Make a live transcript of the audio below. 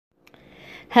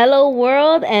Hello,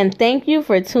 world, and thank you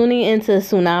for tuning into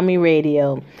Tsunami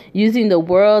Radio, using the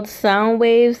world's sound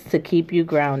waves to keep you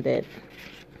grounded.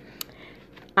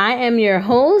 I am your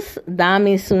host,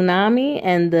 Dami Tsunami,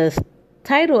 and the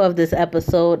title of this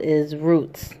episode is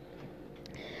Roots.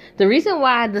 The reason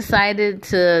why I decided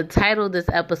to title this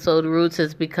episode Roots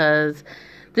is because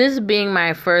this being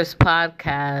my first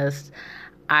podcast,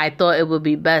 I thought it would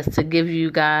be best to give you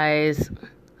guys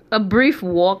a brief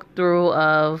walkthrough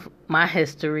of my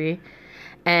history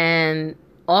and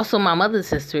also my mother's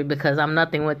history, because I'm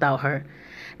nothing without her.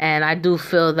 And I do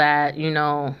feel that,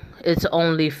 it's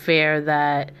only fair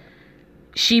that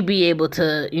she be able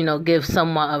to, give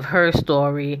somewhat of her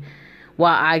story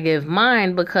while I give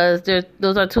mine, because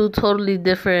those are two totally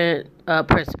different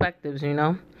perspectives,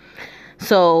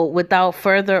 So without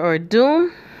further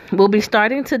ado, we'll be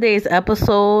starting today's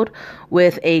episode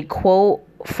with a quote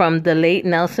from the late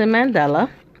Nelson Mandela.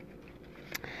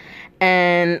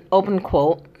 And open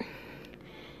quote,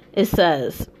 it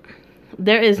says,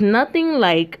 "There is nothing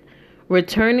like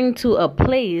returning to a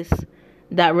place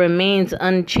that remains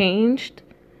unchanged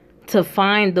to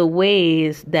find the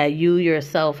ways that you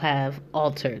yourself have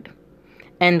altered."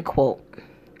 End quote.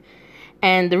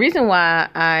 And the reason why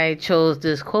I chose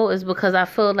this quote is because I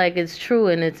feel like it's true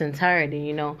in its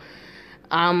entirety.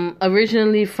 I'm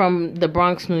originally from the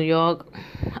Bronx, New York.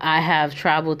 I have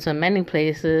traveled to many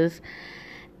places.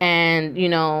 And,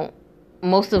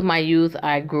 most of my youth,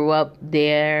 I grew up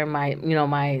there.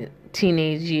 My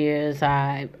teenage years,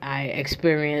 I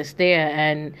experienced there.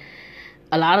 And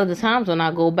a lot of the times when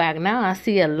I go back now, I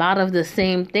see a lot of the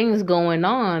same things going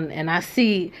on. And I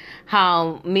see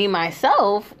how me,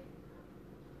 myself,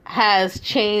 has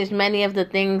changed many of the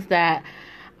things that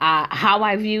how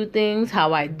I view things,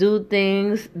 how I do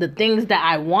things, the things that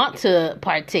I want to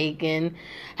partake in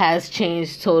has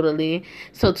changed totally.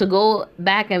 So to go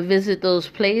back and visit those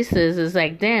places is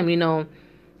like, damn,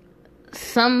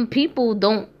 some people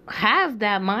don't have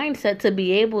that mindset to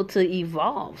be able to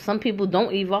evolve. Some people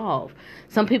don't evolve.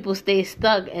 Some people stay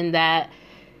stuck in that,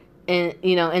 in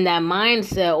that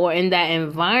mindset or in that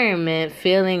environment,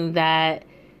 feeling that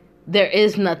there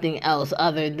is nothing else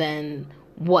other than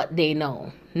what they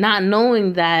know. Not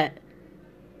knowing that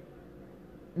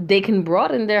they can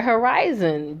broaden their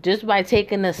horizon just by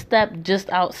taking a step just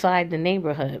outside the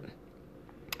neighborhood.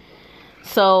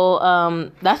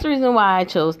 So that's the reason why I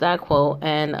chose that quote.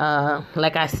 And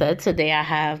like I said, today I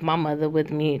have my mother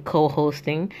with me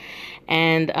co-hosting.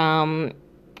 And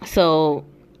so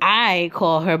I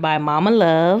call her by Mama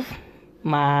Love,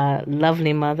 my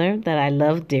lovely mother that I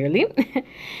love dearly.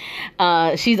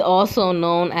 She's also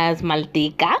known as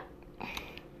Maltica,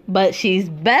 but she's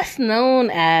best known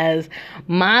as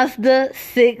Mazda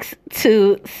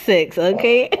 626,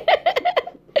 okay?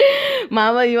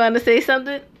 Mama, you want to say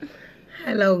something?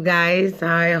 Hello, guys.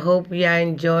 I hope y'all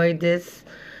enjoyed this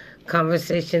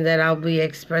conversation that I'll be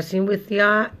expressing with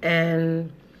y'all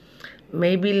and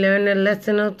maybe learn a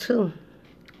lesson or two.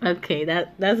 Okay,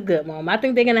 that's good, Mom. I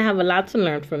think they're going to have a lot to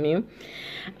learn from you.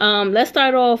 Let's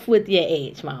start off with your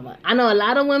age, Mama. I know a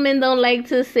lot of women don't like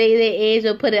to say their age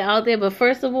or put it out there, but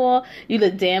first of all, you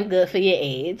look damn good for your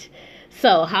age.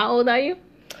 So, how old are you?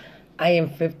 I am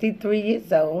 53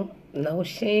 years old. No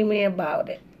shaming about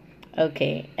it.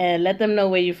 Okay, and let them know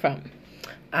where you're from.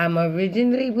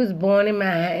 Originally was born in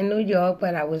Manhattan, New York,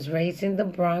 but I was raised in the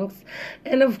Bronx.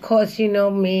 And of course,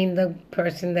 me, the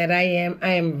person that I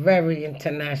am very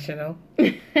international.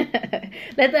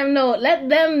 Let them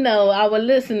know, our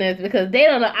listeners, because they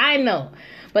don't know, I know.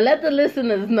 But let the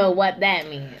listeners know what that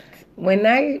means. When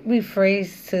I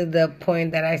rephrase to the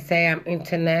point that I say I'm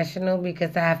international,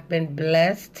 because I have been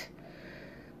blessed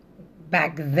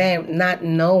back then, not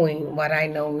knowing what I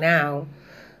know now,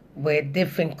 with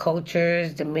different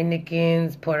cultures,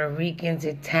 Dominicans, Puerto Ricans,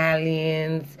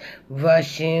 Italians,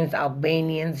 Russians,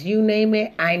 Albanians, you name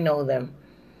it, I know them.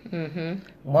 Mm-hmm.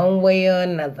 One way or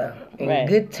another, in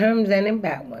good terms and in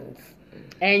bad ones.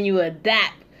 And you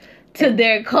adapt to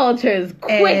their cultures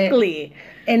quickly.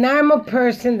 And I'm a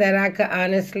person that I could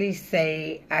honestly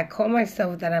say, I call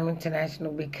myself that I'm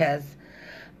international because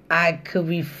I could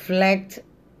reflect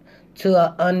to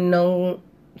an unknown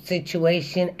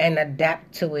situation and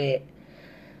adapt to it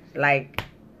like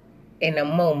in a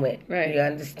moment. Right. You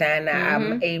understand?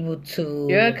 Mm-hmm. I'm able to...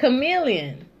 You're a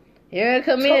chameleon.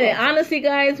 Honestly,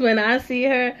 guys, when I see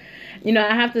her,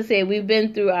 I have to say we've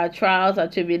been through our trials, our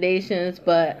tribulations,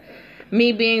 but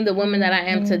me being the woman that I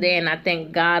am today, and I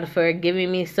thank God for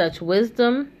giving me such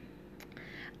wisdom,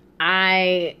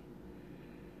 I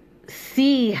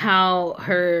see how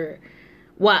her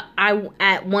what I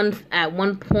at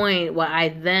one point what I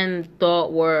then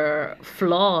thought were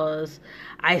flaws,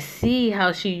 I see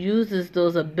how she uses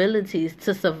those abilities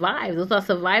to survive. Those are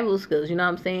survival skills, you know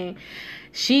what I'm saying?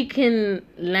 She can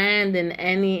land in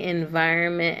any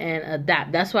environment and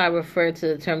adapt. That's why I refer to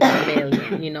the term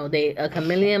chameleon. You know, a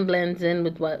chameleon blends in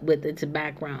with its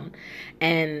background.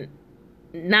 And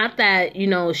not that, you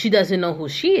know, she doesn't know who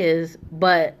she is,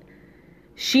 but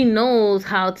she knows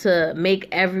how to make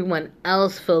everyone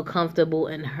else feel comfortable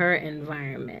in her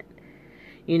environment.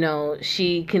 You know,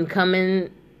 she can come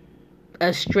in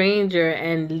a stranger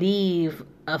and leave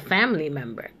a family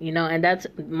member, you know, and that's,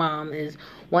 Mom, is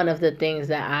one of the things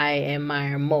that I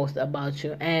admire most about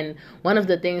you, and one of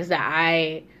the things that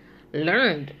I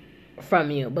learned from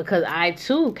you, because I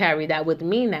too carry that with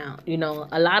me now. You know,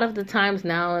 a lot of the times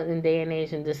now in day and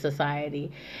age in this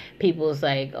society, people's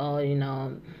like, oh, you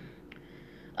know,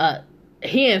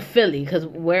 here in Philly, because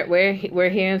we're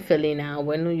here in Philly now.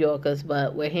 We're New Yorkers,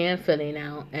 but we're here in Philly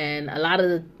now, and a lot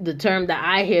of the term that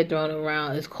I hear thrown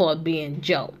around is called being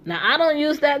Joe. Now, I don't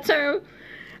use that term.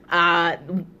 I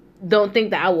don't think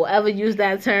that I will ever use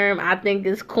that term. I think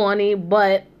it's corny,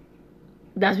 but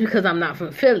that's because I'm not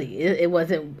from Philly. It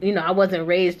wasn't, you know, I wasn't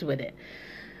raised with it.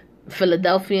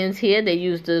 Philadelphians here, they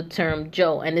use the term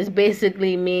Joe, and this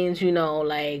basically means, you know,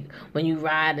 like when you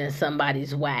ride in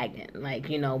somebody's wagon, like,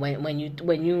 you know, when you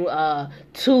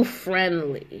too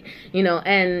friendly, you know.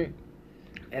 And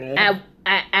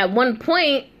at one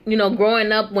point, you know,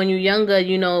 growing up, when you're younger,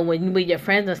 you know, when you with your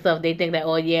friends and stuff, they think that,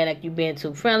 oh yeah, like you being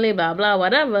too friendly, blah blah,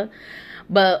 whatever.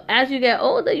 But as you get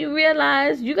older, you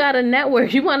realize you got to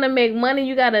network. You want to make money,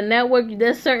 you got to network.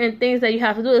 There's certain things that you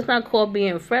have to do. It's not called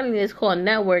being friendly. It's called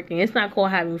networking. It's not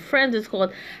called having friends. It's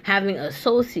called having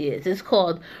associates. It's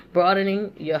called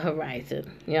broadening your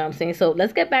horizon. You know what I'm saying? So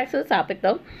let's get back to the topic,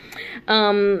 though.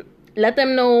 Let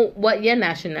them know what your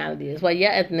nationality is, what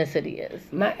your ethnicity is.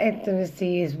 My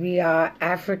ethnicity is, we are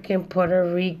African,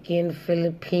 Puerto Rican,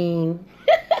 Philippine,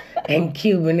 and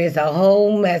Cuban. It's a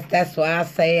whole mess. That's why I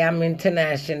say I'm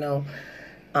international.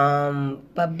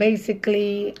 But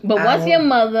basically... But what's your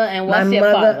mother and what's your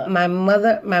father? My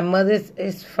mother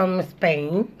is from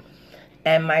Spain,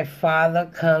 and my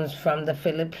father comes from the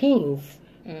Philippines.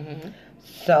 Mm-hmm.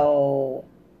 So,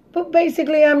 but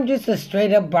basically I'm just a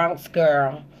straight up Bronx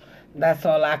girl. That's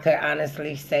all I could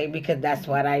honestly say, because that's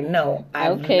what I know.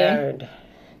 I've learned.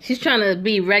 She's trying to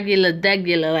be regular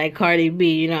degular like Cardi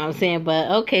B, you know what I'm saying?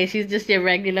 But okay, she's just your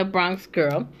regular Bronx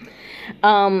girl.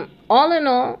 All in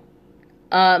all,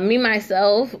 me,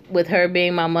 myself, with her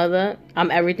being my mother,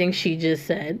 I'm everything she just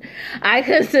said. I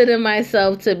consider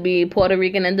myself to be Puerto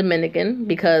Rican and Dominican,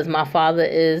 because my father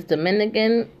is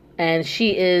Dominican and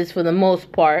she is, for the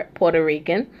most part, Puerto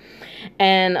Rican.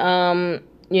 And,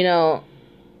 you know,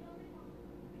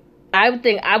 I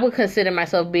think I would consider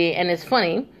myself being, and it's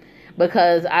funny,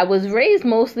 because I was raised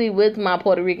mostly with my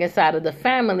Puerto Rican side of the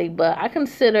family, but I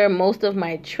consider most of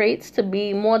my traits to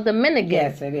be more Dominican.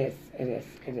 Yes, it is. It is.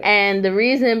 And the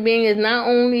reason being is not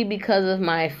only because of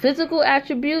my physical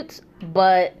attributes,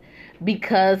 but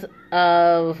because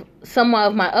of somewhat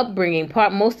of my upbringing.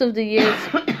 Most of the years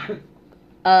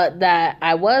that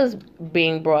I was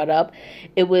being brought up,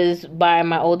 it was by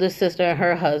my older sister and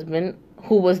her husband,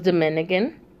 who was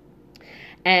Dominican.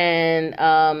 And,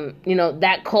 you know,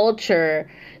 that culture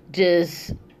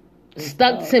just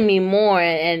stuck to me more,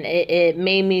 and it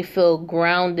made me feel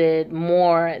grounded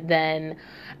more than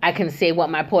I can say what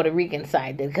my Puerto Rican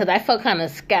side did, because I felt kind of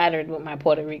scattered with my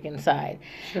Puerto Rican side.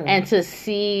 Sure. And to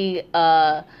see,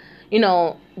 you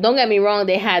know, don't get me wrong,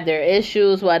 they had their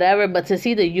issues, whatever, but to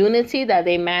see the unity that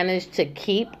they managed to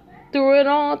keep through it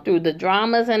all, through the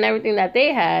dramas and everything that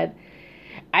they had,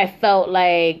 I felt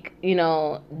like, you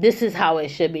know, this is how it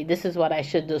should be. This is what I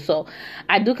should do. So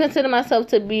I do consider myself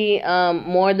to be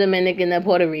more Dominican than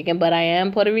Puerto Rican, but I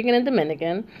am Puerto Rican and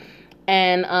Dominican.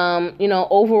 And, you know,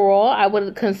 overall, I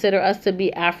would consider us to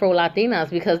be Afro-Latinas,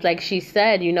 because like she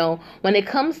said, you know, when it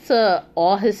comes to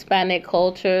all Hispanic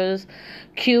cultures,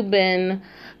 Cuban,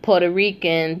 Puerto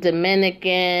Rican,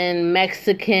 Dominican,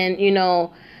 Mexican, you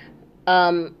know,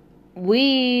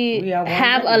 we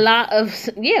have a lot of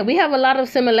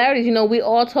similarities. You know, we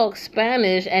all talk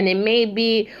Spanish, and it may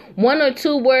be one or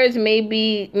two words may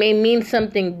mean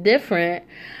something different,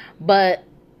 but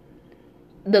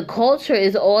the culture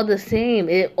is all the same.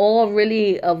 It all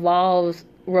really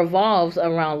revolves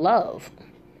around love.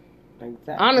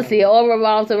 Exactly. Honestly, it all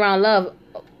revolves around love.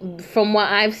 From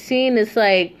what I've seen, it's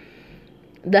like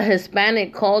the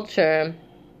Hispanic culture,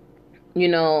 you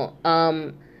know,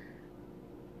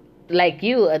 like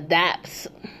you, adapts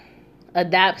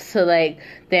adapts to like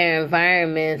their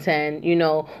environments, and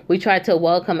we try to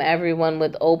welcome everyone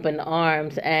with open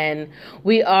arms. And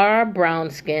we are brown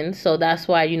skinned, so that's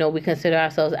why we consider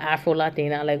ourselves Afro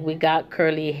Latina. Like, we got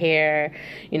curly hair,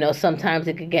 sometimes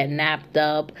it could get napped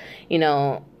up,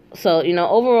 so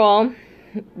overall,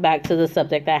 back to the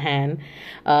subject at hand,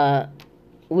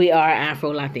 we are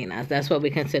Afro Latinas. That's what we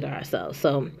consider ourselves.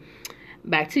 So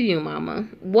back to you, Mama.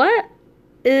 What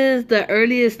is the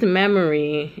earliest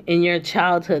memory in your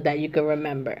childhood that you can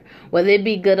remember, whether it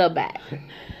be good or bad?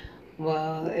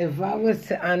 Well, if I was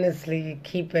to honestly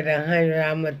keep it 100,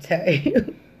 I'm going to tell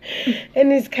you.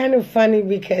 And it's kind of funny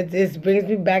because this brings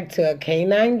me back to a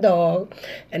canine dog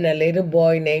and a little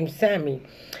boy named Sammy.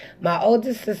 My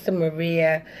older sister,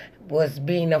 Maria, was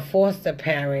being a foster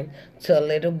parent to a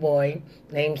little boy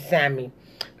named Sammy.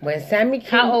 When Sammy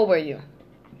came... How old were you?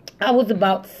 I was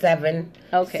about 7,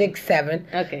 okay. 6, 7.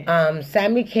 Okay.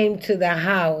 Sammy came to the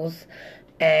house,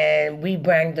 and we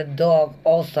brought the dog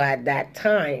also at that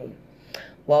time.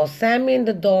 Well, Sammy and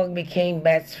the dog became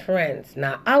best friends.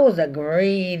 Now, I was a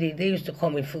greedy... They used to call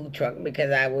me food truck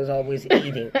because I was always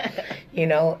eating,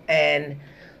 And,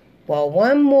 well,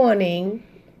 one morning,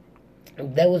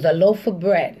 there was a loaf of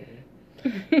bread.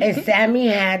 And Sammy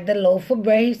had the loaf of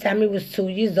bread. Sammy was 2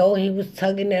 years old. He was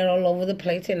tugging it all over the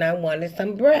place, and I wanted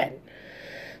some bread.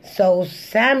 So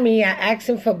Sammy, I asked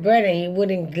him for bread, and he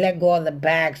wouldn't let go of the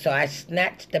bag, so I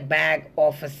snatched the bag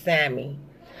off of Sammy.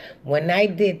 When I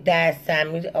did that,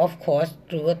 Sammy, of course,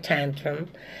 threw a tantrum,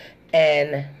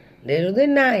 and little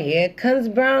did I, here comes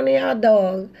Brownie, our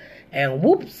dog, and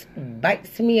whoops,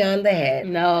 bites me on the head.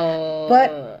 No.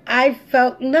 But I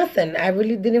felt nothing. I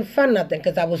really didn't feel nothing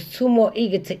because I was too more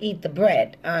eager to eat the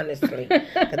bread, honestly.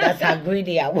 Because that's how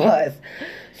greedy I was.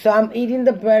 So I'm eating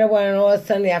the bread, and all of a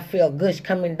sudden I feel gush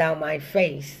coming down my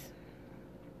face.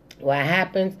 What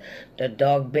happens? The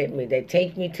dog bit me. They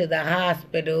take me to the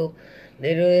hospital.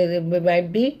 Little it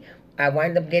might be, I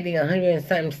wind up getting 100 and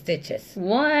something stitches.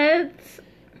 What?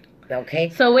 Okay.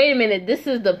 So wait a minute. This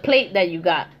is the plate that you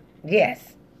got.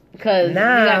 Yes. Because you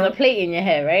got the plate in your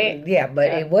head, right? Yeah, but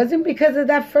it wasn't because of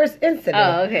that first incident.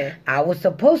 Oh, okay. I was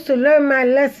supposed to learn my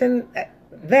lesson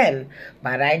then,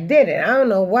 but I didn't. I don't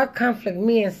know what conflict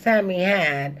me and Sammy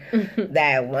had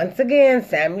that once again,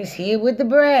 Sammy's here with the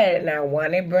bread, and I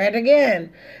wanted bread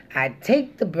again. I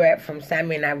take the bread from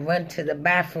Sammy, and I run to the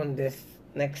bathroom this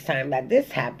next time that this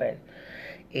happened.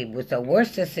 It was a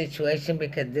worse situation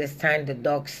because this time the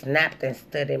dog snapped and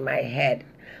stood in my head.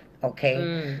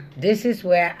 Okay, This is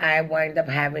where I wind up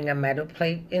having a metal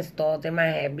plate installed in my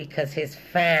head because his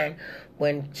fan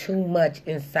went too much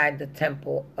inside the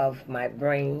temple of my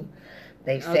brain.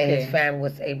 They say his fan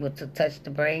was able to touch the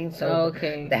brain, so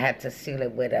they had to seal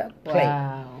it with a plate.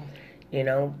 Wow.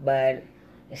 But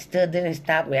it still didn't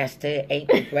stop me. I still ate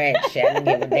the bread. Shit, I didn't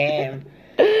give a damn.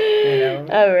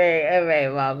 All right,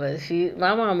 Mama.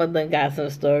 My mama done got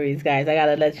some stories, guys. I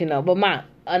gotta let you know. But Mom,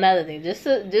 another thing, just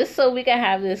so we can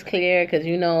have this clear, because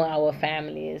our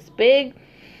family is big.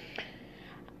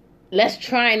 Let's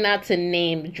try not to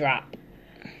name drop.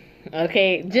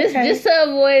 Okay, just to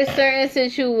avoid certain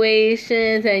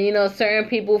situations and certain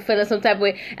people feeling some type of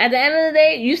way. At the end of the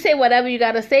day, you say whatever you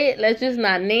gotta say. Let's just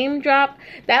not name drop.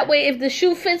 That way, if the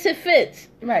shoe fits, it fits.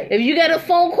 Right. If you get a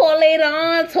phone call later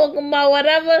on talking about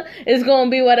whatever, it's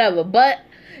gonna be whatever. But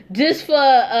just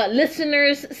for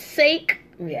listeners' sake,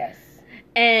 yes.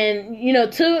 And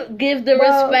to give the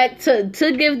respect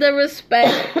to give the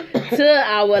respect to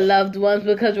our loved ones,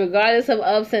 because regardless of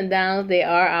ups and downs, they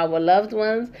are our loved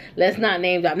ones. Let's not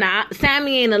name drop. Now,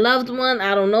 Sammy ain't a loved one.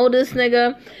 I don't know this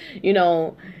nigga.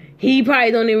 He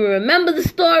probably don't even remember the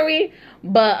story.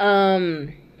 But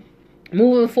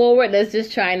moving forward, let's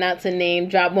just try not to name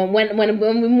drop when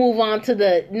we move on to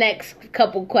the next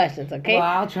couple questions, okay? Well,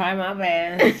 I'll try my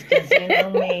best, because you know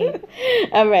me.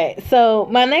 All right, so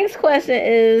my next question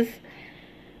is,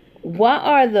 what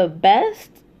are the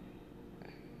best,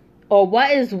 or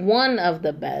what is one of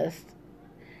the best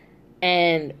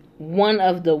and one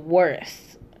of the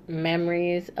worst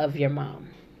memories of your mom?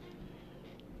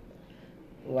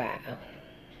 Wow.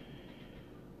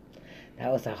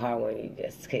 That was a hard one you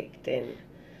just kicked in.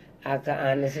 I can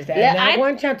honestly say. I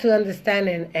want y'all to understand,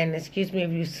 and excuse me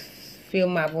if you feel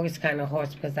my voice kind of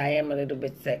hoarse because I am a little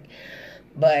bit sick.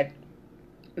 But,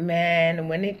 man,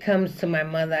 when it comes to my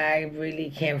mother, I really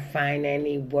can't find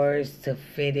any words to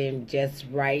fit in just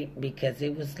right, because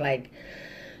it was like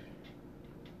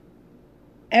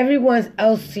everyone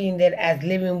else seen it as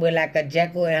living with like a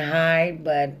Jekyll and Hyde,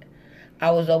 but I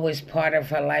was always part of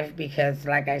her life because,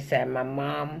 like I said, my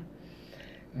mom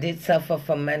did suffer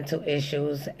from mental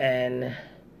issues, and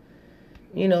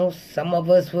some of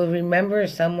us will remember,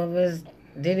 some of us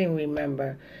didn't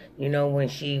remember, when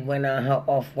she went on her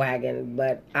off wagon.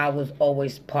 But I was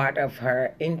always part of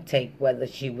her intake, whether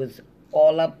she was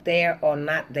all up there or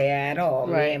not there at all,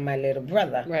 Right. me and my little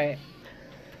brother. Right.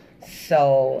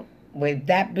 So, with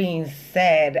that being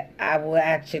said, I will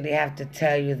actually have to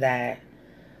tell you that.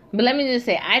 But let me just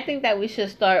say, I think that we should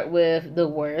start with the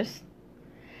worst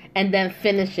and then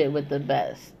finish it with the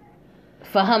best.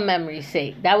 For her memory's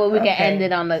sake. That way we can end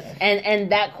it on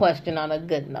end that question on a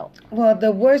good note. Well,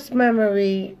 the worst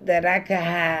memory that I could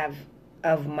have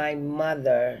of my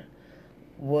mother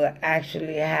would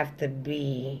actually have to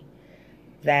be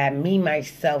that me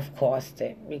myself caused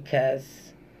it,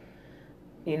 because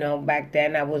back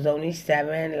then I was only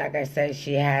 7. Like I said,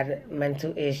 she had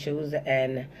mental issues,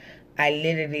 and I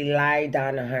literally lied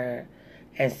on her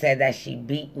and said that she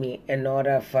beat me in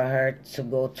order for her to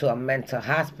go to a mental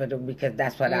hospital, because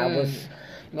that's what I was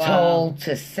told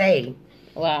to say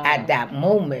at that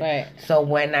moment. Right. So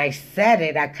when I said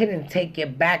it, I couldn't take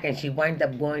it back, and she wound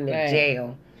up going to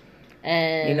jail.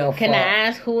 And can I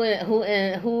ask who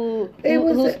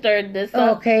stirred this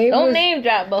up? Okay, don't name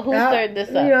drop, but who stirred this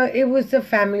up? It was a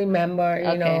family member.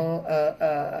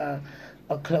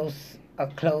 A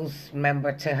close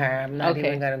member to her. I'm not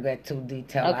even gonna get too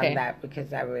detailed on that,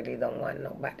 because I really don't want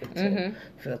nobody to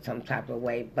feel some type of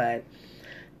way. But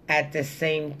at the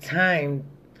same time,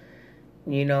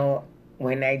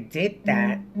 when I did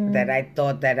that, that I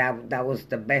thought that was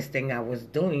the best thing I was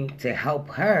doing to help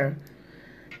her.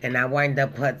 And I wind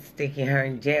up sticking her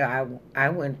in jail. I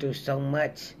went through so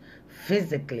much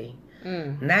physically.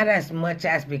 Not as much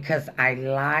as because I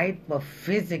lied, but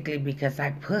physically because I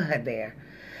put her there.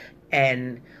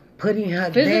 And putting her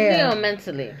there... Physically or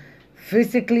mentally?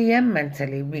 Physically and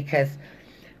mentally. Because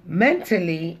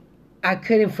mentally, I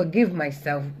couldn't forgive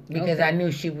myself because I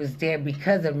knew she was there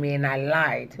because of me and I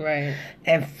lied. Right.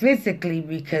 And physically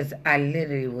because I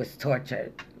literally was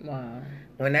tortured. Wow.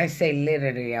 When I say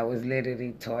literally, I was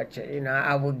literally tortured.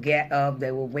 I would get up.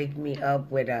 They would wake me up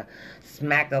with a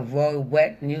smack of raw,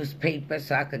 wet newspaper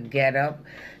so I could get up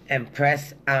and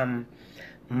press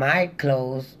my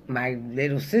clothes, my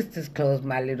little sister's clothes,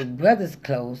 my little brother's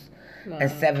clothes,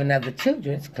 and 7 other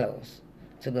children's clothes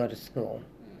to go to school.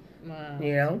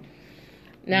 Wow.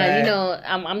 Now,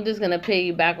 I'm just going to pay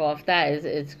you back off that.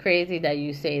 It's crazy that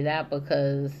you say that,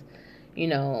 because,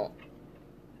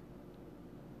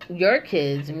 your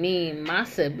kids, me, my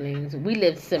siblings, we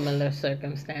lived similar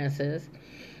circumstances,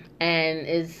 and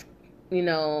it's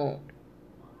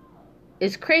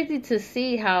crazy to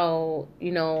see how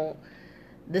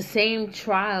the same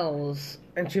trials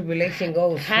and tribulation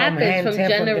goes happens from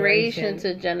generation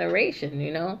to generation,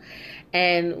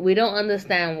 and we don't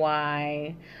understand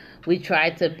why. We try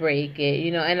to break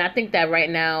it, and I think that right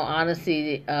now,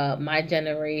 honestly, my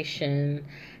generation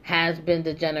has been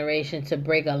the generation to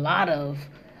break a lot of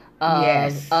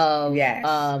yes.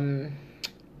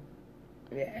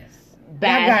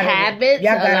 bad habits.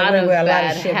 Y'all got away with a lot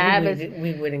of shit habits.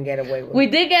 We wouldn't get away with. We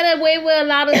did get away with a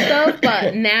lot of stuff,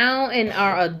 but now in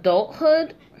our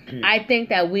adulthood, I think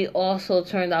that we also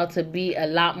turned out to be a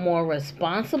lot more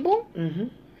responsible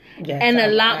and a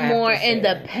lot more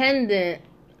independent.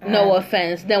 No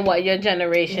offense, than what your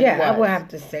generation was. I would have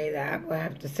to say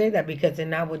that. Because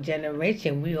in our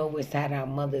generation, we always had our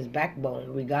mother's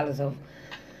backbone, regardless of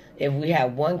if we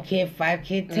had 1 kid, 5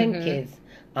 kids, 10 kids.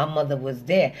 Our mother was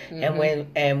there. And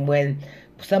when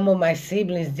some of my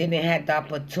siblings didn't have the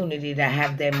opportunity to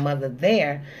have their mother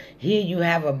there, here you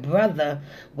have a brother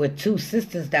with 2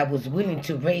 sisters that was willing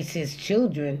to raise his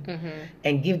children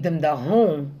and give them the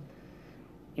home.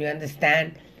 You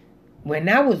understand? When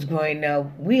I was growing up,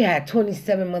 we had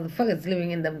 27 motherfuckers living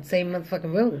in the same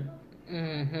motherfucking room.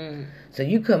 So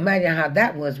you can imagine how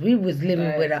that was. We was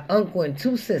living with an uncle and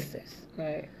 2 sisters.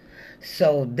 Right.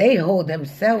 So they hold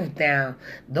themselves down.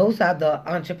 Those are the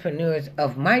entrepreneurs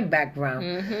of my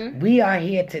background. We are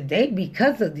here today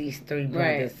because of these 3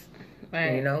 brothers.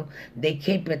 Right. They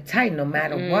keep it tight no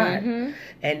matter what.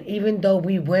 And even though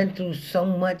we went through so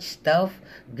much stuff,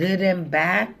 good and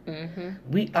bad,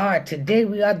 we are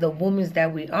the women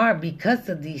that we are because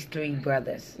of these 3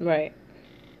 brothers. Right.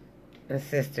 And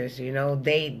sisters,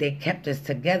 they kept us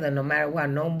together no matter what.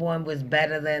 No one was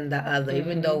better than the other,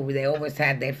 even though they always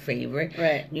had their favorite.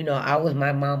 Right. I was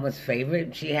my mama's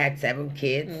favorite. She had 7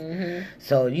 kids.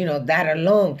 So, that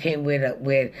alone came with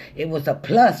it was a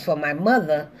plus for my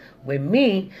mother with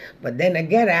me. But then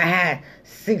again, I had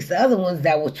 6 other ones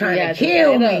that were trying to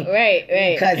kill me. Right.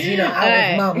 Because,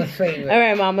 I was mama's favorite. All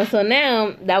right, mama. So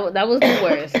now, that was the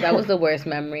worst. That was the worst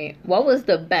memory. What was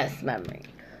the best memory?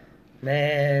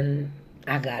 Man,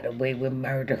 I got away with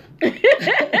murder.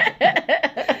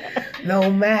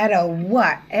 No matter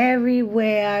what,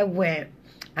 everywhere I went.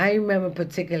 I remember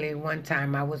particularly one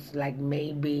time I was like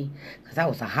maybe, because I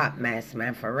was a hot mess,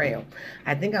 man, for real.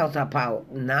 I think I was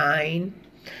about 9,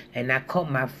 and I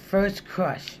caught my first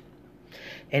crush.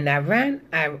 And I ran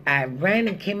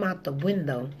and came out the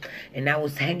window, and I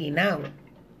was hanging out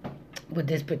with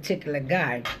this particular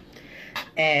guy.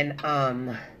 And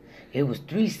it was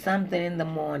 3 something in the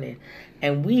morning.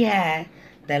 And we had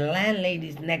the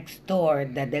landladies next door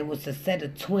that there was a set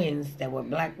of twins that were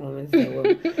black women.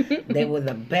 They were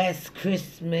the best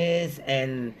Christmas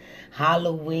and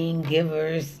Halloween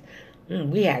givers.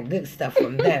 We had good stuff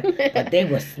from them, but they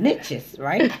were snitches,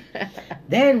 right?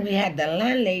 Then we had the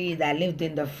landlady that lived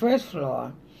in the first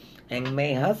floor, and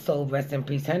may her soul rest in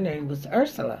peace. Her name was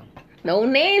Ursula. No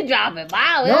name dropping.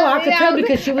 Wow. No, I could tell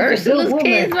because she was Ursula's a good woman.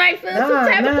 Kids might feel some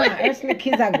type of way. Ursula's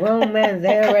kids are grown men.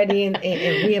 They're already in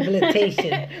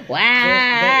rehabilitation. Wow.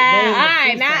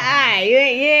 All right. You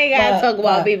ain't got to talk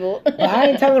about people. But I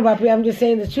ain't talking about people. I'm just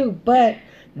saying the truth. But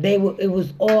it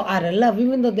was all out of love.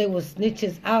 Even though they were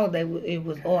snitches out, it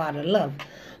was all out of love.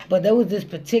 But there was this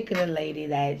particular lady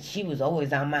that she was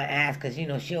always on my ass because,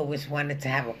 she always wanted to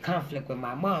have a conflict with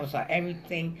my mom. So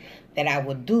everything that I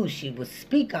would do, she would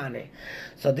speak on it.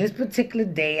 So this particular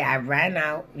day, I ran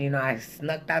out. I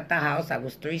snuck out the house. I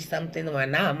was 3 something. Well,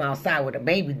 now I'm outside with a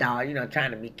baby doll,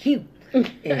 trying to be cute and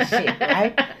shit,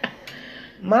 right?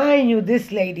 Mind you,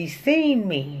 this lady seen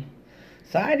me.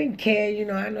 So I didn't care,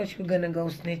 I know she was going to go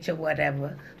snitch or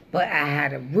whatever. But I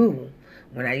had a rule.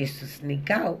 When I used to sneak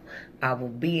out, I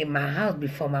would be in my house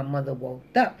before my mother woke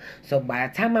up. So by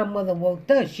the time my mother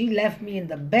woke up, she left me in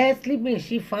the bed sleeping, and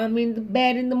she found me in the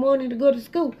bed in the morning to go to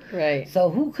school. Right. So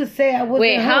who could say I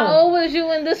wasn't home? How old was you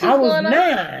when this was going on? I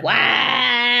was 9. Wow.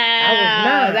 I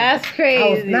was 9. That's crazy. I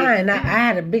was 9. I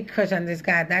had a big crush on this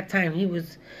guy. At that time, he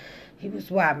was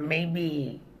what,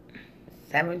 maybe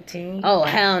 17. Oh,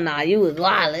 hell nah, you was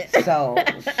wild. So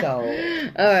all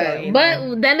right.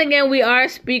 But then again, we are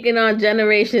speaking on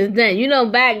generations then.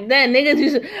 Back then, niggas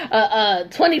used to,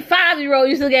 25-year-old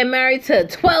used to get married to a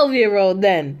 12-year-old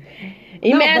then.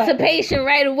 Emancipation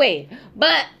right away.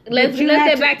 But let's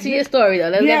get back to your story, though.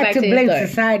 Let's get back to your story. You had to blame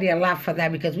society a lot for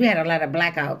that because we had a lot of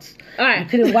blackouts. All right. You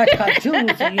couldn't watch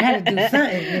cartoons, so you had to do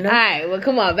something, All right, well,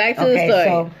 come on, back to the story.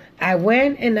 So I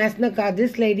went and I snuck out.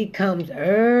 This lady comes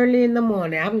early in the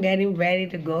morning. I'm getting ready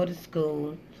to go to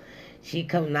school. She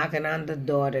comes knocking on the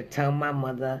door to tell my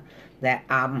mother that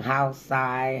I'm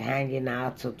outside hanging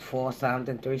out till 4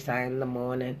 something, 3 something in the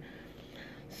morning.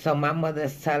 So my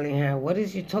mother's telling her, "What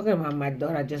is you talking about? My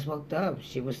daughter just woke up.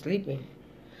 She was sleeping."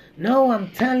 "No, I'm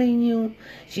telling you,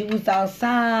 she was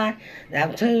outside.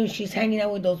 I'm telling you, she's hanging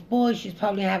out with those boys. She's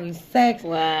probably having sex."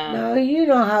 Wow. No, you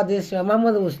know how this was. My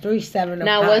mother was 3'7".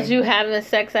 Now, was you having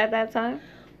sex at that time?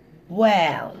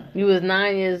 Well, you was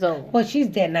 9 years old. Well, she's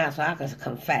dead now, so I can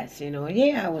confess.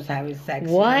 Yeah, I was having sex.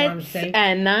 What? You know what I'm saying?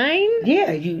 At 9?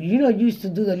 Yeah, you used to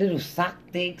do the little sock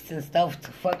dicks and stuff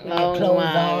to fuck with your clothes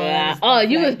on. Oh,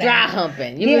 you was dry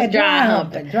humping. You was dry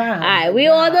humping. Dry humping. All right, we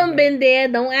all done been there.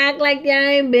 Don't act like y'all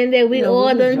ain't been there. We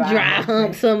all done dry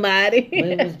hump somebody.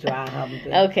 We was dry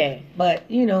humping. Okay. But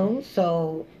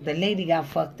so the lady got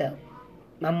fucked up.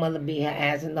 My mother beat her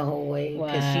ass in the whole way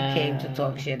because she came to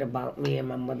talk shit about me, and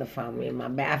my mother found me in my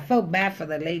bed. I felt bad for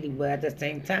the lady, but at the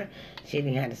same time, she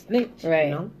didn't have to snitch.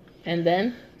 Right. And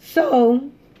then? So,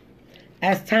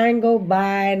 as time goes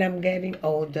by and I'm getting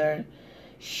older,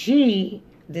 she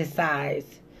decides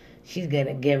she's going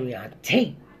to get me on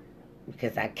tape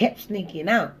because I kept sneaking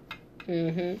out.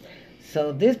 Mm-hmm.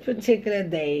 So, this particular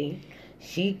day,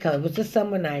 she comes. It was a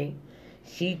summer night.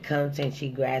 She comes and she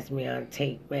grabs me on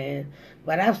tape, man.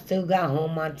 But I still got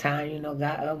home on time,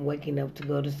 got up, waking up to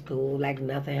go to school like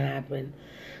nothing happened.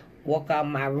 Walk out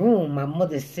my room, my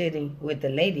mother's sitting with the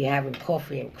lady having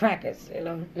coffee and crackers,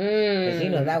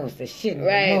 Because, that was the shit in the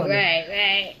morning.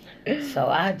 Right. So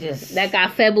I just... That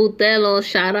Café Bustelo,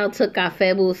 shout out to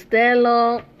Café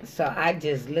Bustelo. So I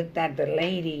just looked at the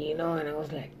lady, and I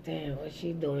was like, damn, what's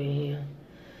she doing here?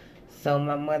 So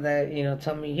my mother,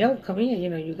 told me, yo, come here,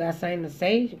 you got something to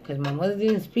say? Because my mother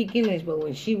didn't speak English, but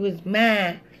when she was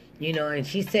mad, and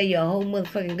she said your whole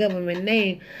motherfucking government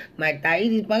name, my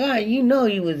Taitis Pagan,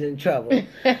 you was in trouble.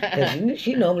 Because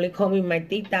she normally called me my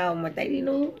tita or my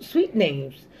taiti, sweet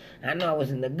names. I know I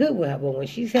wasn't the good with her, but when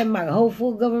she said my whole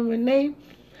full government name,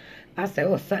 I said,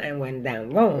 oh, something went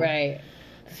down wrong. Right.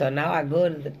 So now I go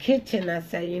to the kitchen. I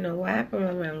said, what happened,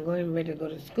 Mama? I'm going ready to go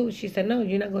to school. She said, no,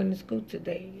 you're not going to school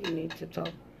today. You need to talk.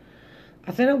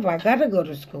 I said, no, but I got to go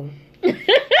to school.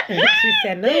 She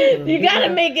said, no. You gotta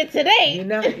make it today. You're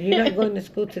not going to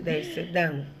school today. Sit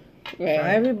down. Right. So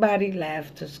everybody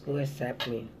left to school except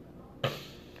me.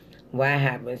 What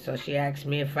happened? So she asked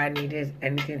me if I needed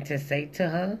anything to say to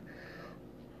her,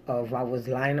 or if I was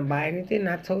lying about anything.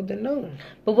 I told her no.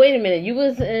 But wait a minute, you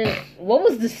was in, what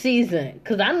was the season?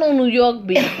 Because I know New York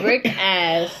be brick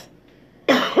ass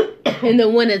in the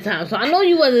wintertime. So I know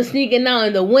you wasn't sneaking out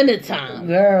in the wintertime.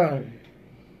 Girl,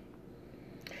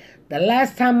 the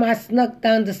last time I snuck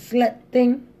down the slut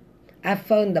thing, I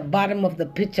fell in the bottom of the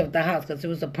pitch of the house, because it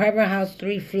was a private house,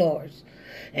 3 floors.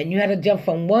 And you had to jump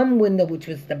from one window, which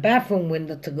was the bathroom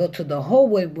window, to go to the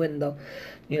hallway window,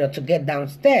 to get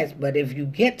downstairs. But if you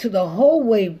get to the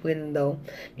hallway window,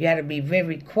 you had to be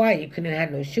very quiet. You couldn't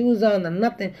have no shoes on or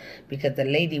nothing, because the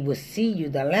lady would see you,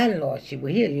 the landlord. She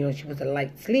would hear, she was a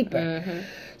light sleeper. Mm-hmm.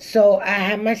 So I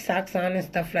had my socks on and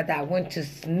stuff like that. I went to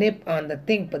snip on the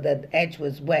thing, but the edge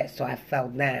was wet, so I fell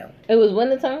down. It was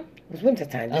wintertime? It was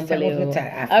wintertime. Unbelievable.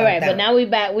 I all right, down. But now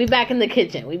we back in the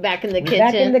kitchen. We back in the kitchen.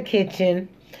 Back in the kitchen.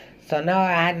 So now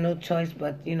I had no choice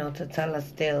but, to tell her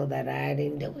still that I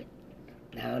didn't do it.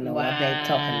 I don't know what they're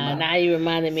talking about. Now you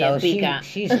reminded me of Pika.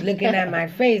 She's looking at my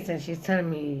face and she's telling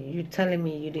me, you telling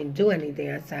me you didn't do anything.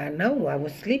 I said, no, I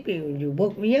was sleeping. You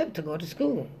woke me up to go to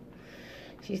school.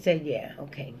 She said, yeah,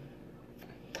 okay.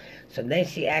 So then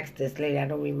she asked this lady, I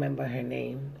don't remember her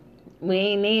name. We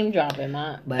ain't name dropping,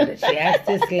 Ma. But she asked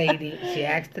the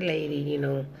lady,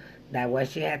 that what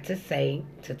she had to say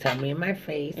to tell me in my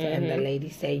face. Mm-hmm. And the lady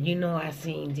said, I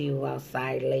seen you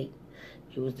outside late.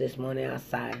 You was this morning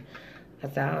outside. I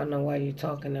said, I don't know what you're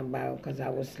talking about, because I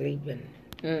was sleeping.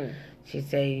 Mm. She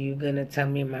said, you going to tell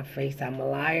me in my face I'm a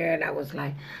liar? And I was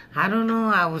like, I don't know.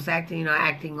 I was acting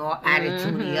all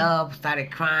attitude up,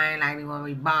 started crying, I didn't want to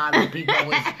be bothered. People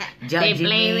was judging they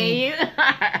blaming me. You.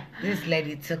 This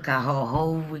lady took out her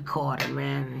whole recorder,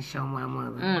 man, and showed my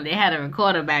mother. They had a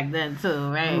recorder back then,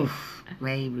 too, right? Oof,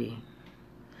 baby.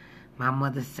 My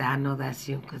mother said, I know that's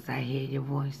you because I hear your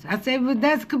voice. I said, but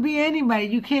that could be anybody.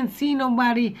 You can't see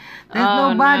nobody. There's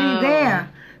nobody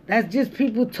there. That's just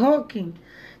people talking.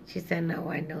 She said, no,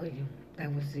 I know you.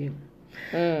 That was you.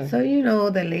 Mm. So,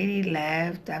 the lady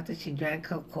left after she drank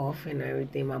her coffee and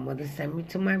everything. My mother sent me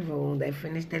to my room. They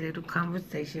finished their little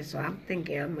conversation. So I'm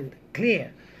thinking I'm in the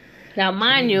clear. Now,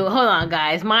 mind you, hold on,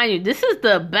 guys. Mind you, this is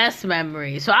the best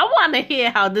memory. So I want to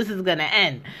hear how this is going to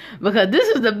end. Because this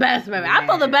is the best memory. I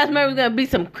thought the best memory was going to be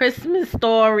some Christmas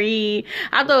story.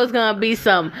 I thought it was going to be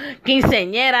some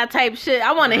quinceañera type shit.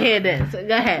 I want to hear this. Go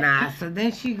ahead. Nah, so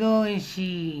then she go and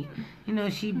she,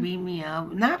 she beat me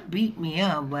up. Not beat me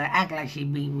up, but act like she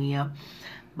beat me up.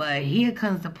 But here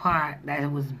comes the part that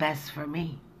was best for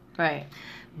me. Right.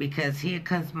 Because here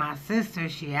comes my sister.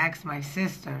 She asked my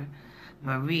sister,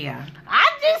 Maria.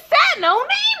 I just said no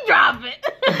name drop it.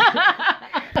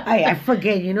 I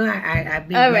forget, I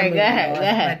be all right, go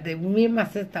ahead. But me and my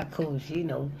sister are cool, she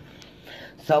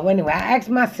So anyway, I asked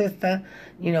my sister,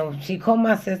 she called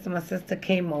my sister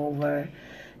came over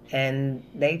and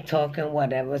they talking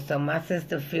whatever. So my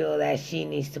sister feel that she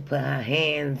needs to put her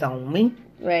hands on me.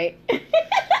 Right.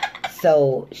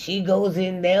 So she goes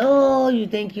in there, oh, you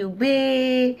think you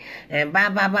big? And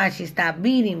blah, she stopped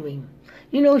beating me.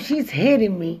 She's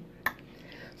hitting me.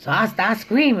 So I start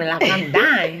screaming like I'm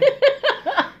dying.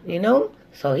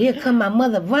 So here come my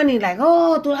mother running like,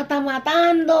 oh, tú la estás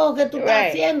matando, ¿qué tú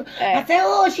estás haciendo? I said,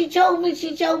 oh, she choked me.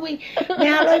 Me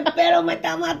jaló el pelo, me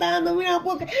está matando, mira,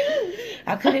 porque...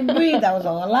 I couldn't breathe. I was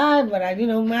all alive, but I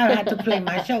had to play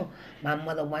my show. My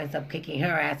mother winds up kicking her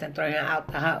ass and throwing her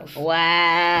out the house.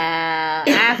 Wow.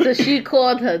 After she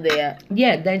called her there.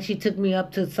 Yeah, then she took me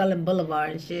up to Sullivan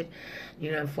Boulevard and shit.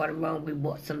 In Fort we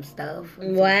bought some stuff.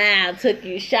 Wow, took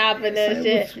you shopping and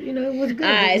shit. It was good.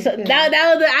 All right, so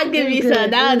that was I give you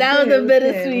some. That was a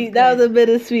bittersweet. That was a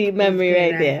bittersweet memory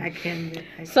right there. I can.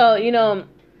 So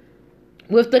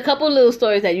with the couple little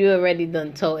stories that you already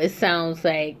done told, it sounds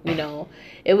like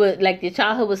it was like your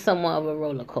childhood was somewhat of a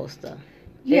roller coaster.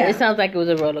 Yeah, it sounds like it was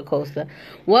a roller coaster.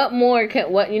 What more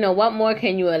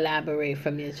can you elaborate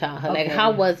from your childhood? Okay. Like, how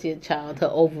was your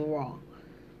childhood overall?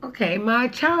 Okay, my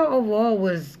childhood overall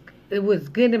was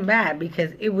good and bad,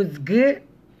 because it was good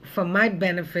for my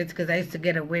benefits because I used to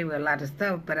get away with a lot of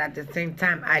stuff, but at the same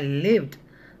time I lived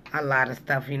a lot of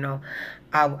stuff.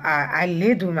 I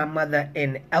lived with my mother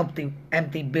in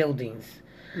empty buildings.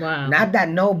 Wow. Not that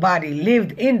nobody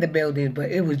lived in the buildings,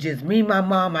 but it was just me, my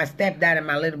mom, my stepdad, and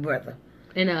my little brother.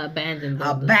 In an abandoned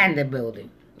building. Abandoned building.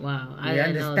 Wow. You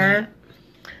understand?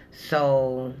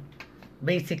 So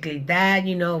basically that,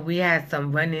 we had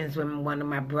some run-ins with one of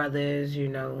my brothers,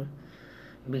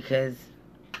 because,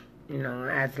 You know,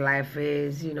 as life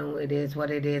is, you know, it is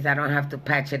what it is. I don't have to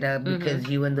patch it up because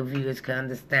you and the viewers can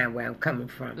understand where I'm coming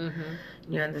from.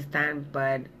 You understand?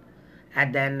 But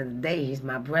at the end of the day, he's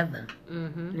my brother.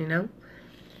 You know?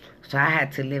 So I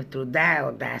had to live through that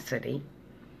audacity.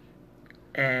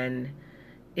 And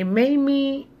it made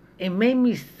me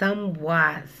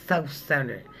somewhat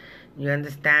self-centered. You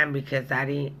understand? Because I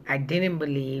didn't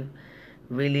believe,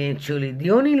 really and truly.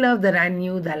 The only love that I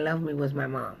knew that loved me was my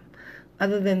mom.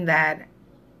 Other than that,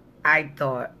 I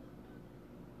thought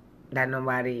that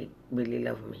nobody really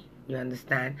loved me. You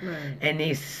understand? Right. And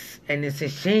it's a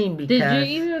shame because... Did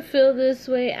you even feel this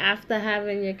way after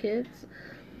having your kids?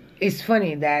 It's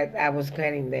funny that I was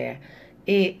getting there.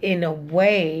 In a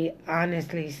way,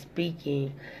 honestly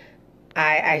speaking,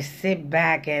 I sit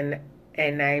back and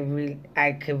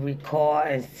I could recall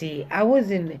and see. I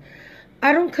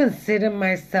don't consider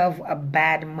myself a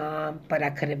bad mom, but I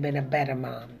could have been a better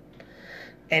mom.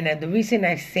 And the reason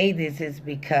I say this is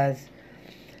because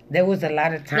there was a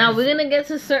lot of times... Now, we're going to get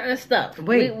to certain stuff.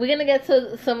 Wait. We're going to get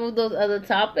to some of those other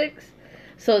topics.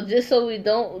 So just so we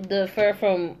don't defer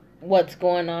from what's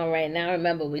going on right now,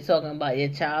 remember, we're talking about your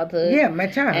childhood. Yeah, my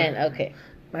child. And, okay.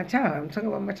 My child. I'm talking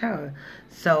about my child.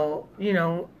 So, you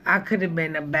know, I could have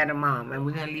been a better mom. And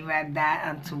we're going to leave it at that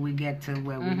until we get to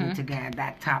where we need to get at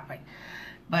that topic.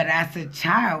 But as a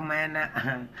child, man,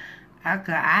 I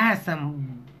had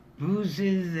some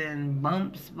bruises and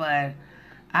bumps, but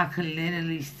I could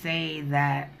literally say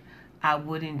that I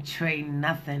wouldn't trade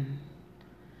nothing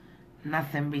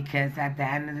because at the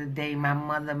end of the day, my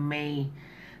mother made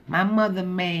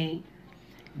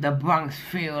the Bronx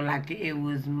feel like it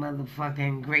was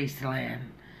motherfucking Graceland.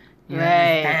 You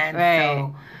understand? Right.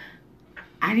 So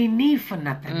I didn't need for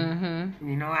nothing.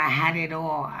 You know, I had it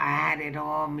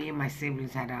all. Me and my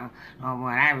siblings had it all. Well,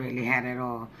 I really had it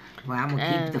all. Well, I'm going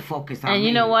to keep the focus on me. And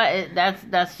you know what?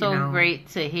 That's so great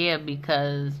to hear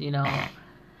because, you know,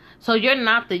 so you're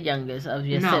not the youngest of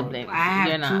your siblings. I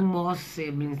have two more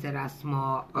siblings that are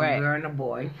small, a girl and a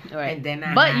boy. Right. And then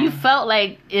you felt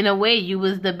like, in a way, you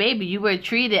was the baby. You were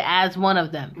treated as one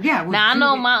of them. Yeah. Now, I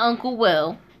know my Uncle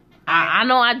Will. I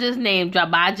know I just named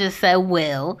drop, but I just said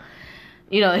Will.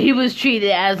 You know, he was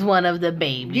treated as one of the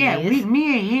babies. Yeah,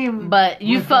 me and him. But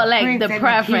you felt like the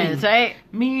preference, right?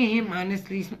 Me and him,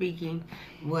 honestly speaking,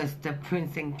 was the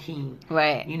prince and king.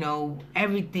 Right. You know,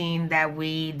 everything that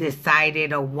we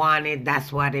decided or wanted,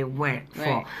 that's what it went for.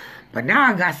 Right. But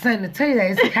now I got something to tell you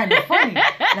that it's kind of funny. Now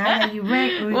that you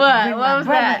bring my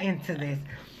brother into this.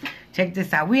 Check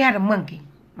this out. We had a monkey,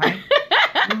 right?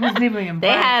 We was living in Bryan. They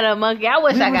had a monkey. I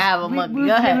wish I could have a monkey. We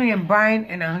was living in Bryan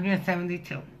in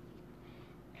 172.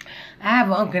 I have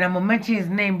an uncle, and I'm going to mention his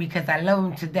name because I love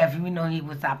him to death, even though he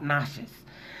was obnoxious.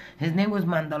 His name was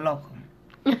Mandoloco.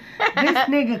 This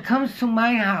nigga comes to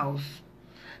my house.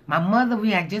 My mother,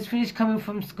 we had just finished coming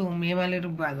from school, me and my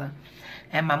little brother,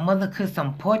 and my mother cooked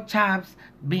some pork chops,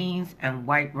 beans, and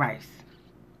white rice.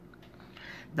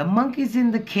 The monkey's in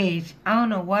the cage. I don't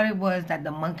know what it was that the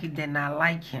monkey did not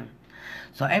like him.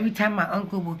 So every time my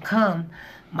uncle would come,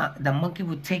 the monkey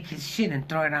would take his shit and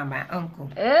throw it on my uncle.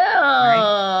 Ew.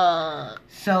 Right?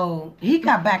 So he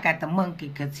got back at the monkey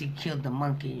because he killed the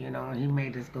monkey, you know. He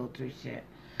made us go through shit.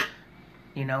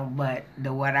 You know, but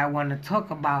what I want to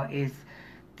talk about is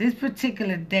this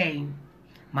particular day,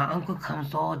 my uncle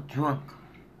comes all drunk.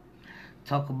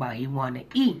 Talk about he want to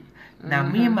eat. Now,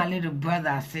 me and my little brother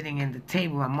are sitting at the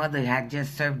table. My mother had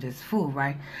just served us food,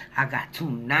 right? I got two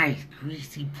nice,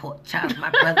 greasy pork chops. My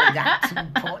brother got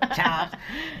two pork chops.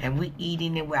 And we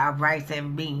eating it with our rice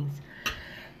and beans.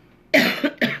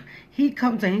 He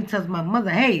comes and he tells my mother,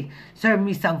 hey, serve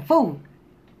me some food.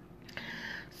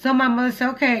 So my mother said,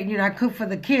 okay, you know, I cook for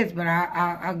the kids, but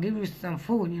I'll give you some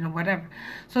food, you know, whatever.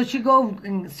 So she goes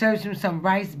and serves him some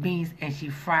rice, beans, and she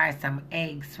fries some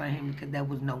eggs for him because there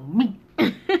was no meat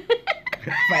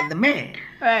by the man.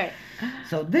 Right.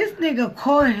 So this nigga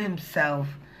called himself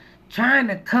trying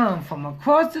to come from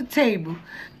across the table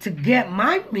to get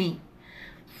my meat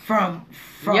from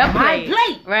my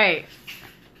plate. Right.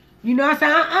 You know, I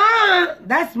said,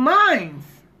 that's mine.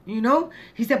 You know?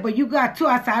 He said, but you got two.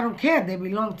 I said, I don't care. They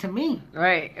belong to me.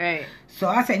 Right. So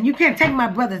I said, you can't take my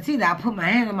brother's either. I put my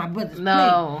hand on my brother's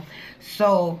plate.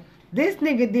 So this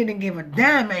nigga didn't give a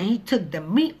damn, and he took the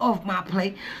meat off my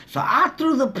plate. So I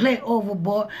threw the plate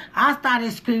overboard. I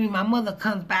started screaming. My mother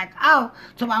comes back out.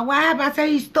 So what happened? I said,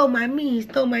 he stole my meat.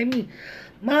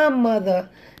 My mother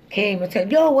came and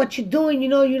said, yo, what you doing? You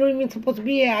know, you don't even supposed to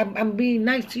be here. I'm being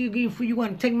nice to you, getting food. You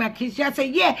want to take my kids? I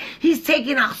said, yeah, he's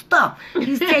taking our stuff.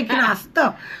 He's taking our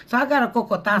stuff. So I got a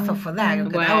cocotazo for that.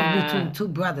 Because I was between two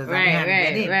brothers. I didn't have to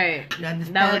get in. Right. You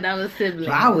understand? That was siblings.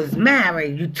 So I was mad,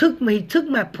 right? He took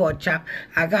my pork chop.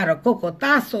 I got a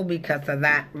cocotazo because of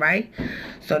that, right?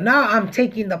 So now I'm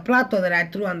taking the plato that I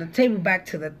threw on the table back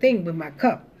to the thing with my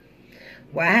cup.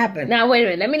 What happened? Now, wait a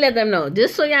minute. Let me let them know.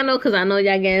 Just so y'all know, because I know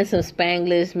y'all getting some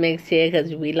Spanglish mixed here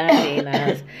because we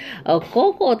Latinas. A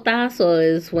cocotazo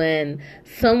is when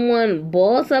someone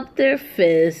balls up their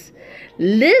fist,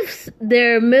 lifts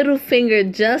their middle finger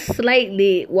just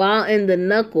slightly while in the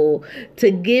knuckle to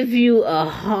give you a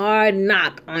hard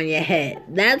knock on your head.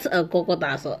 That's a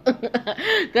cocotazo.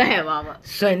 Go ahead, Mama.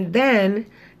 So, and then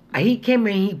he came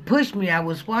and he pushed me. I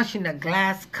was washing a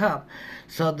glass cup.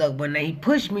 So when he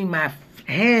pushed me, my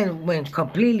hand went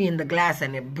completely in the glass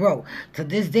and it broke. To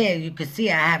this day, you can see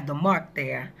I have the mark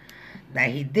there that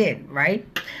he did, right?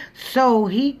 So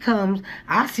he comes,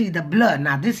 I see the blood.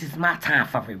 Now this is my time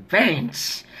for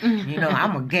revenge. You know,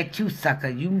 I'm going to get you, sucker.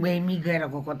 You made me get a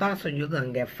cocotazo, so you're going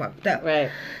to get fucked up. Right.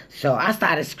 So I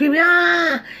started screaming,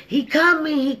 he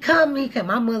coming.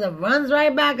 My mother runs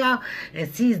right back out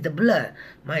and sees the blood.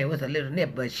 Mine was a little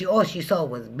nip, but all she saw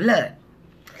was blood.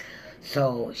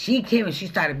 So she came and she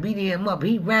started beating him up.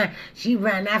 She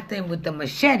ran after him with the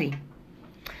machete.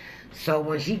 So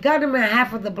when she got him at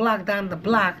half of the block down the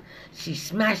block, she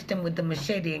smashed him with the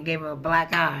machete and gave him a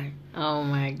black eye. Oh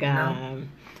my God. You know?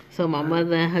 So my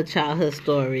mother and her childhood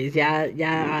stories. Y'all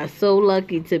are so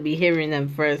lucky to be hearing them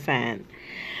firsthand.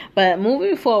 But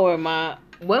moving forward, Ma,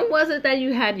 when was it that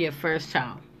you had your first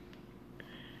child?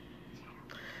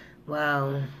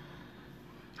 Well,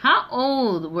 how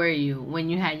old were you when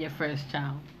you had your first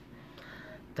child?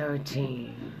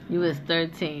 13. You was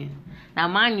 13. Now,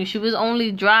 mind you, she was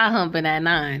only dry humping at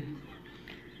 9.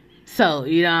 So,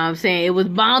 you know what I'm saying? It was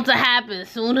bound to happen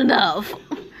soon enough.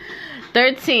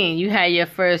 13, you had your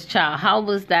first child. How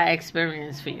was that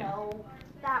experience for you?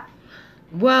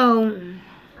 Well,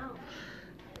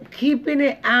 keeping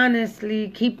it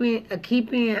honestly,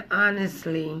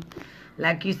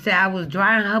 like you said, I was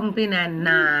dry humping at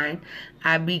 9.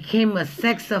 I became a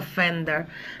sex offender.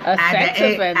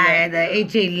 At the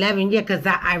age of 11, yeah, because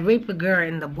I raped a girl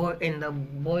in the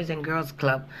Boys and Girls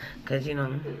Club, because, you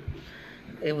know,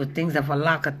 it was things of a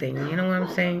locker thing. You know what I'm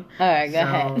saying? All right, go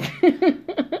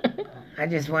ahead. I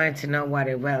just wanted to know what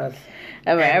it was.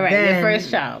 All right. Your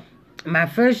first child. My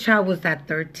first child was at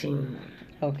 13.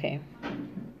 Okay.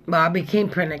 Well, I became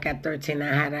pregnant at 13.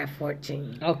 I had at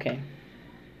 14. Okay.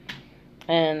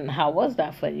 And how was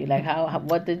that for you? Like,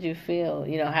 what did you feel,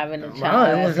 you know, having a child?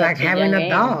 Oh, it was like having a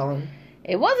doll.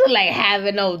 It wasn't like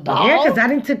having no doll. Yeah, because I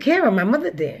didn't take care of her. My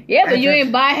mother did. Yeah, but you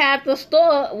didn't buy half the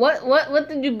store. What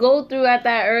did you go through at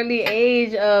that early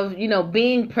age of, you know,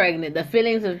 being pregnant? The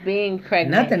feelings of being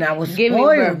pregnant. Nothing. I was giving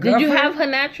spoiled. birth. Did you have her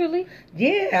naturally?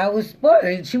 Yeah, I was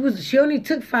spoiled. She only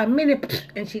took 5 minutes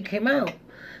and she came out.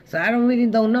 So I don't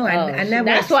know. I never.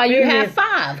 That's why you had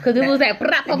 5, because it was like.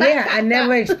 Yeah, I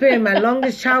never experienced. My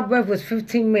longest childbirth was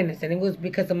 15 minutes, and it was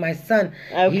because of my son.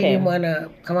 Okay. He didn't want to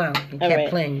come out. He kept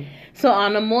playing. So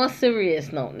on a more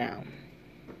serious note now,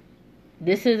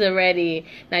 this is already,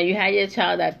 now you had your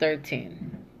child at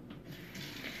 13.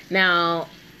 Now,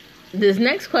 this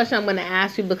next question I'm going to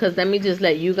ask you, because let me just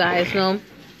let you guys know.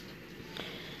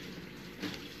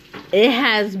 It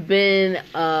has been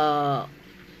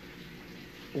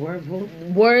whirlpool?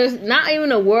 Worse, not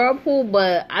even a whirlpool,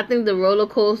 but I think the roller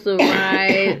coaster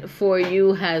ride for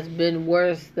you has been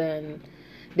worse than...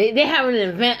 They haven't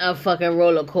invented a fucking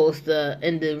roller coaster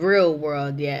in the real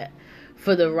world yet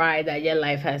for the ride that your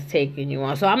life has taken you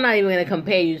on. So I'm not even going to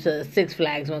compare you to the Six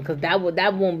Flags one, because that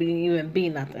won't even be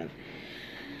nothing.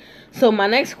 So my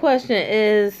next question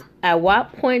is, at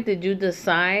what point did you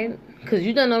decide, because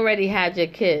you done already had your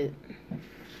kid,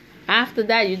 after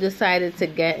that you decided to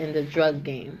get in the drug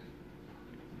game?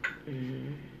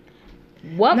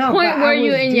 What point were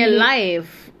you in your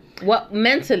life?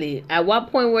 At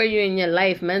what point were you in your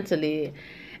life mentally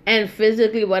and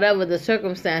physically, whatever the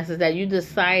circumstances, that you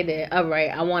decided, all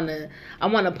right, I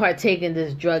wanna partake in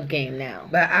this drug game now?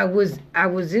 But I was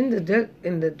in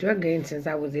the drug game since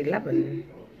I was 11.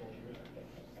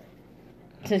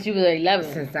 Since you were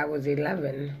 11? Since I was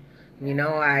 11. You know,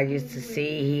 I used to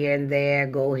see here and there,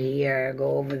 go here,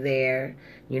 go over there.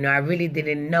 You know, I really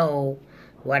didn't know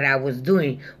what I was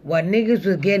doing. What niggas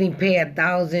was getting paid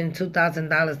 $1,000,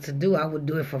 $2,000 to do, I would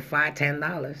do it for $5,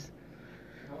 $10.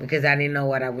 Because I didn't know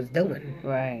what I was doing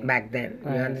back then.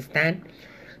 You understand?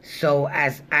 So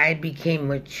as I became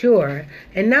mature,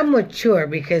 and not mature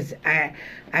because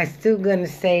I still gonna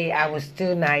say I was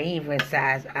still naive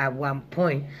at one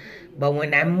point, but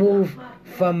when I moved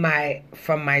from my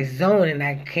zone and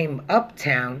I came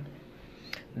uptown,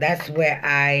 that's where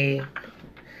I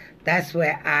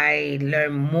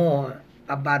learned more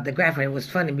about the graffiti. It was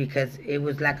funny because it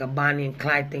was like a Bonnie and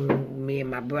Clyde thing, me and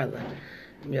my brother.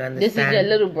 You understand? This is your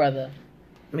little brother.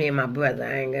 Me and my brother.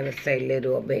 I ain't gonna say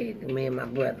little or big. Me and my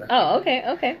brother. Oh,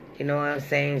 okay. You know what I'm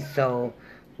saying? So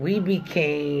we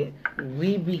became.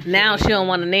 Now she don't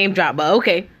want to name drop, but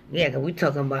okay. Yeah, because we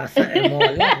talking about something more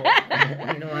level.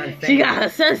 You know what I'm saying? She got her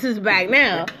senses back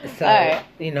now. So, all right.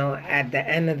 You know, at the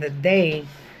end of the day,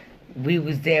 we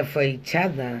was there for each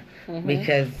other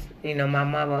because, you know, my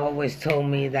mama always told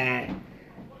me that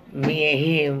me and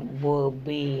him will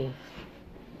be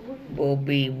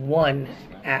one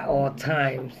at all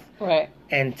times. Right.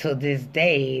 And to this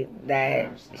day that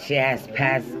she has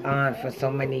passed on for so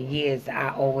many years, I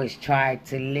always try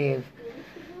to live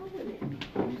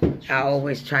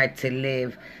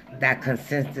that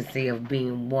consistency of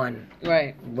being one.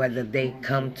 Right. Whether they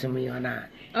come to me or not.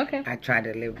 Okay. I try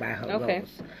to live by her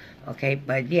rules. Okay,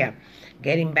 but yeah,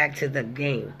 getting back to the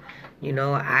game, you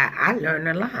know, I learned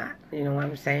a lot. You know what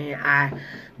I'm saying?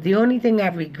 The only thing I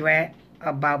regret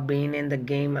about being in the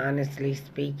game, honestly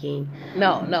speaking.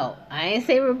 No, I ain't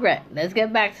say regret. Let's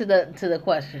get back to the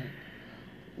question.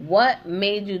 What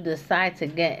made you decide to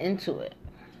get into it?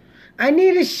 I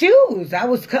needed shoes. I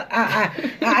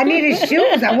needed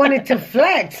shoes. I wanted to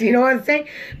flex. You know what I'm saying?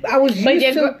 I was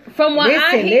used to. From what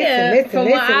I hear,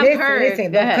 from what I've heard.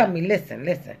 Listen. Don't cut me. Listen.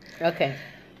 Okay.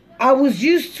 I was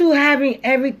used to having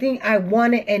everything I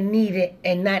wanted and needed,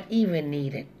 and not even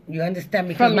needed. You understand?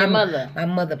 Because from your mother. My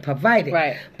mother provided.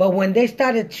 Right. But when they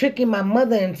started tricking my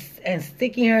mother and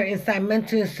sticking her inside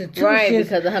mental institutions, right,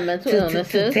 because of her mental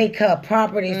illnesses, to take her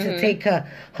properties, to take her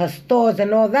stores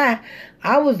and all that,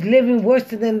 I was living worse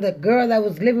than the girl that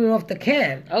was living off the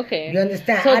can. Okay. You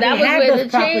understand? So that was where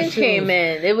the change came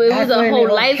in. It was a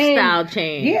whole lifestyle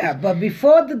change. Yeah, but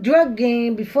before the drug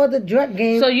game.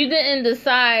 So you didn't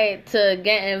decide to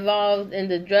get involved in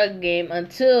the drug game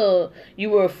until you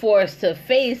were forced to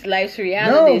face life's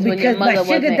realities when your mother wasn't able. No, because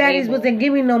my sugar daddies wasn't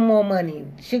giving no more money.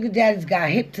 Sugar daddies got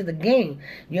hip to the game.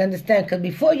 You understand? Because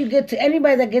before you get to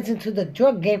anybody that gets into the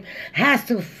drug game has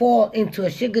to fall into a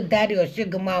sugar daddy or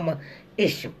sugar mama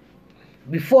issue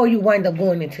before you wind up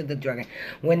going into the drug game.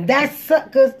 When that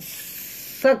sucker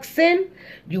sucks in,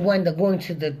 you wind up going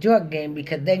to the drug game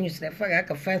because then you say, fuck, I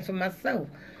can fence for myself.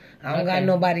 I don't got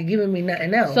nobody giving me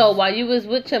nothing else. So while you was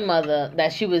with your mother,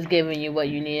 that she was giving you what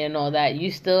you needed and all that, you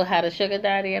still had a sugar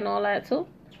daddy and all that too?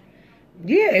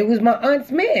 Yeah, it was my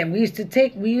aunt's man. We used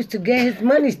to get his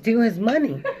money, steal his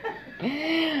money.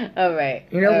 All right.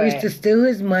 You know, we used to steal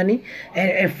his money.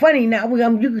 And funny, now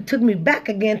you took me back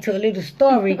again to a little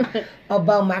story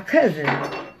about my cousin.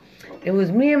 It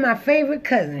was me and my favorite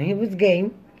cousin. He was gay.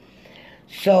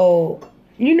 So,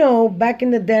 you know, back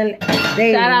in the days...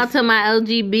 Shout out to my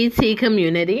LGBT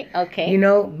community. Okay. You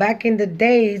know, back in the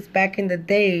days,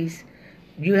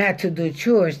 you had to do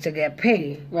chores to get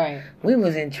paid. Right. We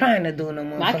wasn't trying to do no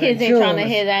more. My kids ain't trying to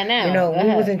hear that now. You know,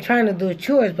 we wasn't trying to do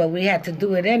chores, but we had to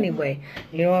do it anyway.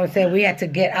 You know what I'm saying? We had to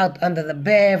get out under the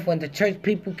bed when the church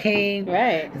people came.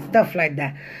 Right. And stuff like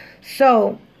that.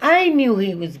 So, I knew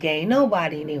he was gay.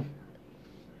 Nobody knew.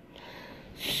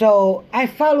 So, I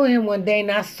followed him one day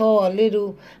and I saw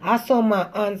my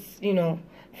aunt's, you know,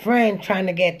 friend trying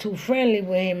to get too friendly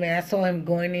with him, and I saw him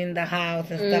going in the house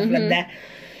and stuff like that.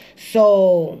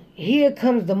 So here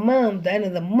comes the end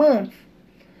of the month,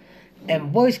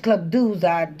 and Boys Club dues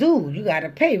are due. You gotta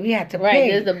pay. We had to pay.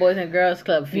 Right, there's the Boys and Girls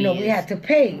Club fees. You know, we had to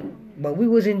pay, but we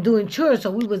wasn't doing chores,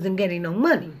 so we wasn't getting no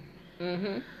money.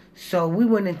 So we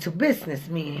went into business,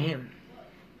 me and him.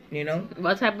 You know.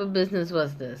 What type of business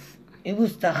was this? It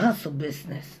was the hustle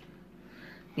business.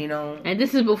 You know. And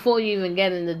this is before you even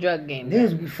get in the drug game.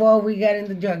 This is before we got in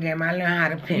the drug game. I learned how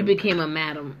to pimp. You became a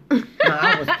madam. No,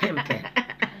 I was pimping.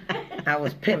 I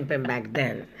was pimping back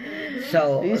then.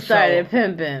 So you started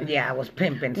pimping. Yeah, I was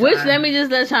pimping. So let me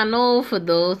just let y'all know, for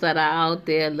those that are out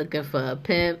there looking for a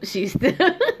pimp, she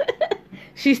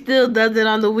still does it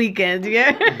on the weekends,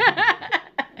 yeah?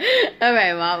 All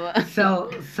right, mama.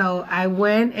 So I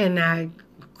went and I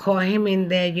called him in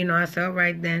there, you know. I said, all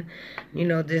right then, you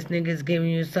know, this nigga's giving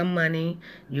you some money.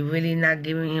 You really not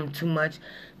giving him too much.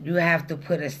 You have to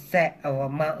put a set of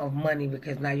amount of money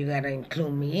because now you got to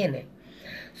include me in it.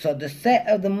 So the set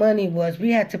of the money was,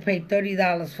 we had to pay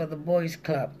 $30 for the boys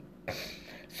club.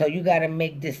 So you got to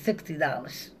make this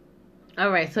 $60.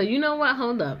 All right. So you know what?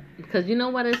 Hold up. Because you know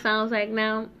what it sounds like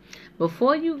now?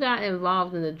 before you got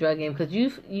involved in the drug game, because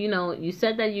you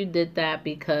said that you did that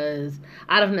because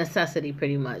out of necessity,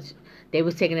 pretty much. They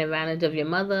was taking advantage of your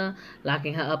mother,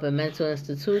 locking her up in mental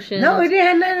institutions. No, it didn't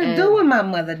have nothing to do with my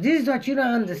mother. This is what you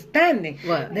don't understand.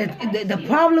 What? The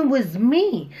problem was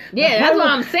me. Yeah, that's what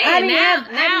I'm saying. I didn't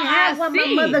have what my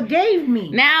mother gave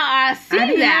me. Now I see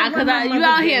that because you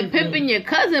out here gave me. pimping your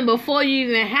cousin before you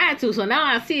even had to. So now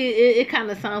I see it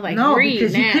kind of sounds like greed.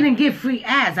 Because now. you couldn't give free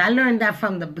ass. I learned that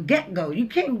from the get-go. You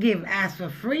can't give ass for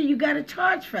free. You got to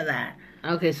charge for that.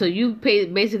 Okay, so you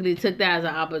basically took that as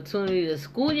an opportunity to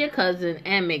school your cousin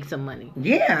and make some money.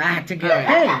 Yeah, I had to get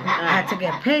paid. I had to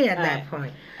get paid at that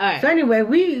point. All right. So anyway,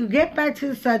 we get back to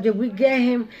the subject. We get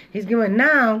him. He's going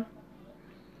now.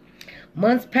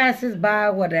 Months passes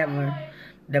by, whatever.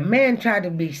 The man tried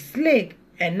to be slick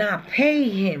and not pay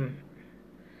him.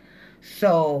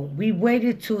 So we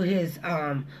waited to his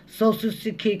Social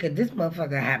Security, because this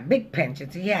motherfucker had big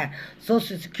pensions. He had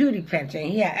Social Security pension,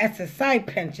 he had SSI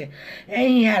pension, and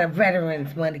he had a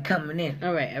veteran's money coming in.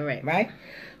 All right. Right?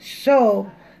 So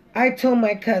I told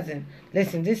my cousin,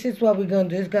 listen, this is what we're going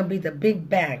to do. It's going to be the big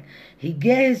bang. He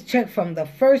get his check from the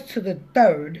 1st to the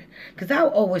 3rd, because I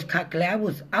always calculate. I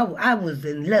was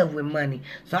in love with money,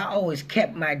 so I always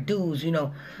kept my dues,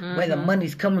 where the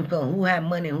money's coming from, who had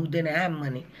money, who didn't have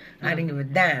money. I didn't give a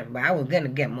dime, but I was going to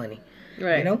get money.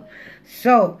 Right.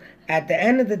 So at the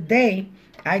end of the day,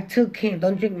 I took him.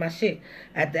 Don't drink my shit.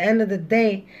 At the end of the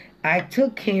day, I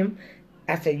took him.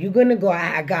 I said, you're going to go.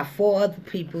 I got 4 other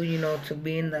people, to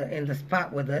be in the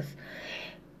spot with us.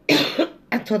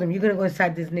 I told him, you're going to go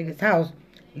inside this nigga's house,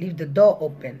 leave the door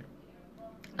open.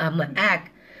 I'm going to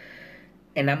act,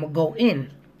 and I'm going to go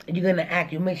in. You're going to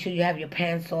act. You make sure you have your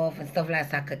pants off and stuff like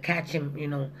that so I could catch him,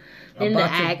 in the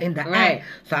act.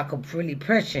 So I could really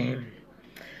pressure him.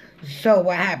 So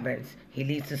what happens? He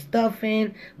leaves the stuff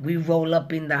in. We roll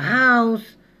up in the house.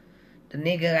 The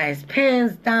nigga got his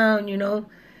pants down,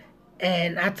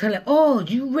 And I tell him, oh,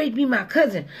 you raped me, my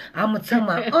cousin. I'm going to tell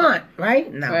my aunt,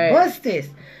 right? Now, bust this.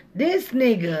 This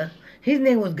nigga, his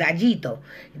name was Gallito.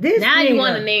 Now you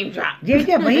want to name drop.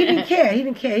 Yeah, but he didn't care.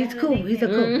 He's cool. He's a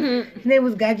cool. Mm-hmm. His name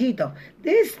was Gallito.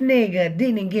 This nigga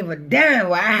didn't give a damn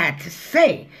what I had to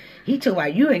say. He told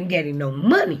me, you ain't getting no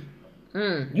money.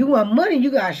 You want money,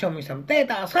 you got to show me some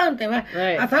teta or something, right?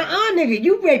 I said, nigga,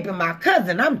 you raping my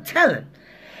cousin. I'm telling.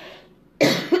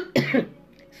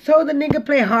 So the nigga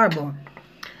played hardball.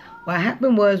 What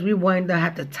happened was we wanted to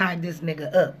have to tie this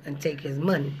nigga up and take his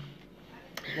money.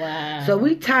 Wow. So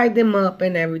we tied him up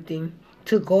and everything,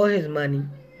 took all his money,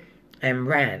 and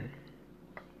ran.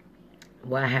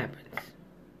 What happens?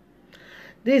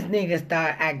 This nigga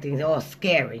started acting all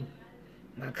scary.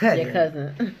 My cousin. Your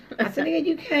cousin. I said, nigga,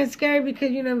 you can't scare because,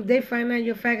 if they find out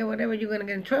you're fat or whatever, you're going to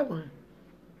get in trouble.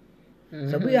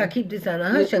 So we got to keep this on the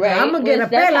hush. Right. I'm going to get a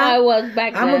That's how it pela. was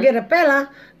back then. I'm going to get a pela,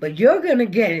 but you're going to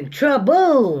get in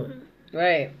trouble.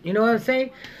 Right. You know what I'm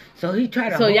saying? So he tried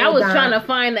to So hold y'all was down. trying to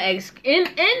find the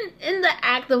in the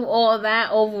act of all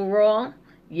that overall,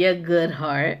 your good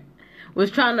heart was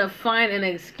trying to find an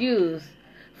excuse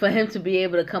for him to be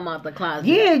able to come out the closet.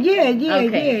 Yeah.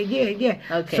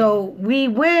 Okay. So we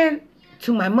went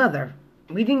to my mother.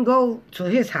 We didn't go to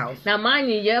his house. Now, mind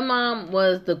you, your mom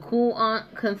was the cool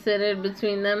aunt considered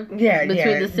between them? Yeah, between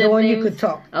yeah. The siblings? The one you could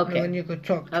talk. Okay. The one you could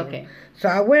talk to. Okay. So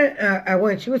I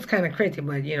went. She was kind of crazy,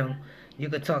 but, you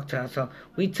could talk to her. So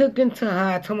we took him to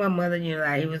her. I told my mother,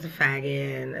 like he was a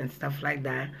faggot and stuff like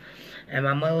that. And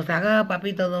my mother was like, oh,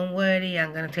 papito, don't worry.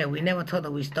 I'm going to tell you. We never told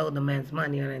her we stole the man's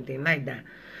money or anything like that.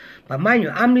 But mind you,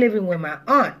 I'm living with my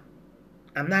aunt.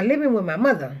 I'm not living with my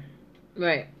mother.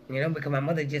 Right. Because my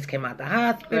mother just came out the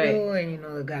hospital, and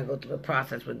the guy go through the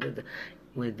process with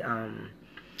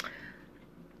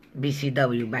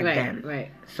BCW back then.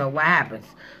 Right. So what happens?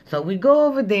 So we go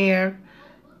over there,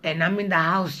 and I'm in the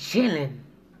house chilling.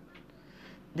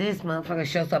 This motherfucker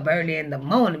shows up early in the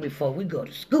morning before we go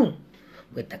to school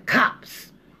with the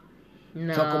cops.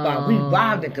 No. Talk about we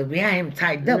robbed him because we had him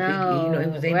tied up. No. He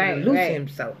was able to loose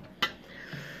himself.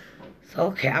 So,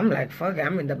 okay, I'm like, fuck it,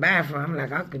 I'm in the bathroom. I'm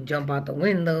like, I could jump out the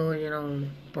window,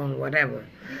 boom, whatever.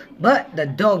 But the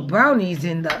dog brownie is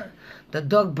in the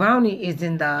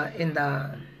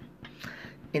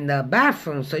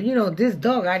bathroom. So, this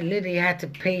dog, I literally had to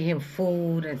pay him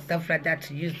food and stuff like that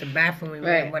to use the bathroom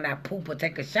when I poop or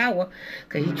take a shower.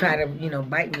 Because he tried to,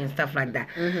 bite me and stuff like that.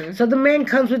 Mm-hmm. So the man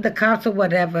comes with the cops or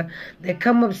whatever. They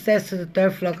come upstairs to the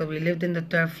 3rd floor because we lived in the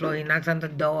 3rd floor. He knocks on the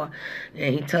door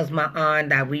and he tells my aunt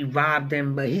that we robbed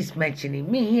him. But he's mentioning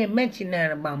me. He ain't mentioning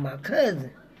that about my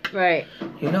cousin. Right.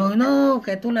 No,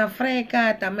 que tú una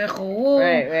freca, está mejor.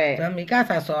 Right. So in mi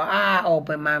casa, so I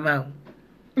open my mouth.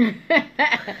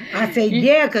 I say,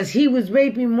 yeah, because he was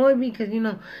raping Moy because,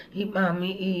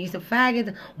 he's a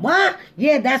faggot. What?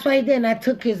 Yeah, that's what he did. And I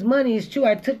took his money. It's true.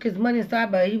 I took his money and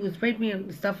stuff, but he was raping him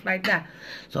and stuff like that.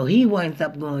 So he winds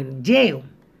up going to jail,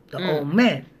 the old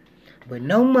man, with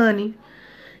no money.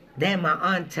 Then my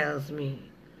aunt tells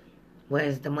me,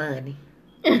 where's the money?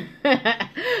 Wait,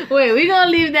 we're going to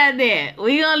leave that there.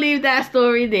 We're going to leave that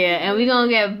story there, and we're going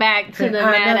to get back to the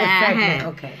matter at hand.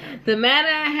 Okay. The matter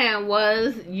at hand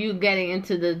was you getting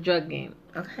into the drug game.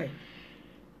 Okay.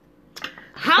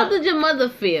 How did your mother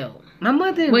feel? My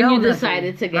mother didn't when know you nothing.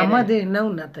 decided to get My in? mother didn't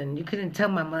know nothing. You couldn't tell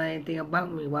my mother anything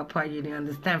about me. What part you didn't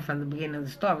understand from the beginning of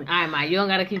the story. All right, Ma, you don't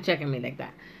got to keep checking me like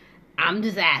that. I'm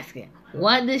just asking.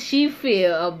 What did she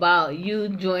feel about you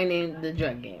joining the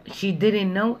drug game? She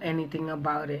didn't know anything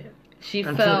about it. She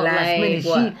Until felt last like minute.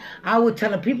 what? I would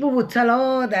tell her, people would tell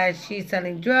her, oh, that she's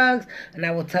selling drugs, and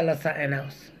I would tell her something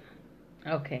else.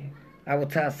 Okay. I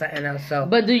would tell her something else. So.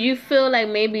 But do you feel like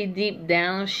maybe deep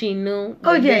down she knew?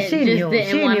 Oh, yeah, she knew.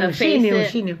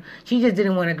 She knew. She just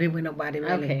didn't want to agree with nobody,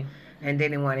 really. Okay. And they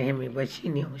didn't want to hear me, but she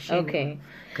knew. Okay.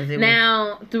 Knew.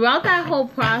 Now, throughout that whole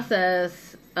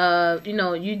process,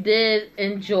 you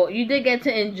did get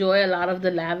to enjoy a lot of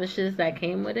the lavishes that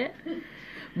came with it.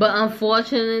 But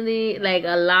unfortunately, like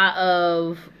a lot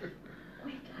of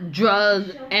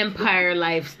drug empire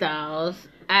lifestyles,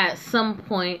 at some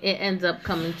point it ends up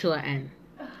coming to an end.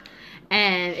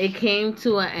 And it came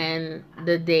to an end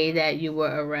the day that you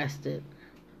were arrested.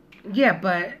 Yeah,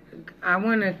 but I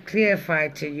want to clarify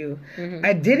to you, Mm-hmm.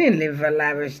 I didn't live a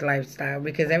lavish lifestyle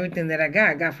because everything that I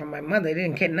got from my mother. I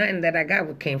didn't get nothing that I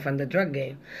got came from the drug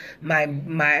game. My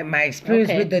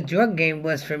experience with the drug game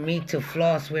was for me to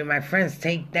floss with my friends,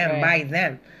 take them, buy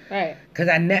them. Right. Because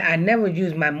I never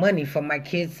used my money for my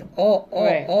kids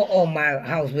or my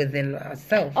house within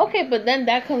myself. Okay, but then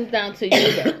that comes down to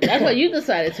you, though. That's what you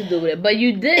decided to do with it. But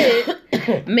you did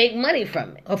make money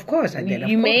from it. Of course I did.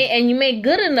 You made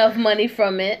good enough money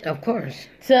from it. Of course.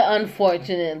 To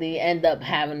unfortunately end up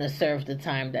having to serve the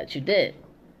time that you did.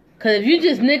 Because if you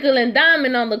just nickel and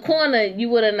diamond on the corner, you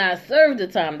would have not served the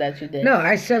time that you did. No,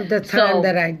 I served the time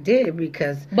that I did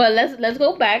because... But let's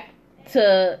go back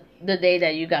to the day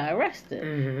that you got arrested.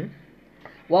 Mm-hmm.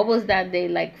 What was that day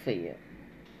like for you?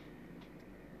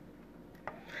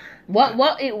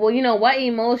 What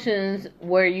emotions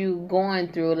were you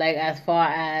going through, like as far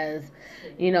as,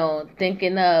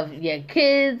 thinking of your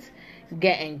kids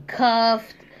getting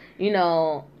cuffed,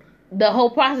 the whole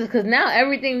process? Because now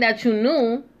everything that you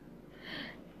knew,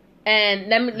 and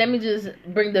let me just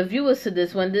bring the viewers to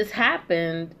this. When this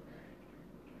happened,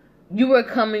 you were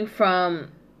coming from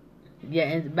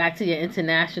back to your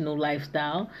international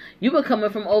lifestyle. You were coming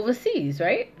from overseas,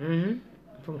 right? Mm-hmm.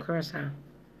 From Curacao.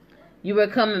 You were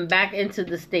coming back into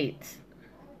the States.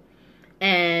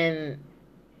 And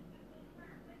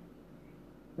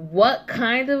what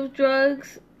kind of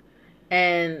drugs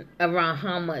and around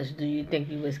how much do you think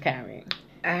you was carrying?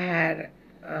 I had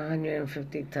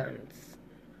 150 tons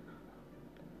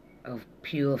of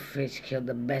pure fish kill,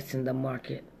 the best in the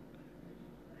market.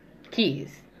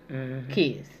 Keys. Mm-hmm.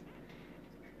 Keys.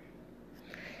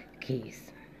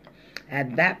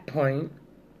 At that point,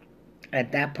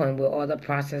 with all the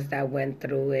process that went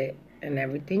through it and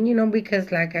everything, because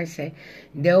like I say,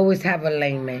 they always have a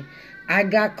layman. I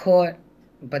got caught,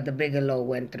 but the Bigelow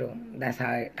went through. That's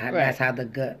how that's how the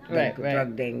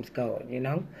drug games go,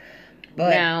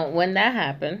 But now, when that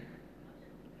happened,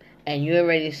 and you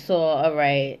already saw, all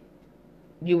right,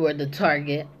 you were the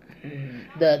target.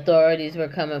 Mm-hmm. The authorities were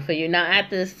coming for you. Now, at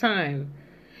this time,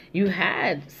 you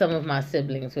had some of my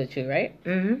siblings with you, right?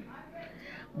 Mm-hmm.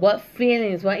 What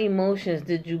feelings, what emotions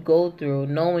did you go through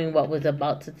knowing what was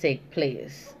about to take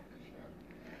place?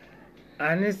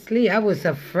 Honestly, I was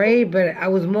afraid, but I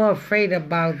was more afraid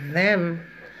about them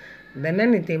than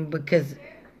anything because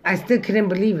I still couldn't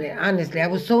believe it, honestly. I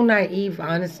was so naive,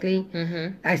 honestly.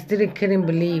 Mm-hmm. I still couldn't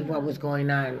believe what was going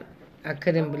on. I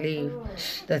couldn't believe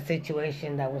the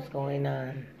situation that was going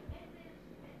on.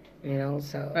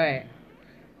 So... Right.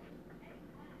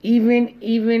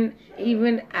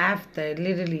 Even after, it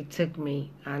literally took me,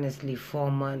 honestly,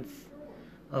 4 months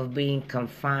of being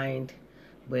confined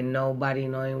with nobody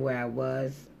knowing where I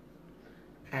was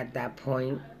at that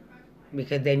point.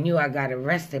 Because they knew I got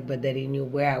arrested, but they didn't know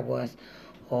where I was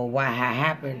or what had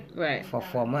happened for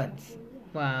 4 months.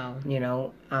 Wow.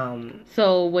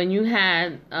 So when you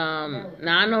had, now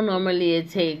I know normally it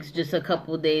takes just a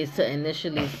couple days to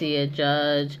initially see a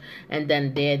judge, and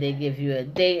then they give you a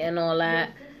date and all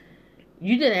that.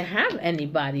 You didn't have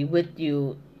anybody with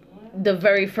you the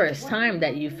very first time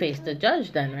that you faced the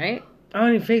judge then, right? I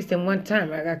only faced him one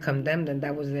time. I got condemned and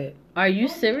that was it. Are you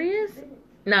serious?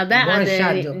 Now that One I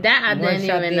shot didn't, deal. that I One didn't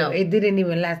shot even deal. know. It didn't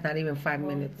even last, not even 5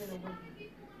 minutes.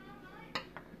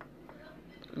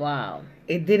 Wow.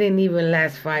 It didn't even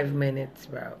last 5 minutes,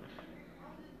 bro.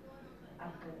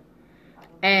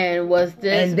 And was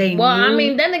this? And they well, knew, I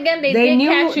mean, then again, they did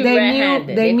catch you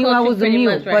red-handed. They knew caught I you was a pretty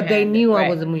mule, much but they red-handed. knew I Right.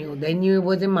 was a mule. They knew it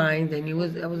wasn't mine. They knew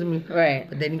I was a mule. Right.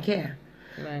 But they didn't care.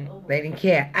 Right. They didn't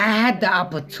care. I had the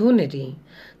opportunity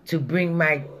to bring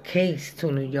my case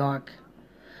to New York,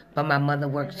 but my mother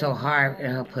worked so hard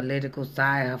in her political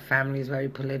side. Her family is very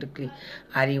politically.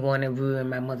 I didn't want to ruin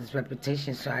my mother's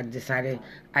reputation, so I decided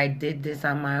I did this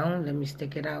on my own. Let me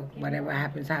stick it out. Whatever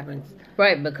happens, happens.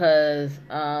 Right, because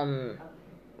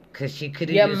Because she could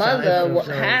have your mother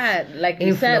had, like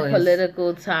you said,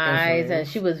 political ties, Influence. and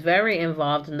she was very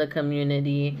involved in the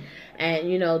community.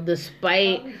 And, you know,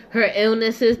 despite her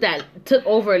illnesses that took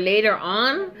over later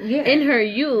on in her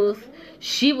youth,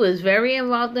 she was very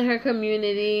involved in her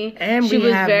community. And she we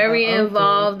was have very an uncle.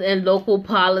 involved in local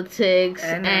politics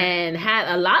And had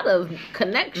a lot of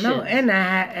connections. No,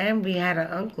 and we had an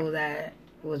uncle that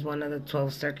was one of the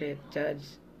 12th Circuit judge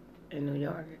in New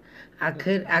York. I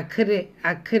could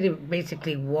have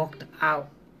basically walked out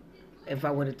if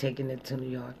I would have taken it to New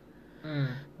York.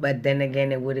 But then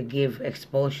again, it would have give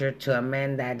exposure to a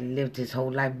man that lived his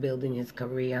whole life building his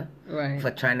career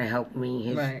for trying to help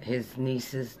me, his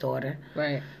niece's daughter.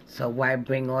 Right. So why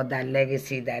bring all that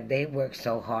legacy that they worked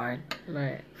so hard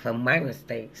for my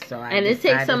mistakes? So it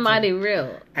takes somebody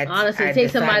real. Honestly, it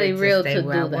takes somebody real to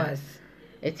do that.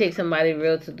 It takes somebody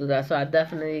real to do that. So I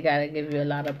definitely got to give you a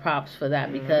lot of props for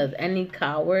that, because any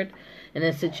coward in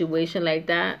a situation like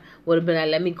that would have been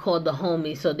like, let me call the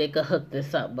homies so they could hook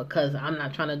this up, because I'm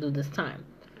not trying to do this time.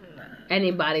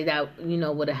 Anybody that, you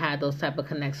know, would have had those type of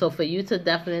connects. So for you to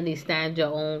definitely stand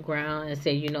your own ground and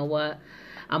say, you know what,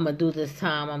 I'm going to do this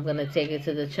time, I'm going to take it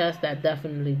to the chest, that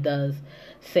definitely does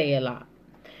say a lot.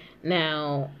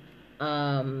 Now,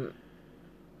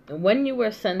 when you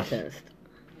were sentenced,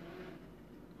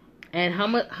 and how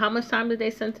much time did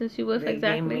they sentence you with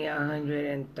exactly? They gave me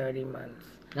 130 months.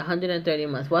 130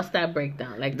 months. What's that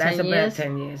breakdown? Like 10 years? That's about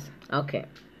 10 years. Okay.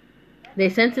 They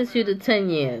sentenced you to 10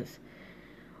 years.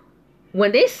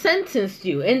 When they sentenced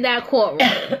you in that courtroom,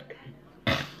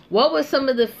 what were some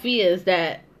of the fears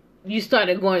that you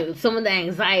started going, some of the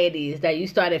anxieties that you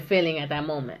started feeling at that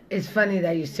moment? It's funny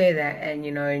that you say that, and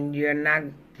you know, and you're not,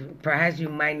 perhaps you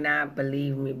might not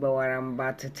believe me, but what I'm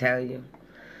about to tell you,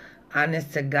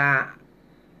 honest to God,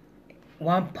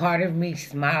 one part of me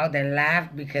smiled and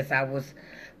laughed because I was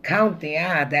counting,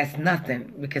 that's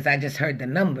nothing, because I just heard the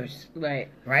numbers. Right?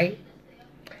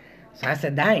 So I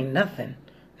said, that ain't nothing.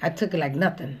 I took it like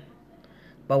nothing.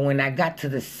 But when I got to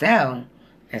the cell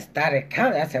and started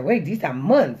counting, I said, wait, these are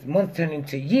months. Months turn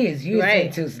into years. Years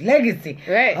turn into legacy.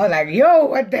 I was like, yo,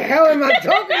 what the hell am I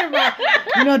talking about?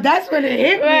 You know, that's when it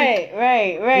hit me.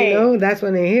 Right. You know, that's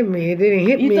when it hit me. It didn't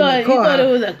hit me in the car. You thought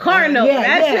it was a car note. Yeah.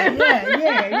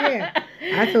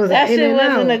 I thought it was that an shit in and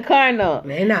out. wasn't a car note.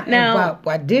 Now,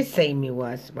 what did say me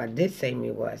was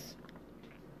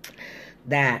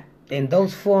that in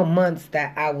those 4 months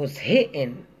that I was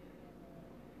hitting,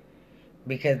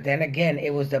 because then again,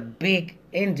 it was a big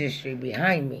industry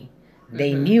behind me.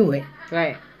 They knew it.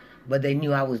 Right. But they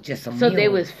knew I was just a mule. So they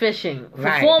was fishing.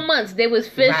 For 4 months, they was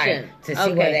fishing. To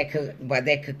see what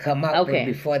they could come up with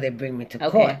before they bring me to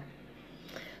court.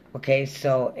 Okay,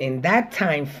 so in that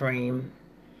time frame,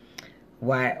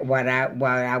 what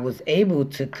I was able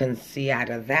to conceive out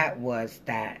of that was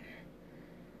that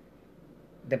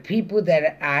the people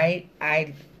that I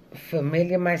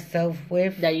familiar myself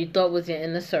with, that you thought was your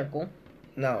inner circle.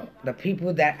 No, the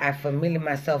people that I familiar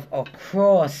myself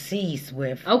across seas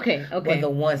with were the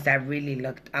ones that really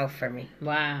looked out for me.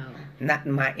 Wow. Not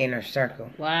my inner circle.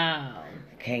 Wow.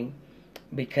 Okay.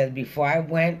 Because before I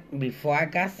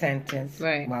got sentenced,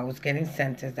 while I was getting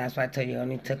sentenced, that's why I told you it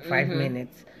only took 5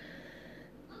 minutes.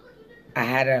 I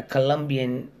had a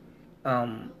Colombian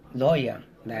lawyer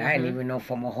that I didn't even know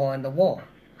from a hole in the wall.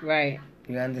 Right.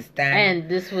 You understand? And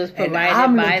this was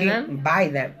provided by them? By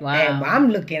them. Wow. And I'm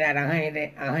looking at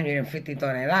 150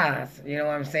 toneladas. You know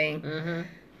what I'm saying?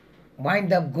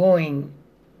 Wind up going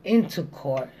into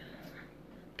court,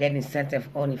 getting sentenced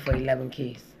only for 11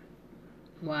 keys.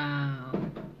 Wow.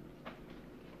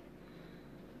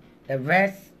 The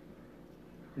rest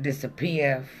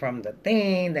disappear from the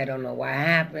thing. They don't know what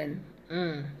happened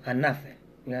or nothing.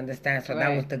 You understand? So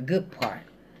that was the good part.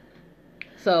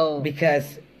 So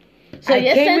because so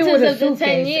your sentence of the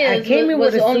 10 years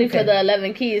was only for the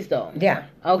 11 keys, though. Yeah.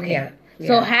 Okay. Yeah.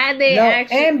 So had they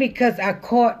actually, and because I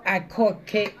caught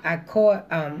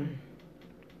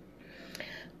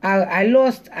I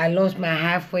lost my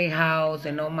halfway house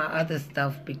and all my other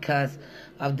stuff because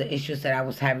of the issues that I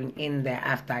was having in there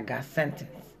after I got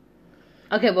sentenced.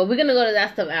 Okay, but we're gonna go to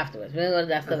that stuff afterwards.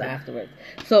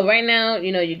 So right now,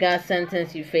 you got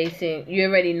sentenced. You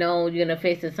already know you're gonna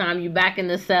face the time. You back in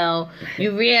the cell.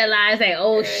 You realize like,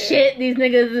 oh shit, these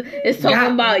niggas is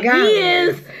talking about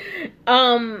years.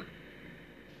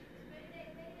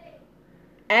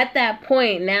 At that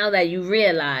point, now that you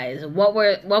realize, what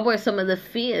were some of the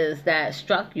fears that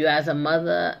struck you as a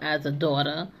mother, as a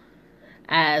daughter,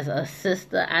 as a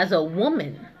sister, as a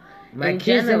woman? My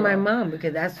kids and my mom,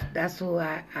 because that's who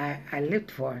I lived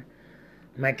for.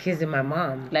 My kids and my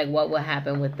mom. Like, what would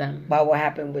happen with them? What would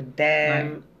happen with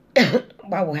them? Right.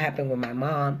 What would happen with my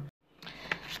mom?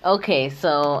 Okay,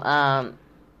 so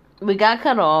we got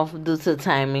cut off due to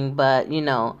timing, but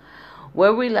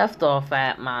where we left off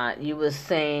at, Ma, you was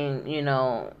saying,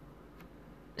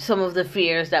 some of the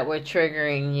fears that were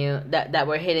triggering you, that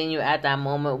were hitting you at that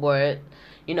moment were,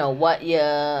 what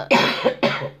your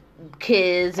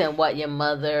kids and what your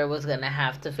mother was going to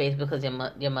have to face because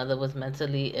your mother was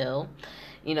mentally ill.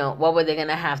 What were they going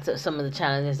to have to, some of the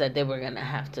challenges that they were going to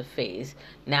have to face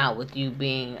now with you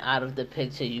being out of the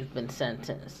picture, you've been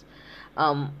sentenced.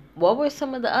 What were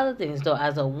some of the other things, though,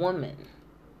 as a woman?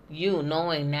 You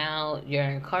knowing now you're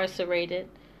incarcerated,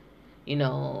 you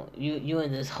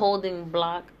in this holding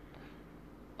block,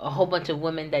 a whole bunch of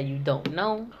women that you don't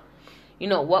know.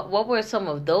 What were some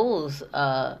of those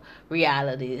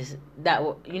realities that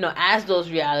were, as those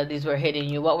realities were hitting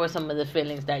you, what were some of the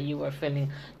feelings that you were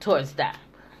feeling towards that?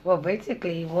 Well,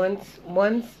 basically, once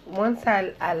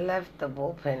I left the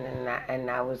bullpen and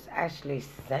I was actually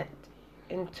sent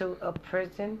into a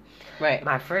prison. Right.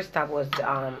 My first stop was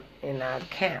in a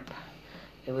camp.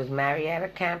 It was Marietta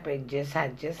Camp. It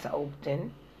had just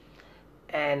opened,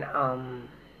 and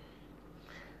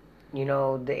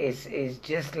it's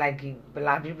just like a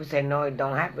lot of people say no, it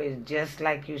don't happen. It's just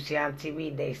like you see on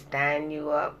TV. They stand you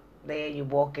up there. You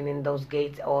walking in those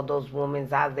gates. All those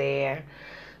women's out there,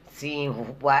 seeing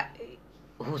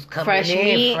who's coming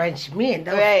in. Fresh meat.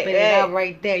 They'll spit it out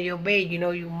right there. Your baby,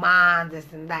 you mom, this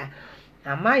and that.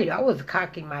 Now, mind you, I was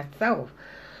cocky myself.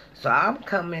 So I'm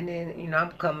coming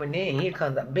in. Here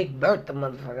comes a big Bertha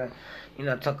motherfucker.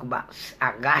 Talk about,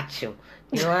 I got you.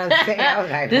 You know what I'm saying? I was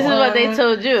like, this is what they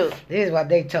told you. This is what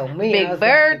they told me. Big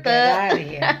Bertha. Get out of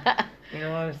here. You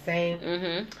know what I'm saying?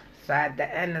 Mm-hmm. So at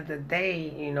the end of the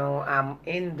day, I'm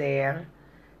in there.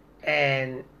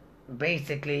 And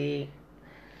basically,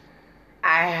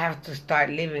 I have to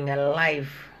start living a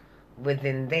life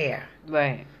within there.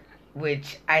 Right.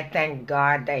 Which I thank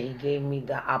God that He gave me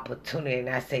the opportunity. And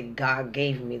I say God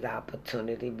gave me the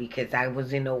opportunity because I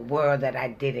was in a world that I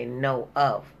didn't know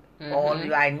of. Mm-hmm.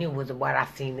 All I knew was what I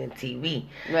seen in TV.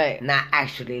 Right. Not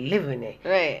actually living it.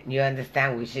 Right. You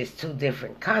understand? Which is two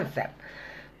different concepts.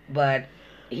 But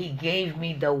He gave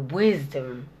me the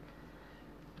wisdom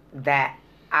that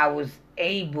I was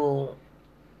able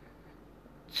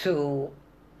to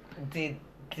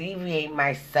deviate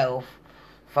myself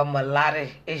from a lot of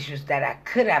issues that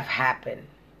could have happened.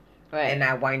 Right. And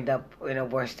I wind up in a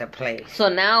worse place. So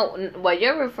now what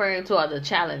you're referring to are the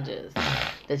challenges.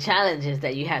 The challenges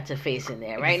that you had to face in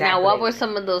there. Right. Exactly. Now, what were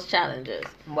some of those challenges?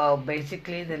 Well,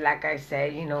 basically, like I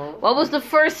said, What was the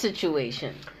first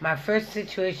situation? My first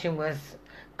situation was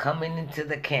coming into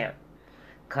the camp.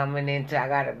 I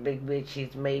got a big bitch.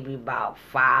 She's maybe about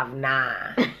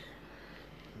 5'9".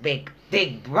 Big,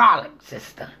 thick, brolic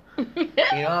sister. You know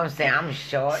what I'm saying? I'm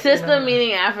short. Sister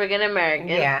meaning African American.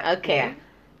 Yeah. Okay.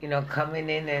 Yeah. Coming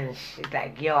in and she's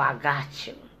like, yo, I got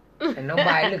you. And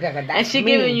nobody look at her. That's and she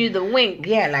me. Giving you the wink.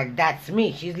 Yeah, like that's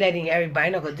me. She's letting everybody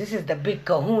know because this is the big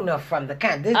kahuna from the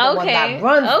camp. This is the one that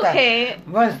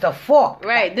runs the fork.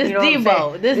 Right. This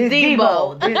Debo. This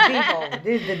Debo.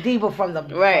 This is the Debo from the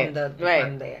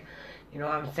from there. You know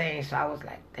what I'm saying? So I was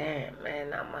like, damn,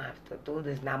 man, I'm gonna have to do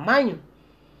this. Now, mind you,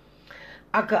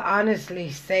 I could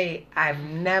honestly say I've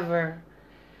never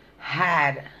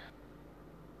had,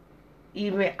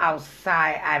 even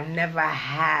outside, I've never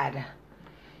had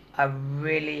a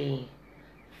really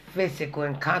physical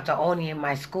encounter only in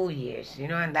my school years,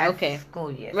 and that's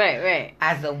school years. Right.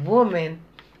 As a woman,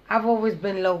 I've always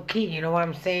been low-key, you know what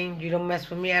I'm saying? You don't mess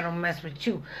with me, I don't mess with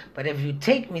you. But if you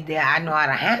take me there, I know how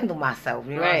to handle myself,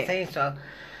 you know what I'm saying? So,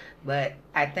 but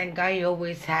I thank God He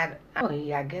always had,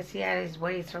 I guess He had His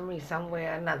ways for me some way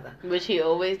or another. Which He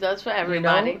always does for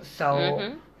everybody.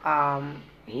 So,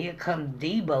 here comes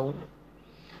Debo.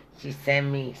 She sent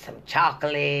me some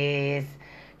chocolates.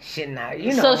 shit now,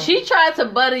 you know. So she tried to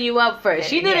butter you up first.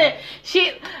 She didn't.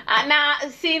 Now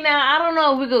I don't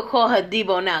know if we could call her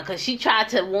Debo now, because she tried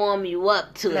to warm you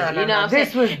up to it. No, You know what I'm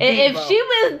this saying? was Debo. If she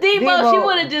was Debo, she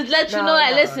would have just let you know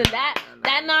that. Listen, that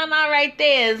Nana right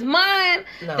there is mine.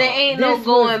 No, there ain't no this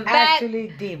going was back.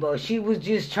 Actually, Debo, she was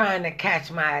just trying to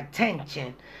catch my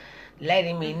attention,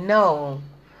 letting me know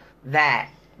that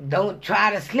don't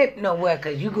try to slip nowhere,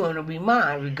 because you're going to be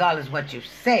mine regardless what you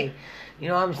say. You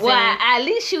know what I'm saying? Well, at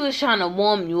least she was trying to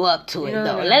warm you up to it, No,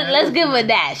 though. no, Let's no, give her no.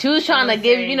 that. She was trying to I'm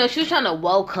give, saying- she was trying to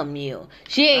welcome you.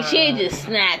 She ain't just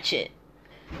snatch it.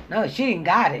 No, she didn't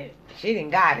got it. She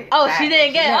didn't got it. Oh, she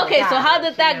didn't get it. never Okay, got so how it.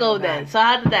 did She that never go got then? it. So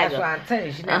how did that That's go? what I'm telling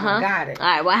you. She never got it. All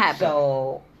right, what happened?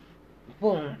 So,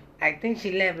 boom. I think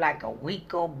she left like a week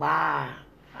go by.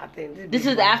 I think This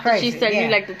is after she sent you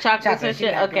like the chocolates and She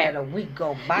shit. left, Okay. let a week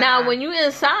go by. Now, when you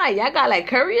inside, y'all got like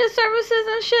courier services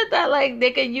and shit that like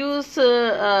they could use to.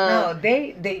 No,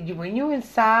 they when you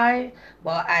inside.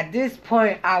 Well, at this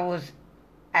point, I was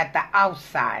at the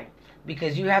outside,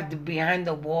 because you have to behind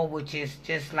the wall, which is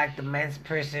just like the men's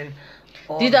prison.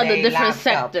 These are the day different locked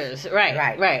up. sectors,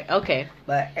 right? Okay.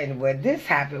 But and where this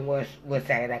happened was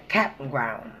at a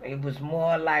campground. It was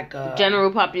more like a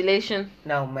General population.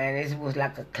 No, man, it was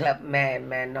like a club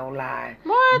man, no lie.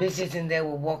 What? Bitches in there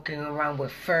were walking around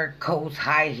with fur coats,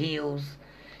 high heels,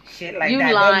 shit like You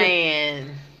that. lying?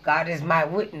 God is my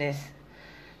witness.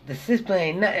 The system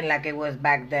ain't nothing like it was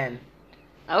back then.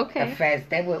 Okay. The feds,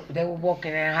 they were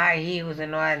walking in high heels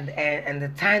and all, and the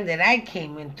time that I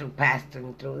came in through,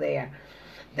 passing through there,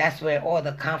 that's where all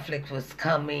the conflict was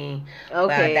coming.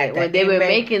 Okay, when they were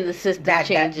making the system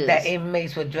changes. The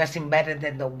inmates were dressing better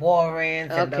than the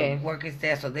warrants and Okay. the workers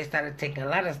there, so they started taking a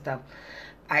lot of stuff.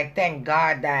 I thank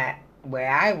God that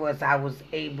where I was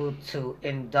able to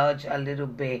indulge a little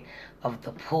bit of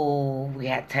the pool. We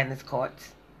had tennis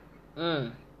courts.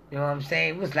 Mm. You know what I'm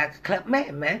saying? It was like a club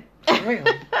man. For real.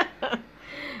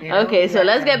 You know? Okay, so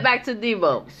let's Yeah. get back to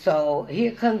Debo. So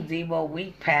here comes Debo.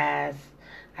 Week passed.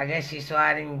 I guess she saw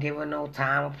I didn't give her no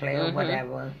time to play or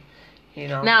whatever. You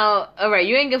know. Now, all right,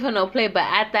 you ain't give her no play, but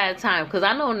at that time, because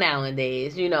I know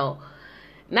nowadays,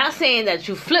 not saying that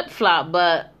you flip flop,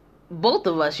 but both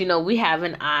of us, we have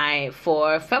an eye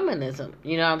for feminism.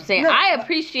 You know what I'm saying? No, I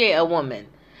appreciate a woman.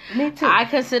 Me too. I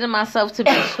consider myself to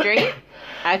be straight.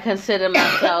 I consider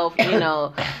myself,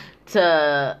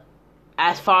 to,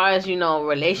 as far as,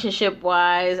 relationship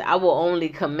wise, I will only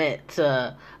commit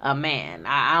to a man.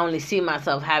 I only see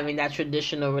myself having that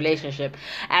traditional relationship.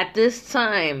 At this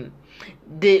time,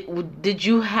 did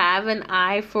you have an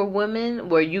eye for women?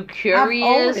 Were you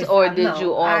curious,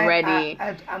 you already?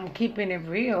 I'm keeping it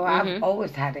real. I've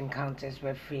always had encounters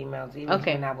with females, even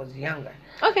when I was younger.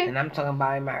 Okay. And I'm talking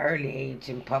about in my early age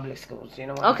in public schools. You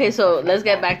know. Okay, so let's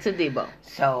get back to Debo.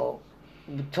 So,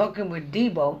 talking with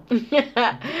Debo.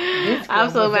 I'm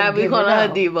so mad we calling her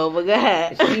Debo, but go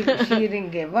ahead. She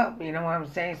didn't give up, you know what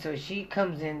I'm saying? So she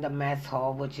comes in the mess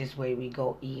hall, which is where we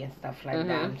go eat and stuff like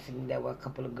that. I'm sitting there with a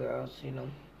couple of girls,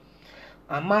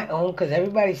 on my own, because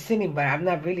everybody's sitting, but I'm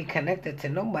not really connected to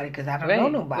nobody because I don't know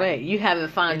nobody. Right, you haven't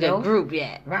found your group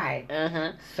yet. Right.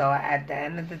 So at the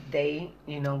end of the day,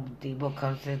 Debo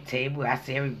comes to the table. I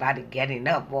see everybody getting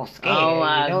up, all scared. Oh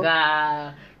my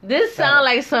God. This sounds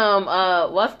like some,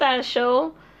 what's that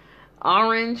show?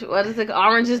 Orange, what is it?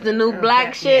 Orange is the New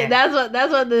Black shit. Yeah.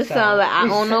 That's what this sounds like. I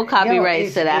own no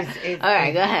copyrights to that. All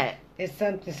right, go ahead. It's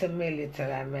something familiar to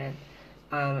that, man.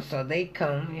 So they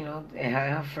come, and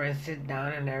her friends sit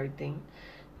down and everything,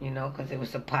 because it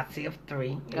was a posse of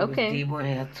 3. It was Debo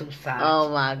and her 2 sides. Oh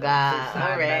my God!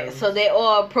 All right, so they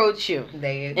all approach you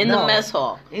in the mess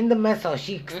hall. In the mess hall,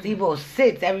 Debo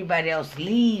sits. Everybody else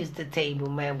leaves the table,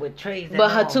 man, with trays. And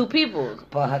but her all. 2 people.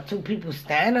 But her 2 people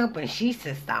stand up and she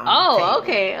sits down. Oh,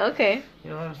 okay. You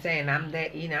know what I'm saying? I'm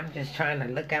there, I'm just trying to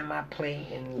look at my plate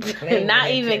and play. Not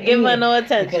even give her no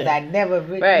attention. Because I never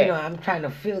really, I'm trying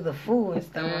to feel the food and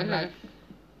stuff. I'm like,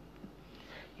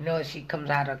 she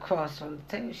comes out across from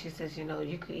the table. She says,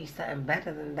 you could eat something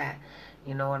better than that.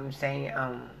 You know what I'm saying?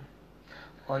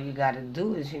 All you got to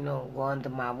do is, go under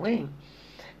my wing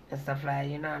and stuff like that.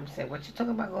 You know what I'm saying? What you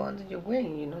talking about, go under your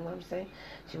wing? You know what I'm saying?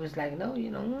 She was like, no,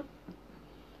 you know what?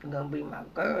 You're going to be my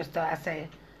girl. So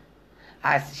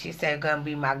she said, gonna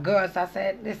be my girl. So I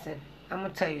said, listen, I'm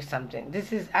gonna tell you something.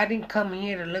 I didn't come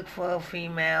here to look for a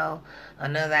female or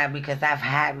none of that because I've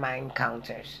had my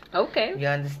encounters. Okay. You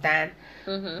understand?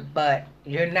 But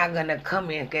you're not gonna come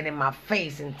here and get in my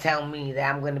face and tell me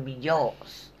that I'm gonna be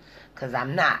yours. Because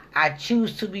I'm not. I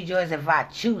choose to be yours if I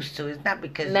choose to. It's not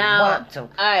because you want to.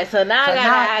 Alright, so now I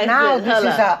gotta ask this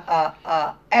is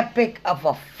a epic of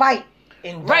a fight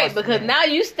endorsement. Right, because now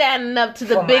you standing up to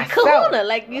the For big myself. kahuna,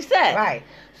 like you said. Right.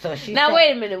 So she Now said,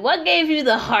 wait a minute. What gave you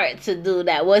the heart to do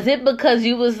that? Was it because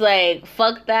you was like,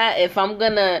 fuck that, if I'm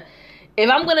gonna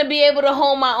be able to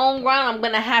hold my own ground, I'm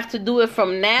gonna have to do it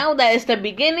from now, that it's the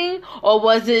beginning? Or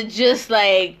was it just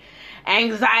like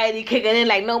anxiety kicking in,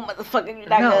 like, no, motherfucker, you're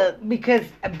not no, gonna... because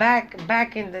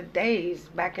back in the days,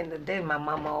 my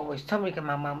mama always told me, because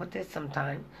my mama did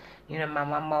sometime, my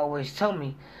mama always told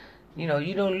me, you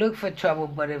don't look for trouble,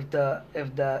 but if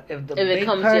it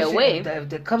comes your way,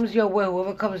 if it comes your way,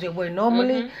 whoever comes your way,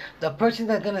 normally the person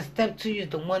that's gonna step to you is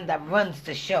the one that runs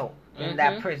the show in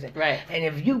that prison. Right. And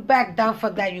if you back down for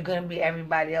that, you're gonna be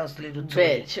everybody else little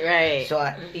bitch. Right. So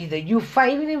either you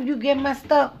fight, even if you get messed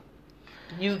up,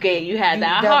 you had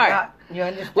that heart. You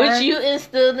understand? Which you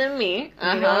instilled in me.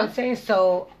 You know what I'm saying?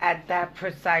 So at that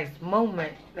precise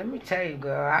moment, let me tell you,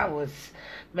 girl, I was,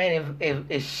 man,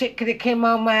 if shit could have came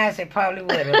out my ass, it probably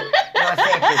would have. You know what I'm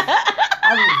saying? 'Cause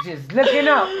I was just looking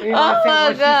up. You know what I'm saying?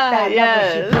 When she started up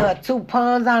and she put her 2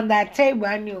 pounds on that table,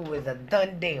 I knew it was a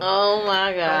done deal. Oh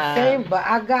my God. You know what I'm saying? But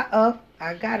I got up,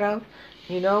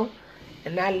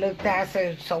 and I looked at her, I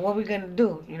said, so what we gonna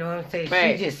do? You know what I'm saying?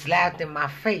 Right. She just slapped in my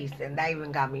face, and that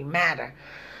even got me madder.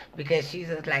 Because she's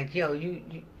just like, yo, you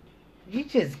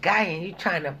just got here and you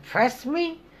trying to press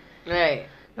me? Right.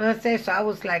 You know what I'm saying? So I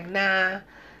was like, nah,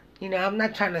 I'm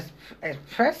not trying to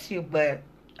press you, but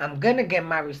I'm going to get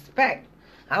my respect.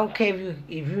 I don't care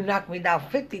if you knock me down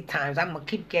 50 times, I'm going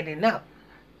to keep getting up.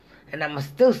 And I'm going to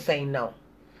still say no.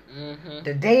 Mm-hmm.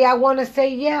 The day I want to say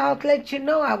yeah, I'll let you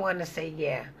know I want to say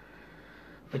yeah.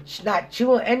 But not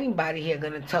you or anybody here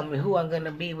going to tell me who I'm going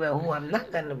to be with or who I'm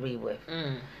not going to be with.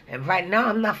 Mm. And right now,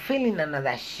 I'm not feeling none of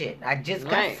that shit. I just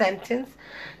got sentenced,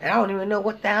 and I don't even know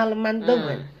what the hell am I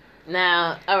doing.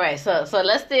 Now, all right, so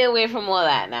let's stay away from all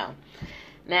that now.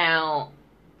 Now,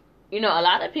 a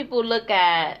lot of people look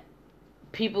at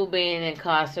people being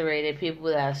incarcerated, people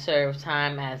that serve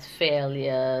time, as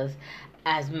failures,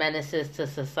 as menaces to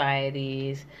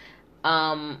societies.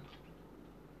 You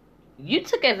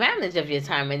took advantage of your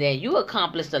time in there. You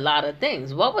accomplished a lot of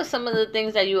things. What were some of the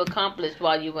things that you accomplished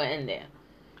while you were in there?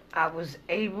 I was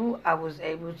able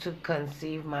to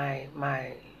conceive my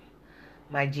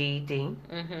GED,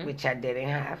 which I didn't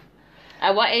have.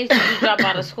 At what age did you drop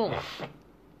out of school?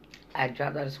 I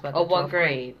dropped out of school. Or what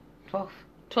grade? 12th.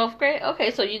 12th grade?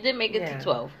 Okay, so you did make it to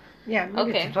 12. Yeah, I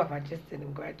made it to 12. I just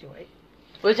didn't graduate.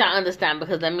 Which I understand,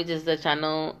 because let me just let y'all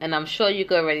know, and I'm sure you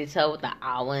could already tell with the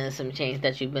hour and some change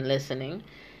that you've been listening.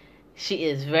 She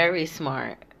is very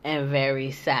smart and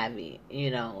very savvy,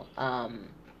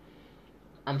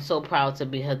 I'm so proud to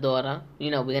be her daughter.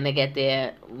 We're going to get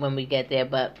there when we get there,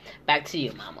 but back to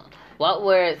you, Mama. What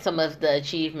were some of the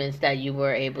achievements that you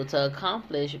were able to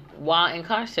accomplish while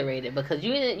incarcerated? Because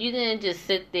you didn't just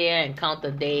sit there and count the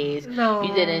days. No.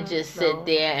 You didn't just sit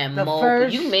there and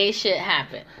mope. You made shit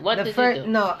happen. What did you do?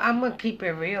 No, I'm going to keep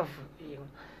it real for you.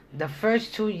 The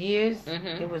first 2 years,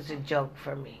 it was a joke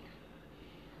for me.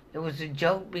 It was a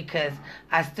joke because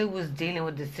I still was dealing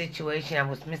with the situation. I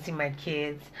was missing my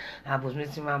kids. I was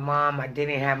missing my mom. I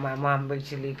didn't have my mom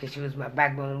virtually because she was my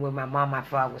backbone. With my mom, I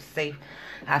felt I was safe.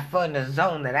 I felt in a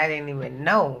zone that I didn't even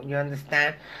know. You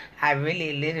understand? I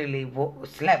really literally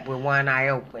slept with one eye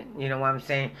open. You know what I'm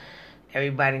saying?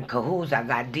 Everybody in cahoots. I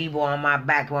got Debo on my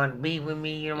back, want to be with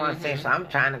me. You know what I'm saying? So I'm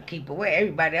trying to keep away.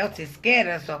 Everybody else is scared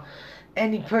of. So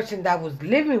any person that was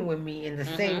living with me in the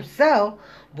same cell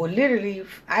would literally,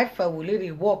 I felt, would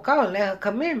literally walk out and let her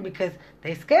come in because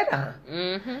they scared of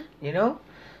her.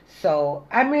 So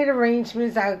I made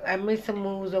arrangements. I made some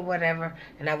moves or whatever,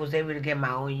 and I was able to get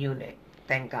my own unit.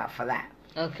 Thank God for that.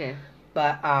 Okay.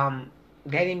 But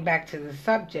getting back to the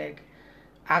subject,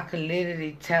 I could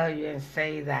literally tell you and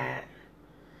say that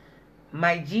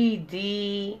my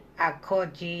GED, I call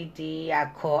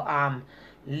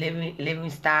living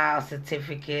style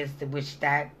certificates, which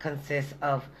that consists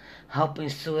of helping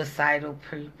suicidal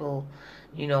people,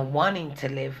 wanting to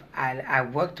live. I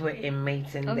worked with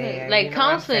inmates in there, like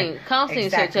counseling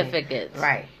certificates,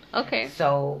 right? Okay.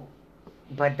 So,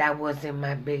 but that wasn't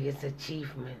my biggest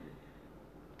achievement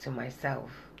to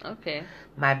myself. Okay.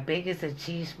 My biggest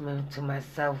achievement to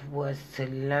myself was to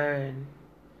learn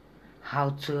how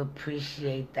to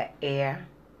appreciate the air,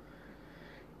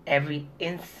 every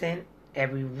insect,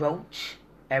 every roach,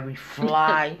 every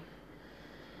fly,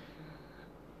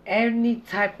 any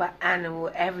type of animal.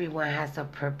 Everyone has a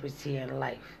purpose here in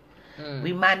life.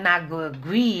 We might not go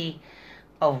agree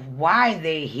of why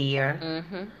they're here,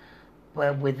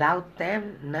 but without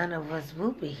them, none of us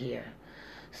will be here.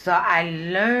 So I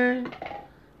learned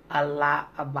a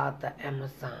lot about the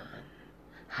Amazon,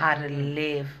 how to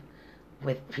live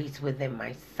with peace within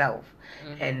myself.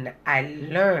 And I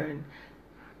learned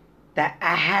that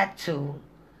I had to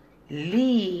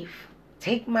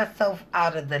take myself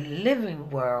out of the living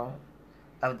world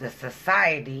of the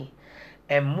society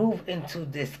and move into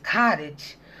this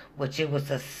cottage, which it was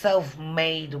a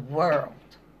self-made world,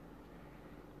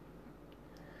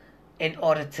 in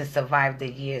order to survive the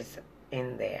years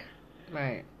in there.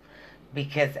 Right.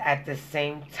 Because at the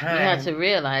same time, you had to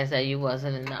realize that you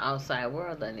wasn't in the outside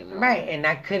world anymore. Right, and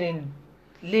I couldn't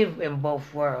live in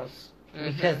both worlds.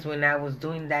 Because when I was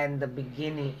doing that in the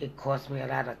beginning, it caused me a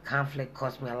lot of conflict,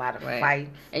 caused me a lot of fights.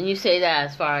 And you say that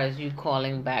as far as you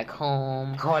calling back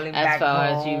home, as far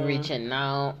as you reaching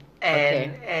out.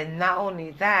 And not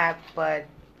only that, but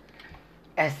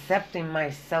accepting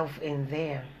myself in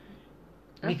there.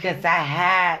 Because I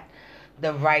had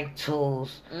the right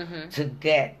tools to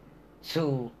get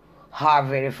to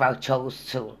Harvard if I chose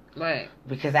to. Right.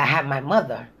 Because I had my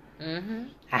mother.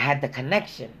 I had the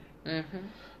connection.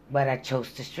 But I chose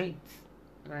the streets.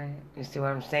 Right. You see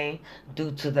what I'm saying?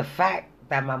 Due to the fact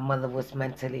that my mother was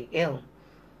mentally ill.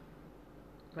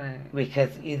 Right.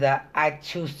 Because either I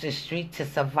choose the street to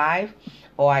survive,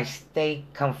 or I stay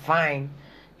confined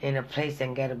in a place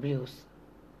and get abused.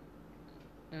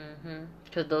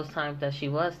 Because those times that she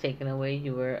was taken away,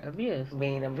 you were abused.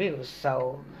 Being abused.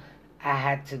 So I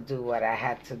had to do what I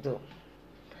had to do.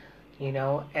 You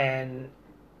know, and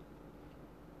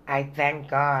I thank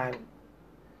God,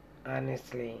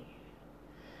 honestly,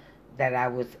 that I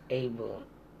was able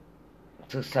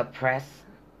to suppress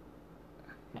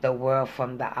the world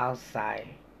from the outside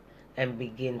and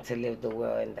begin to live the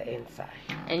world in the inside.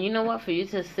 And you know what? For you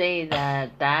to say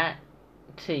that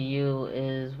to you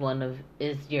is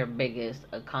your biggest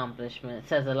accomplishment, it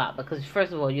says a lot. Because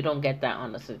first of all, you don't get that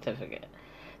on a certificate.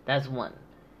 That's one.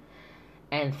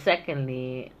 And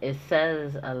secondly, it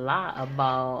says a lot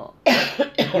about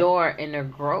your inner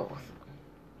growth.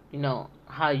 You know,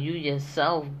 how you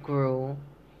yourself grew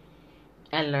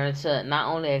and learned to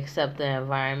not only accept the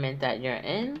environment that you're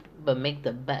in, but make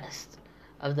the best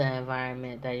of the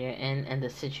environment that you're in and the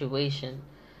situation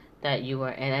that you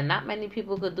were in. And not many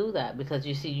people could do that, because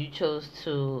you see, you chose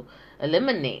to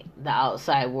eliminate the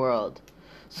outside world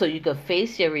so you could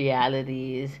face your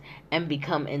realities and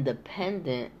become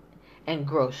independent and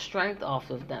grow strength off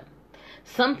of them.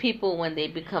 Some people, when they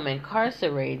become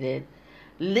incarcerated,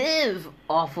 live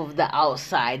off of the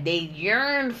outside. They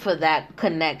yearn for that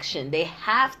connection. They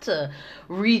have to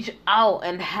reach out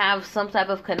and have some type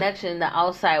of connection in the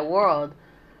outside world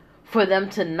for them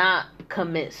to not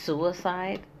commit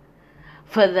suicide,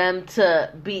 for them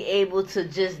to be able to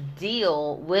just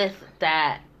deal with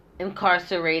that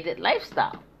incarcerated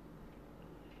lifestyle.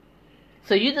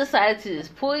 So you decided to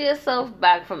just pull yourself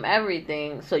back from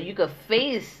everything so you could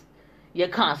face your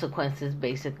consequences,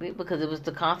 basically, because it was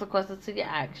the consequences to your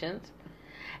actions,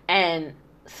 and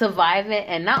survive it.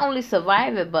 And not only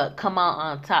survive it, but come out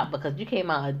on top, because you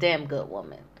came out a damn good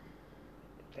woman.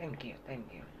 Thank you.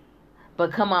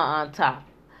 But come out on top.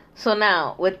 So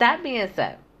now, with that being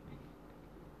said,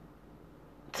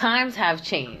 times have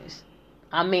changed.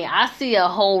 I mean, I see a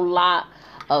whole lot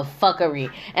of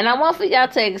fuckery. And I want for y'all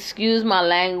to excuse my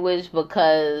language,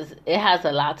 because it has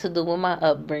a lot to do with my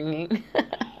upbringing.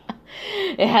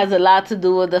 It has a lot to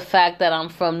do with the fact that I'm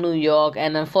from New York,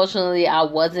 and unfortunately I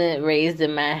wasn't raised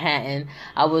in Manhattan.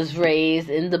 I was raised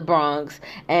in the Bronx,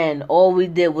 and all we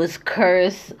did was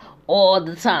curse all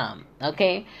the time,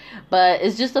 okay? But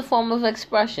it's just a form of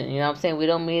expression, you know what I'm saying? We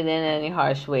don't mean it in any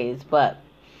harsh ways, but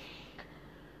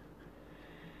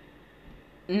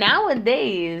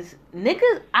nowadays,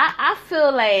 niggas, I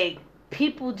feel like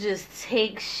people just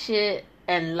take shit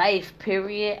and life,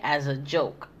 period, as a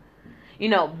joke. You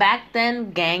know, back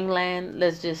then, gangland,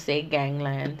 let's just say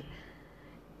gangland,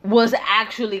 was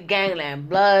actually gangland.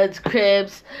 Bloods,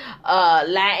 Crips,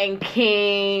 Latin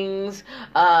Kings,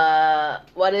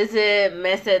 what is it?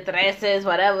 Mesetreses,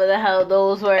 whatever the hell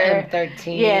those were.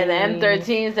 M13. Yeah, the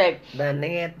M13s. Like, the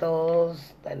Nietos,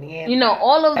 the Nietas. You know,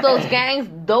 all of those gangs,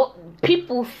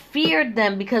 people feared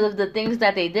them because of the things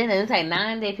that they did. And it's like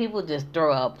nowadays people just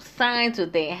throw up signs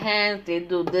with their hands. They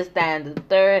do this, that, and the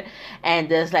third. And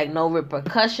there's like no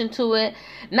repercussion to it.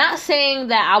 Not saying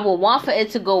that I would want for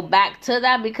it to go back to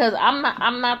that, because I'm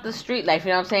not the street life. You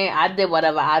know what I'm saying? I did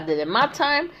whatever I did in my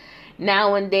time.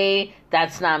 Nowadays,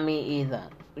 that's not me either.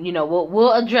 You know,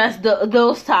 we'll address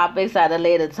those topics at a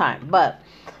later time. But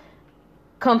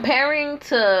comparing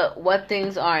to what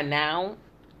things are now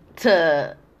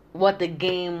to what the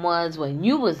game was when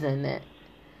you was in it,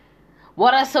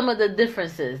 what are some of the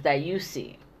differences that you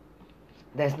see?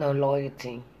 There's no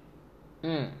loyalty.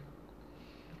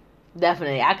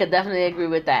 Definitely. I could definitely agree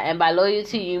with that. And by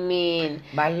loyalty, you mean...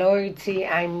 By loyalty,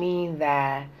 I mean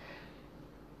that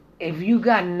if you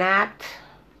got napped,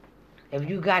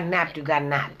 you got napped.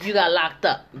 You got locked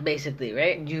up, basically,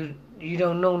 right? You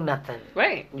don't know nothing.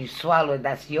 Right. You swallow it.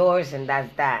 That's yours and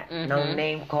that's that. Mm-hmm. No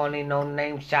name calling, no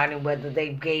name shouting, whether they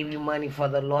gave you money for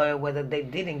the lawyer, whether they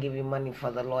didn't give you money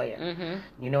for the lawyer.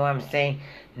 Mm-hmm. You know what I'm saying?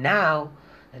 Now,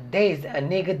 days a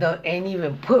nigga ain't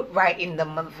even put right in the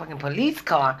motherfucking police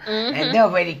car, and they're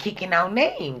already kicking out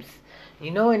names.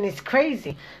 You know, and it's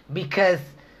crazy because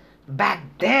back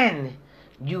then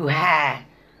you had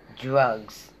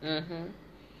drugs. Mm-hmm.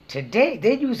 Today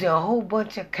they're using a whole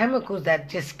bunch of chemicals that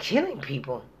just killing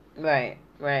people. Right.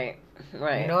 You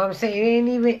know what I'm saying? It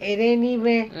ain't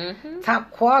even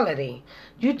top quality.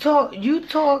 You talk.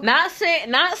 Not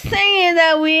saying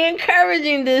that we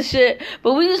encouraging this shit,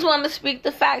 but we just want to speak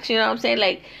the facts. You know what I'm saying?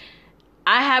 Like,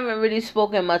 I haven't really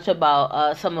spoken much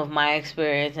about some of my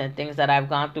experience and things that I've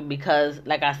gone through because,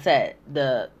 like I said,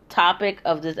 the topic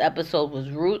of this episode was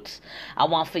roots. I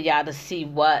want for y'all to see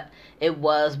what it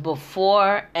was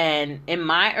before and in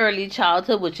my early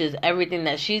childhood, which is everything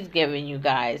that she's giving you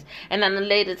guys. And at a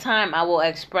later time, I will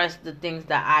express the things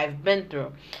that I've been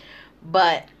through.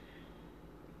 But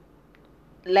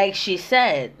like she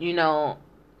said, you know,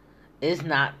 it's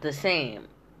not the same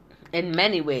in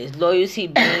many ways. Loyalty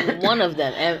being one of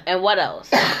them. And what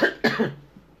else?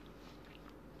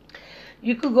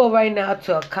 You could go right now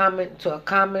to a common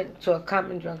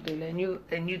drug dealer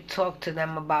and you talk to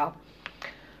them about,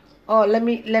 oh, let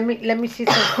me see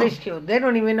some fish kill. They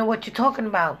don't even know what you're talking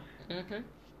about. Mm-hmm.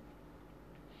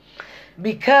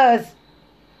 Because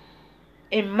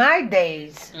in my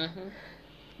days,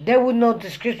 there was no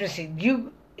discrepancy.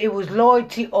 It was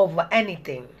loyalty over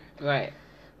anything. Right.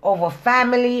 Over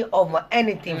family, over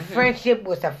anything. Friendship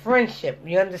was a friendship.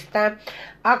 You understand?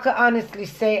 I could honestly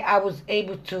say I was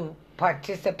able to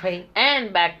participate.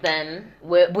 And back then,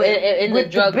 with the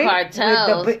drug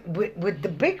cartels. With the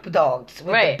big dogs.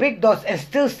 Right. The big dogs. And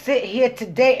still sit here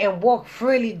today and walk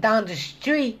freely down the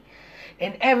street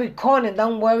in every corner.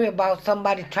 Don't worry about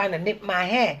somebody trying to nip my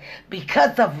hair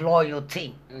because of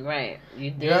loyalty. Right.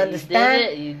 You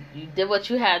understand? You did what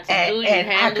you had to do. You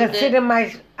and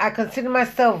I consider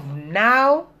myself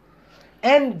now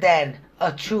and then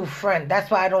a true friend.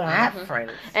 That's why I don't have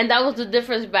friends. And that was the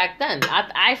difference back then.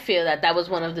 I feel that was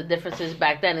one of the differences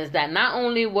back then, is that not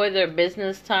only were there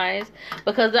business ties,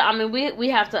 because I mean we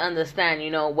have to understand,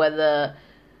 you know, whether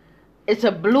it's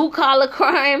a blue collar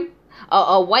crime,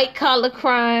 a white collar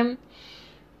crime,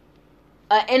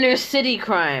 an inner city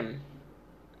crime.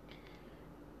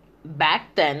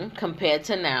 Back then compared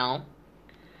to now,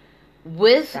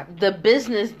 with the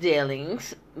business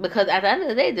dealings, because at the end of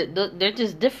the day, they're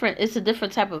just different. It's a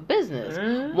different type of business.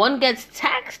 One gets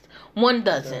taxed, one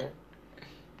doesn't.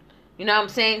 You know what I'm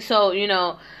saying? So, you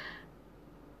know,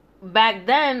 back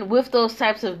then, with those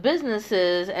types of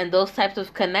businesses and those types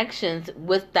of connections,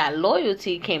 with that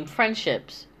loyalty came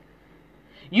friendships.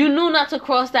 You knew not to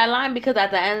cross that line because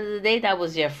at the end of the day, that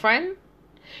was your friend.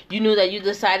 You knew that you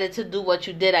decided to do what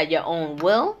you did at your own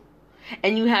will,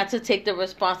 and you had to take the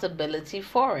responsibility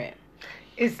for it.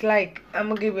 It's like, I'm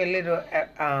going to give you a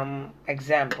little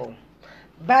example.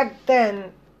 Back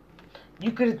then,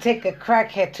 you could take a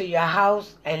crackhead to your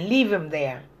house and leave him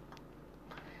there.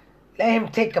 Let him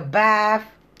take a bath,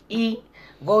 eat,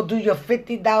 go do your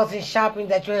 50,000 shopping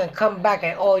that you're going to come back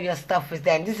and all your stuff is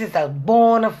there. And this is a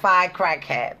bona fide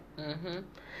crackhead.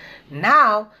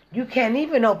 Now, you can't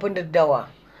even open the door.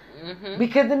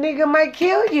 Because the nigga might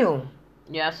kill you.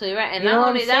 You're absolutely right. And not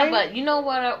only that, but you know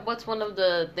what's one of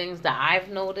the things that I've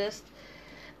noticed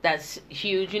that's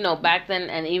huge? You know, back then,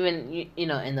 and even, you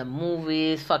know, in the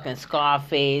movies, fucking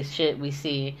Scarface shit we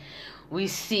see,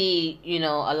 you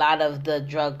know, a lot of the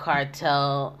drug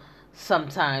cartel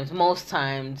sometimes, most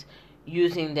times,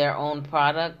 using their own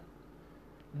product.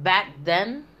 Back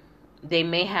then, they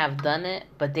may have done it,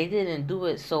 but they didn't do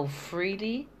it so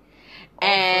freely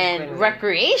and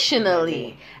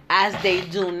recreationally as they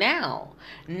do now.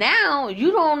 Now,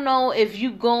 you don't know if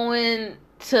you going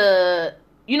to,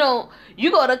 you know,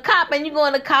 you go to cop and you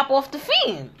going to cop off the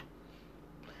fiend.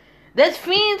 There's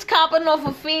fiends copping off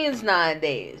of fiends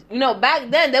nowadays. You know, back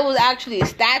then there was actually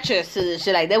statutes to this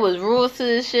shit. Like, there was rules to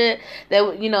this shit.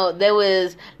 There, you know, there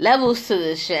was levels to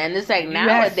this shit. And it's like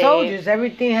nowadays, you had soldiers.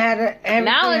 Everything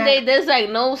nowadays there's like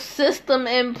no system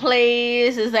in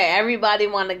place. It's like everybody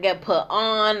want to get put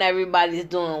on. Everybody's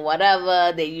doing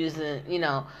whatever they using. You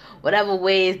know, whatever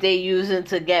ways they using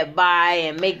to get by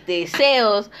and make their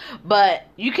sales. But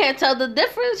you can't tell the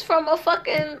difference from a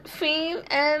fucking fiend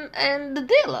and the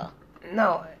dealer.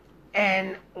 No,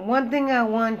 And one thing I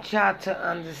want y'all to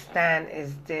understand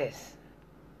is this.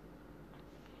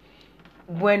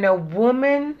 When a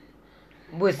woman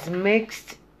was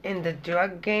mixed in the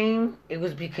drug game, it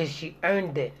was because she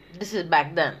earned it. This is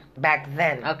back then. Back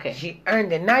then. Okay. She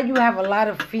earned it. Now you have a lot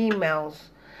of females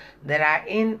that are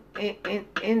in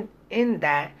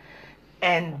that,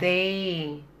 and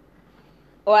they...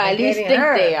 Or at least think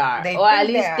they are. Or at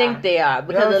least think they are.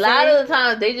 Because a lot of the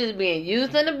times they just being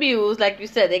used and abused. Like you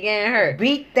said, they getting hurt.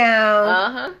 Beat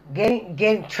down.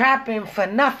 Getting trapping for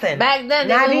nothing. Back then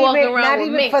they was walking around not with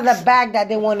even minks. for the bag that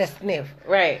they want to sniff.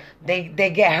 Right. They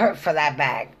get hurt for that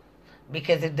bag.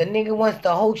 Because if the nigga wants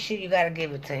the whole shit, you gotta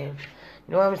give it to him.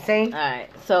 You know what I'm saying? Alright.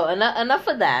 So enough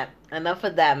of that. Enough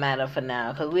of that matter for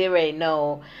now. Because we already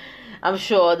know... I'm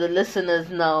sure the listeners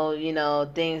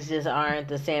know, things just aren't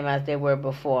the same as they were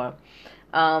before.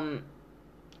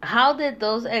 How did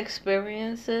those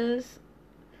experiences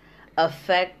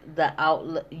affect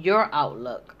your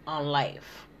outlook on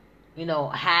life? Going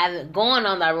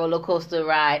on that roller coaster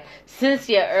ride since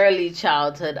your early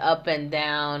childhood, up and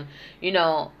down.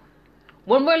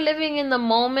 When we're living in the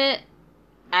moment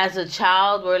as a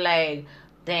child, we're like,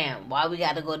 damn, why we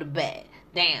gotta go to bed?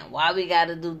 Damn, why we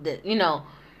gotta do this?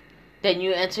 Then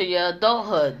you enter your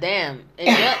adulthood. Damn,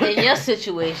 in your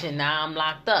situation, now I'm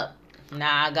locked up.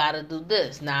 Now I gotta do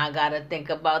this. Now I gotta think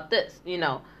about this.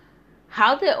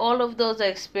 How did all of those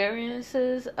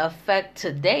experiences affect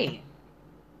today?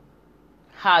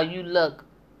 How you look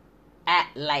at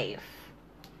life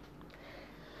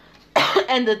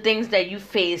and the things that you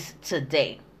face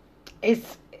today?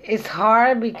 It's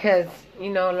hard because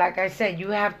like I said, you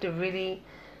have to really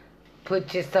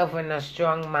put yourself in a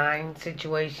strong mind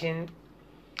situation,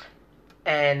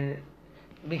 and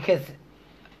because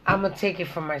I'm gonna take it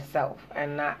for myself,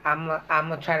 and I'm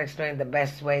gonna try to explain it the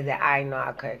best way that I know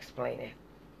I could explain it.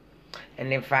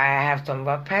 And if I have some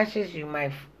rough patches, you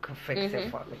might fix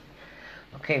it for me.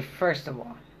 Okay, first of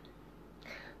all,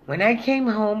 when I came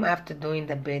home after doing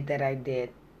the bid that I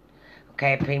did,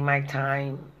 okay, I paid my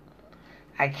time.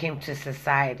 I came to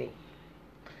society.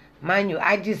 Mind you,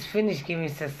 I just finished giving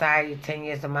society 10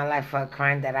 years of my life for a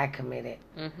crime that I committed,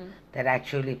 that I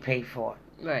truly paid for.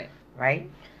 Right. Right?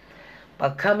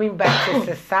 But coming back to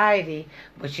society,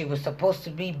 which it was supposed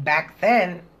to be back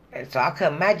then, so I could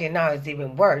imagine now it's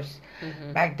even worse.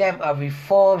 Back then, a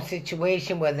reform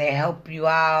situation where they help you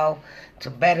out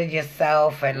to better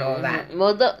yourself and all that.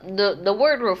 Well, the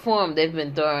word reform, they've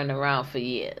been throwing around for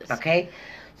years. Okay?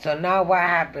 So now what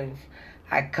happens?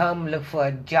 I come look for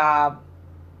a job.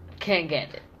 Can't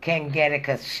get it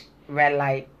because red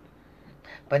light.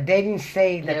 But they didn't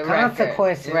say the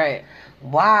consequences. Right.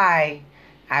 Why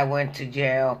I went to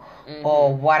jail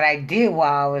or what I did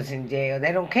while I was in jail.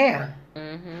 They don't care.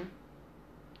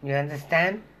 You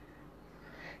understand?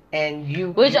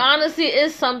 And which honestly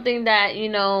is something that,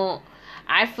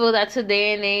 I feel that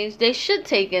today and age they should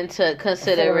take into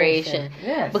consideration.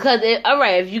 Yes. Because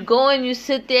if you go and you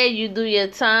sit there, you do your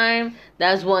time,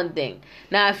 that's one thing.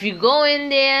 Now if you go in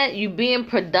there, you being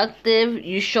productive,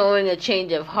 you showing a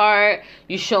change of heart,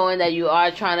 you showing that you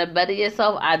are trying to better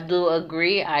yourself, I do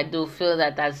agree. I do feel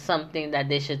that that's something that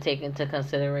they should take into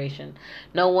consideration.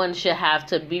 No one should have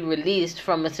to be released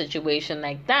from a situation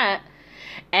like that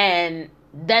and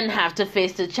then have to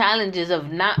face the challenges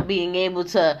of not being able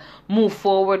to move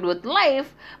forward with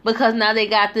life because now they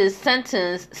got this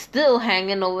sentence still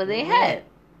hanging over their head,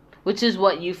 which is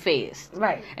what you faced.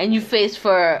 Right. And you faced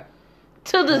for,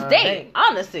 to this day,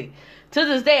 honestly. To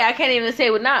this day, I can't even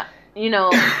say we're not,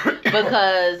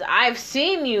 because I've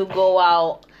seen you go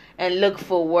out and look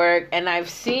for work, and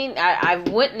I've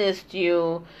witnessed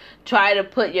you try to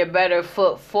put your better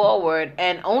foot forward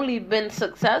and only been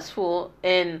successful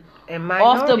in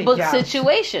off the book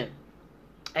situation.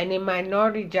 And in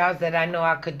minority jobs that I know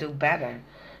I could do better.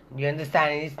 You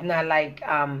understand? It's not like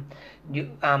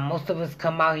most of us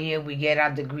come out here, we get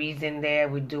our degrees in there,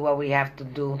 we do what we have to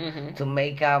do to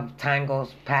make our time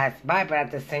goes pass by, but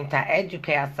at the same time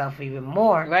educate ourselves even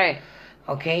more. Right.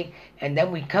 Okay? And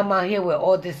then we come out here with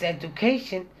all this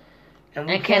education and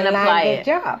we can apply a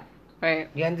job. Right.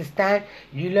 You understand?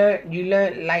 You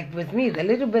learn like with me, the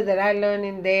little bit that I learned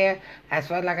in there, as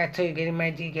well like I told you, getting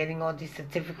my G, getting all these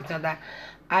certificates and that,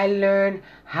 I learned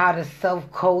how to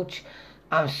self-coach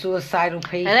suicidal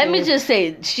patients. And let me just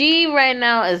say, she right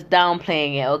now is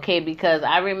downplaying it, okay? Because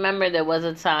I remember there was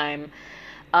a time,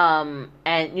 and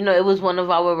it was one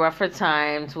of our rougher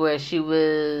times where she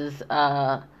was,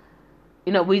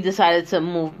 we decided to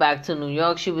move back to New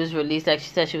York. She was released, like she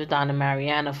said, she was down in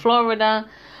Marianna, Florida.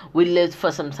 We lived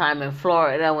for some time in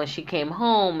Florida when she came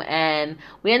home, and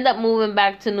we ended up moving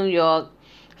back to New York.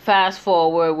 fast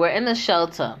forward, we're in a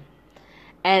shelter.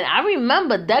 And I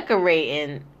remember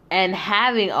decorating and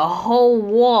having a whole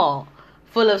wall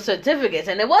full of certificates.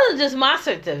 And it wasn't just my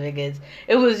certificates.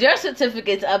 It was your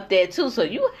certificates up there too. So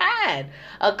you had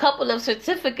a couple of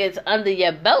certificates under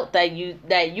your belt that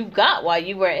you got while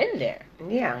you were in there.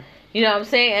 Yeah. You know what I'm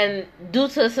saying? And due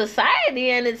to society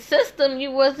and its system,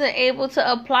 you wasn't able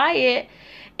to apply it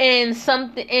in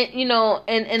something, in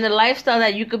a lifestyle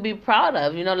that you could be proud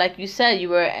of. You know, like you said, you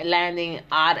were landing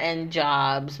odd end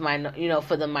jobs,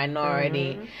 for the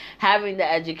minority, having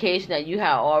the education that you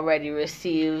had already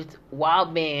received while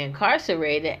being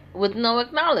incarcerated with no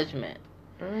acknowledgement.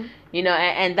 You know,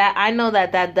 and that, I know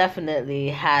that definitely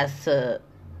has to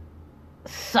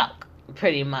suck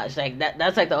pretty much. Like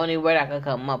that's like the only word I could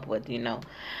come up with,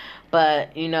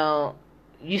 But,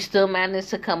 you still managed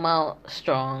to come out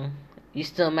strong. You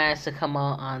still manage to come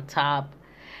out on top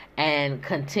and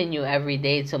continue every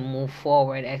day to move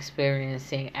forward,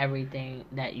 experiencing everything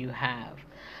that you have.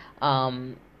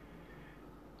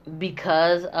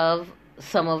 Because of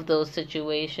some of those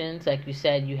situations, like you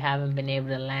said, you haven't been able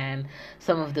to land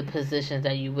some of the positions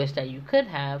that you wish that you could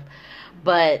have.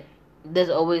 But there's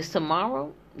always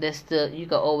tomorrow. You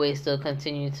can always still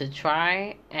continue to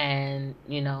try and,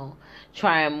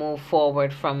 try and move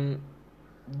forward from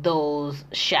those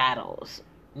shadows,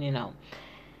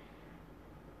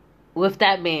 With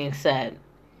that being said,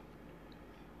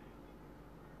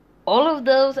 all of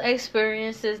those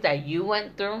experiences that you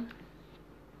went through,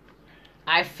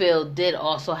 I feel did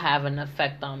also have an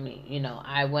effect on me.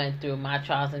 I went through my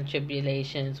trials and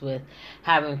tribulations with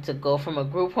having to go from a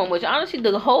group home, which honestly,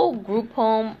 the whole group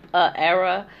home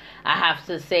era, I have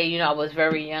to say, I was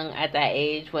very young at that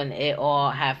age when it all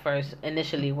had first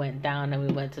initially went down and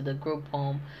we went to the group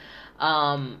home.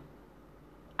 I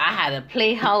had a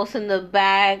playhouse in the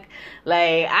back.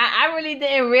 Like, I really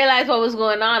didn't realize what was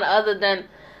going on other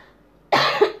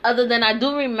than I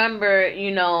do remember,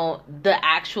 the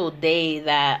actual day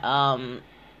that,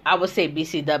 I would say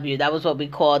BCW, that was what we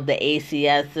called the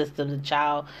ACS system, the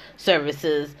child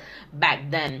services back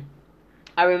then.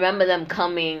 I remember them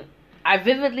coming. I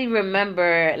vividly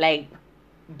remember, like,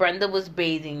 Brenda was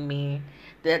bathing me.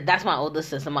 That's my older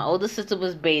sister. My older sister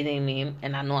was bathing me,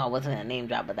 and I know I wasn't a name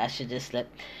drop, but that shit just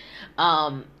slipped.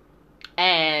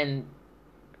 And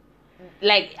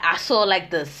like I saw like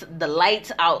the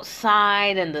lights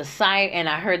outside and and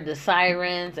I heard the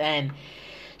sirens, and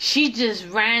she just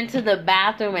ran to the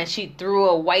bathroom and she threw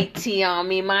a white tee on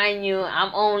me. Mind you,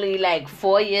 I'm only like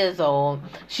 4 years old.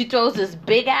 She throws this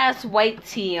big ass white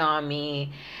tee on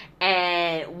me,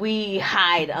 and we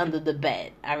hide under the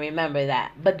bed. I remember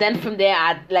that. But then from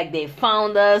there, they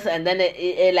found us, and then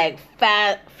it like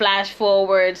flash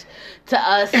forwards to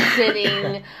us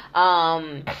sitting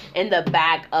in the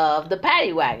back of the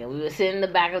paddy wagon. We were sitting in the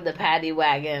back of the paddy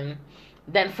wagon.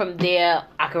 Then from there,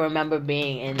 I can remember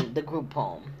being in the group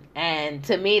home. And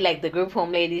to me, like, the group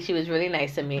home lady, she was really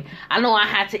nice to me. I know I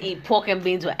had to eat pork and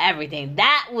beans with everything.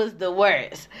 That was the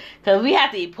worst. Because we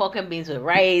had to eat pork and beans with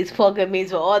rice, pork and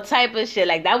beans with all type of shit.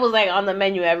 Like, that was, like, on the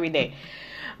menu every day.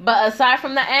 But aside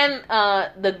from the end,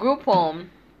 the group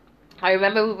home, I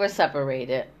remember we were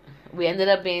separated. We ended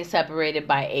up being separated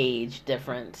by age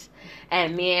difference.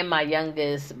 And me and my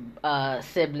youngest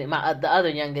sibling, the other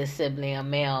youngest sibling, a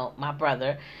male, my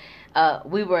brother,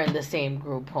 we were in the same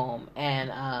group home,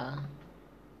 and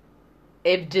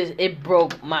it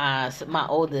broke my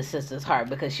oldest sister's heart,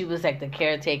 because she was like the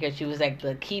caretaker, she was like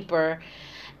the keeper,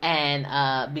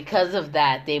 and because of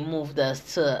that, they moved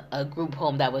us to a group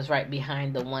home that was right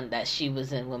behind the one that she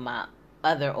was in with my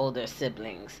other older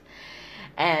siblings.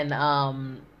 And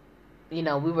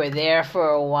we were there for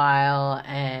a while,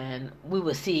 and we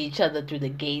would see each other through the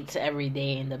gates every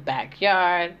day in the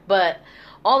backyard. But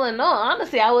all in all,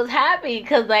 honestly, I was happy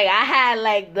because, like, I had,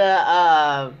 like,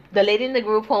 the lady in the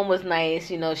group home was nice.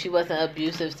 She wasn't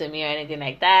abusive to me or anything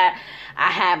like that. I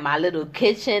had my little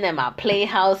kitchen and my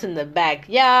playhouse in the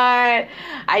backyard.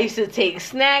 I used to take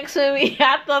snacks with me.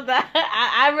 I thought that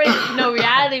I really,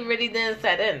 reality really didn't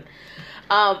set in.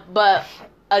 But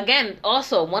again,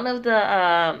 also one of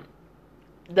the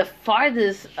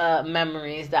farthest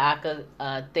memories that I could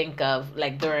think of,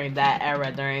 like, during that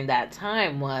era, during that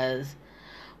time, was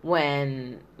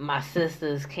when my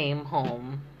sisters came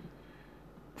home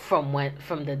from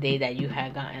the day that you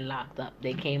had gotten locked up.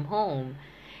 They came home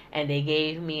and they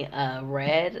gave me a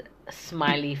red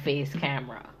smiley face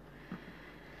camera.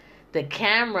 The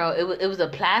camera, it was a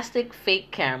plastic fake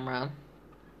camera.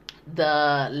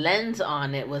 The lens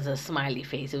on it was a smiley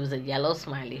face. It was a yellow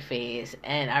smiley face.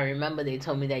 And I remember they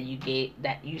told me that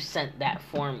you sent that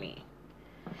for me.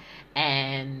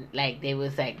 and like they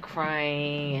was like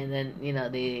crying, and then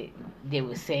they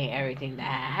was saying everything that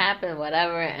had happened,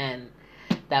 whatever, and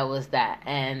that was that.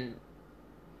 And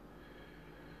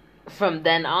from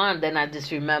then on, then I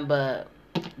just remember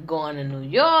going to New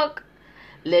York,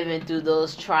 living through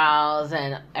those trials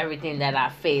and everything that I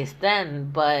faced then.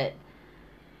 But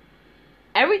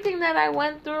everything that I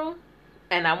went through,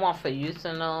 and I want for you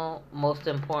to know, most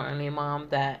importantly, Mom,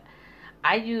 that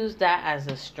I use that as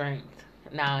a strength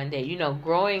now and then.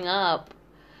 Growing up,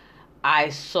 I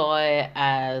saw it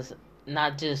as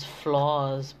not just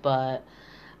flaws, but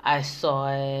I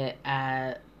saw it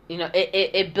as,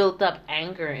 it built up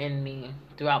anger in me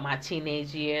throughout my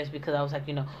teenage years, because I was like,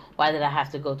 why did I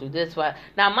have to go through this? Why?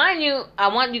 Now, mind you, I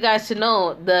want you guys to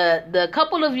know the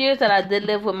couple of years that I did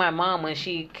live with my mom when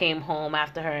she came home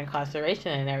after her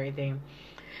incarceration and everything,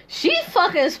 she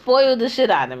fucking spoiled the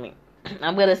shit out of me.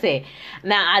 I'm going to say.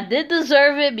 Now, I did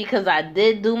deserve it because I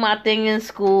did do my thing in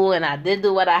school and I did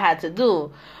do what I had to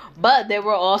do. But there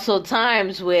were also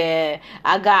times where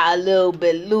I got a little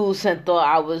bit loose and thought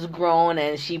I was grown,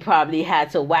 and she probably had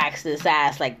to wax this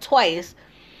ass like twice.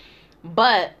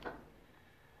 But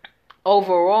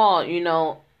overall,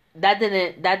 that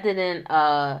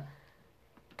didn't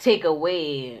take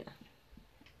away,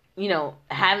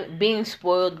 being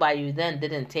spoiled by you then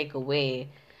didn't take away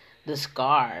the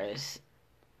scars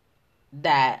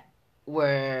that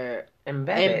were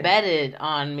embedded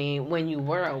on me when you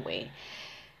were away.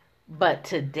 But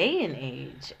today and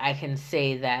age, I can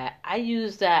say that I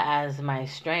use that as my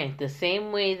strength. The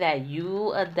same way that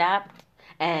you adapt,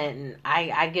 and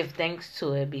I give thanks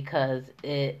to it, because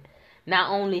it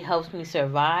not only helps me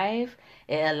survive,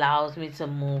 it allows me to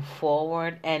move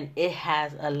forward, and it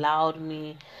has allowed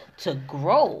me to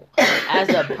grow as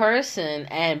a person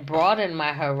and broaden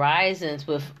my horizons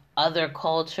with other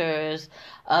cultures,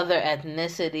 other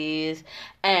ethnicities,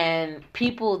 and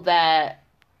people that,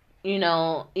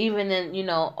 even in,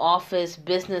 office,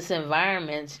 business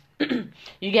environments,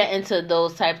 you get into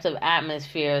those types of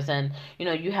atmospheres, and,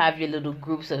 you have your little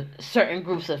certain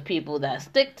groups of people that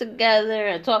stick together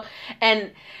and talk.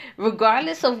 And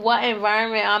regardless of what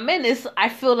environment I'm in, I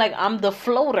feel like I'm the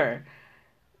floater.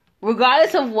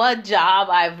 Regardless of what job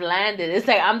I've landed, it's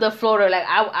like I'm the floater. Like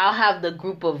I'll have the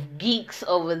group of geeks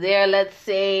over there, let's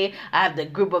say. I have the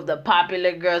group of the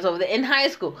popular girls over there. In high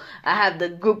school, I have the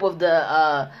group of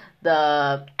the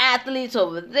athletes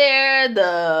over there,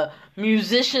 the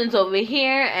musicians over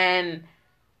here, and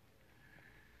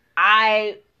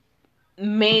I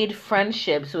made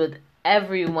friendships with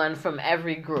everyone from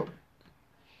every group.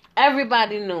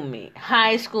 Everybody knew me.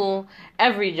 High school,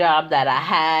 every job that I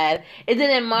had. It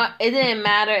didn't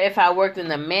matter if I worked in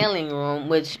the mailing room,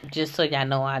 which, just so y'all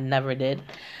know, I never did.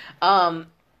 I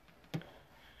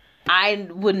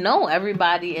would know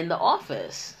everybody in the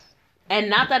office. And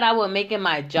not that I would make it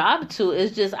my job to.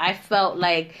 It's just I felt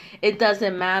like it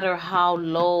doesn't matter how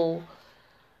low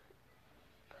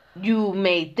you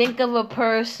may think of a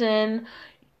person.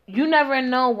 You never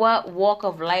know what walk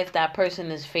of life that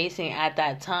person is facing at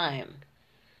that time.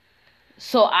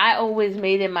 So I always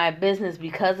made it my business,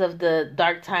 because of the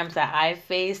dark times that I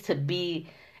faced, to be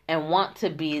and want to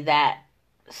be that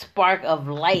spark of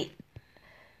light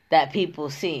that people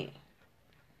see.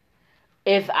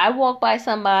 If I walk by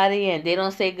somebody and they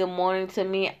don't say good morning to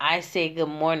me, I say good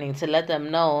morning to let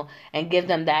them know and give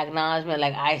them the acknowledgement,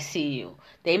 like, I see you.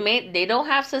 They don't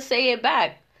have to say it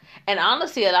back. And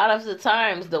honestly, a lot of the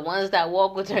times, the ones that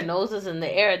walk with their noses in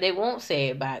the air, they won't say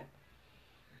it back.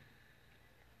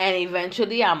 And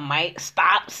eventually, I might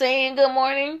stop saying good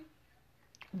morning.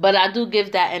 But I do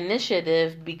give that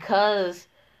initiative because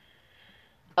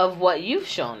of what you've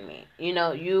shown me.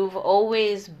 You've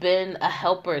always been a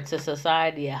helper to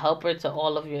society, a helper to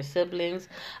all of your siblings,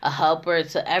 a helper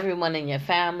to everyone in your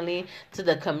family, to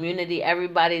the community,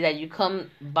 everybody that you come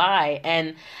by.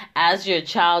 And as your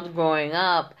child growing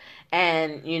up,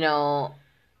 and,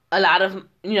 a lot of,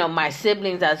 my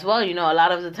siblings as well, a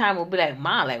lot of the time will be like,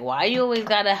 Ma, like, why you always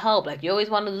gotta help? Like, you always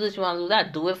want to do this, you want to do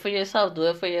that. Do it for yourself. Do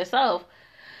it for yourself.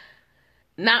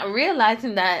 Not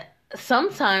realizing that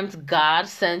sometimes God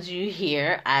sends you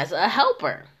here as a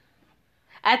helper.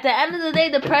 At the end of the day,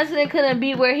 the president couldn't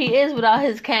be where he is without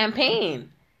his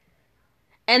campaign.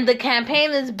 And the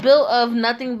campaign is built of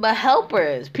nothing but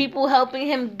helpers. People helping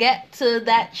him get to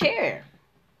that chair.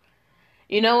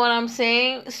 You know what I'm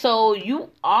saying? So you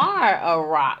are a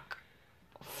rock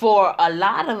for a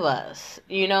lot of us,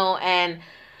 and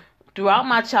throughout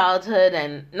my childhood,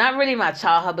 and not really my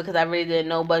childhood because I really didn't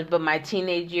know much, but my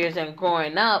teenage years and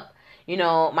growing up,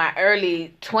 my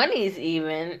early 20s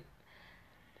even,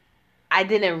 I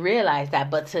didn't realize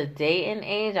that, but today in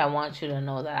age, I want you to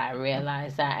know that I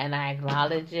realize that and I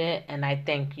acknowledge it, and I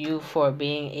thank you for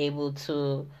being able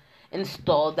to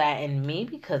install that in me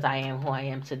because I am who I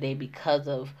am today because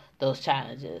of those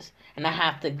challenges. And I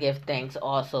have to give thanks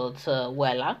also to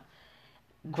Abuela,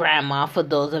 grandma, for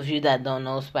those of you that don't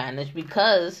know Spanish,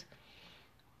 because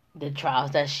the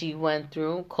trials that she went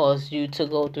through caused you to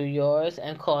go through yours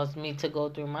and caused me to go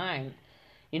through mine.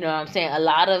 You know what I'm saying? A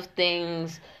lot of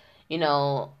things, you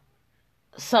know,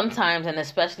 sometimes, and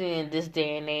especially in this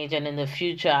day and age and in the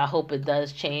future, I hope it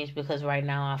does change because right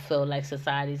now I feel like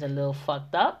society's a little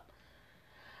fucked up.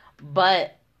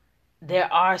 But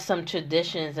there are some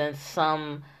traditions and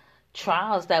some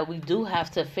trials that we do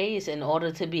have to face in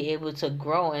order to be able to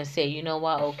grow and say, you know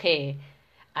what, okay,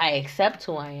 I accept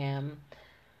who I am.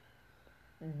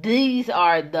 These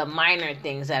are the minor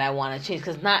things that I want to change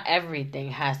because not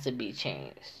everything has to be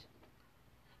changed,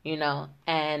 you know.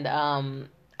 And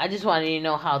I just wanted you to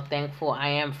know how thankful I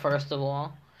am, first of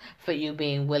all, for you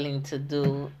being willing to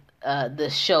do the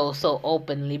show so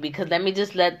openly, because let me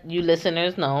just let you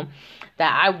listeners know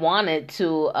that I wanted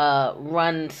to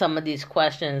run some of these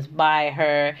questions by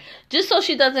her just so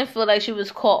she doesn't feel like she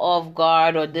was caught off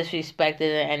guard or disrespected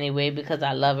in any way, because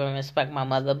I love and respect my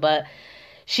mother. But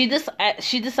she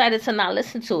decided to not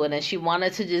listen to it, and she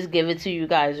wanted to just give it to you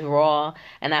guys raw,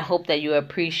 and I hope that you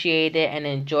appreciate it and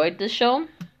enjoyed the show.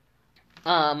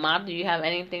 Ma, do you have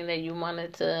anything that you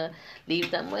wanted to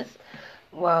leave them with?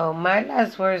 Well, my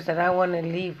last words that I want to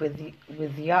leave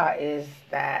with y'all is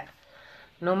that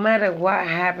no matter what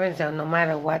happens or no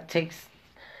matter what takes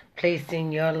place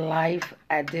in your life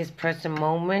at this present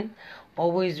moment,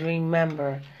 always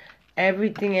remember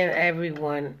everything and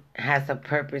everyone has a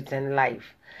purpose in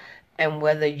life. And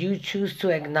whether you choose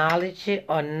to acknowledge it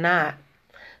or not,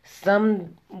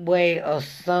 some way or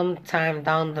sometime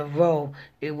down the road,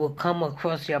 it will come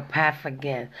across your path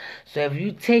again. So if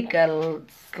you take a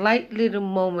slight little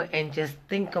moment and just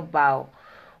think about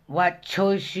what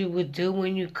choice you would do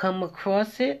when you come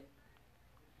across it,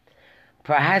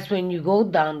 perhaps when you go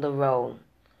down the road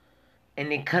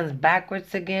and it comes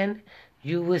backwards again,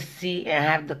 you will see and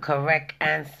have the correct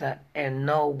answer and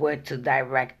know where to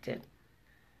direct it.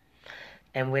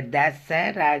 And with that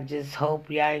said, I just hope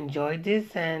y'all enjoyed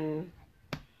this and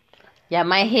y'all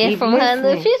might hear from her in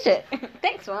the future.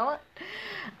 Thanks,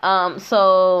 Mama.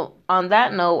 So on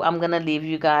that note, I'm gonna leave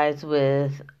you guys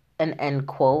with an end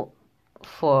quote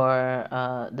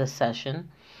for the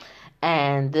session.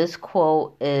 And this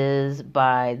quote is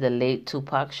by the late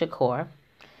Tupac Shakur.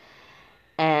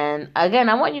 And again,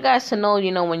 I want you guys to know,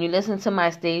 you know, when you listen to my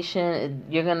station,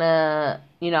 you're gonna,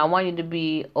 you know, I want you to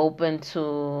be open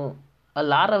to a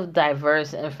lot of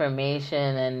diverse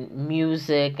information and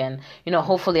music, and you know,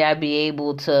 hopefully I'll be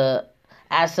able to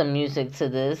add some music to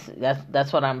this.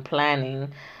 That's what I'm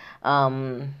planning.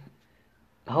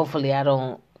 Hopefully I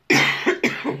don't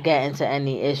get into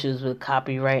any issues with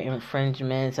copyright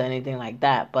infringements or anything like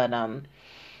that. But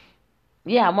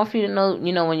yeah, I want for you to know,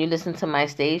 you know, when you listen to my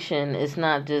station, it's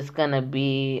not just going to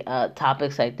be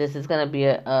topics like this. It's going to be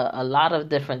a lot of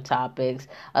different topics.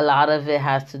 A lot of it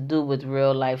has to do with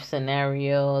real life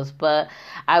scenarios. But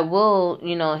I will,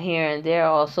 you know, here and there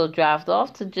also draft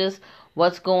off to just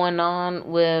what's going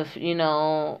on with, you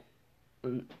know,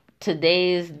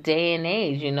 today's day and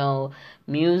age, you know,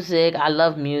 music. I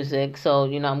love music. So,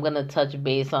 you know, I'm going to touch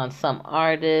base on some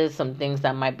artists, some things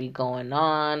that might be going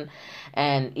on,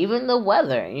 and even the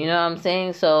weather, you know what I'm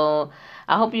saying? So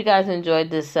I hope you guys enjoyed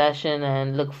this session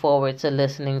and look forward to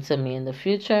listening to me in the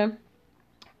future.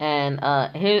 And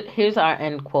here's our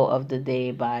end quote of the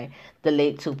day by the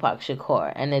late Tupac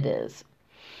Shakur. And it is,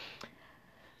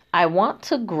 I want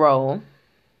to grow.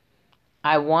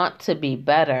 I want to be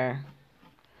better.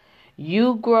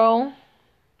 You grow.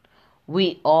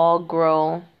 We all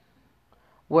grow.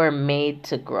 We're made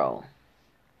to grow.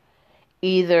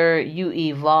 Either you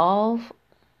evolve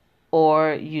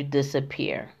or you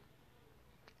disappear.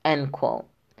 End quote.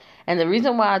 And the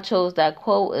reason why I chose that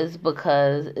quote is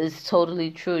because it's totally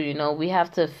true. You know, we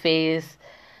have to face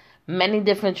many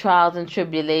different trials and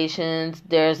tribulations.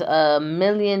 There's a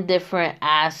million different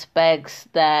aspects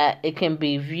that it can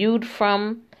be viewed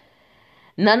from,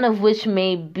 none of which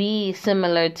may be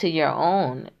similar to your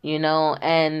own, you know.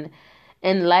 And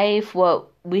in life, what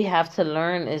we have to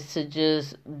learn is to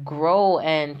just grow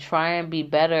and try and be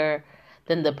better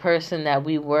than the person that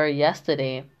we were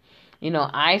yesterday. You know,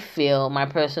 I feel, my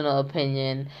personal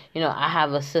opinion, you know, I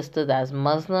have a sister that's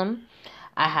Muslim.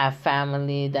 I have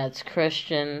family that's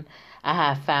Christian. I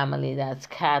have family that's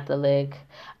Catholic.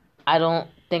 I don't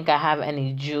think I have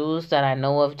any Jews that I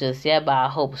know of just yet, but I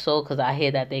hope so because I hear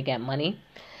that they get money.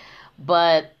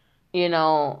 But, you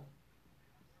know,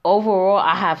 overall,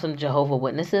 I have some Jehovah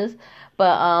Witnesses.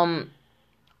 But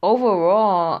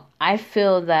overall, I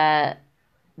feel that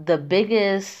the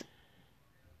biggest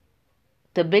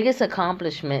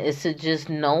accomplishment is to just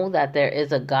know that there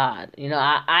is a God. You know,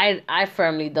 I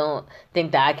firmly don't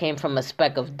think that I came from a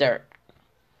speck of dirt.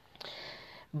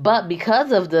 But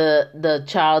because of the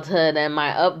childhood and my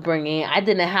upbringing, I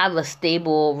didn't have a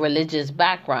stable religious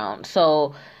background.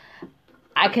 So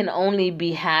I can only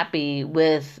be happy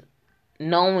with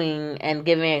knowing and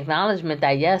giving acknowledgement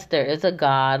that yes, there is a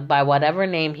God by whatever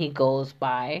name he goes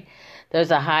by.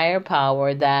 There's a higher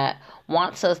power that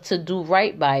wants us to do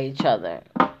right by each other.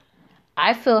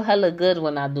 I feel hella good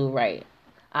when I do right.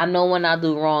 I know when I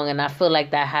do wrong, and I feel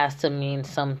like that has to mean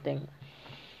something.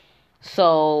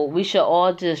 So we should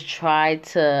all just try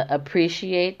to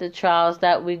appreciate the trials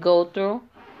that we go through,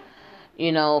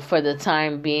 you know, for the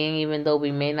time being, even though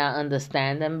we may not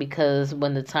understand them, because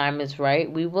when the time is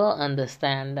right, we will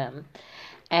understand them.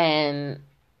 And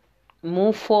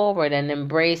move forward and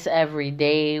embrace every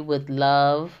day with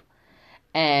love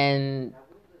and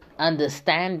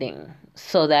understanding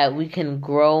so that we can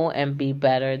grow and be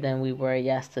better than we were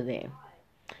yesterday.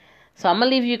 So I'm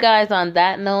going to leave you guys on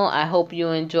that note. I hope you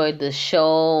enjoyed the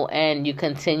show and you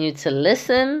continue to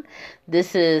listen.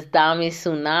 This is Dami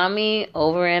Tsunami,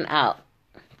 over and out.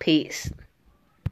 Peace.